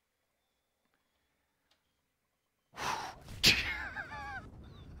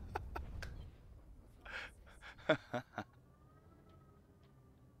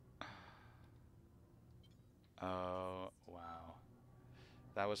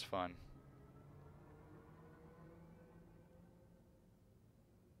 was fun.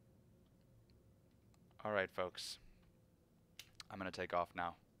 All right, folks. I'm gonna take off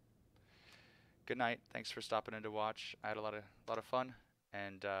now. Good night. Thanks for stopping in to watch. I had a lot of fun,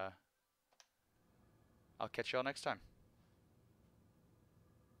 and I'll catch y'all next time.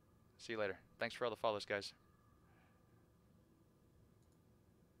 See you later. Thanks for all the follows, guys.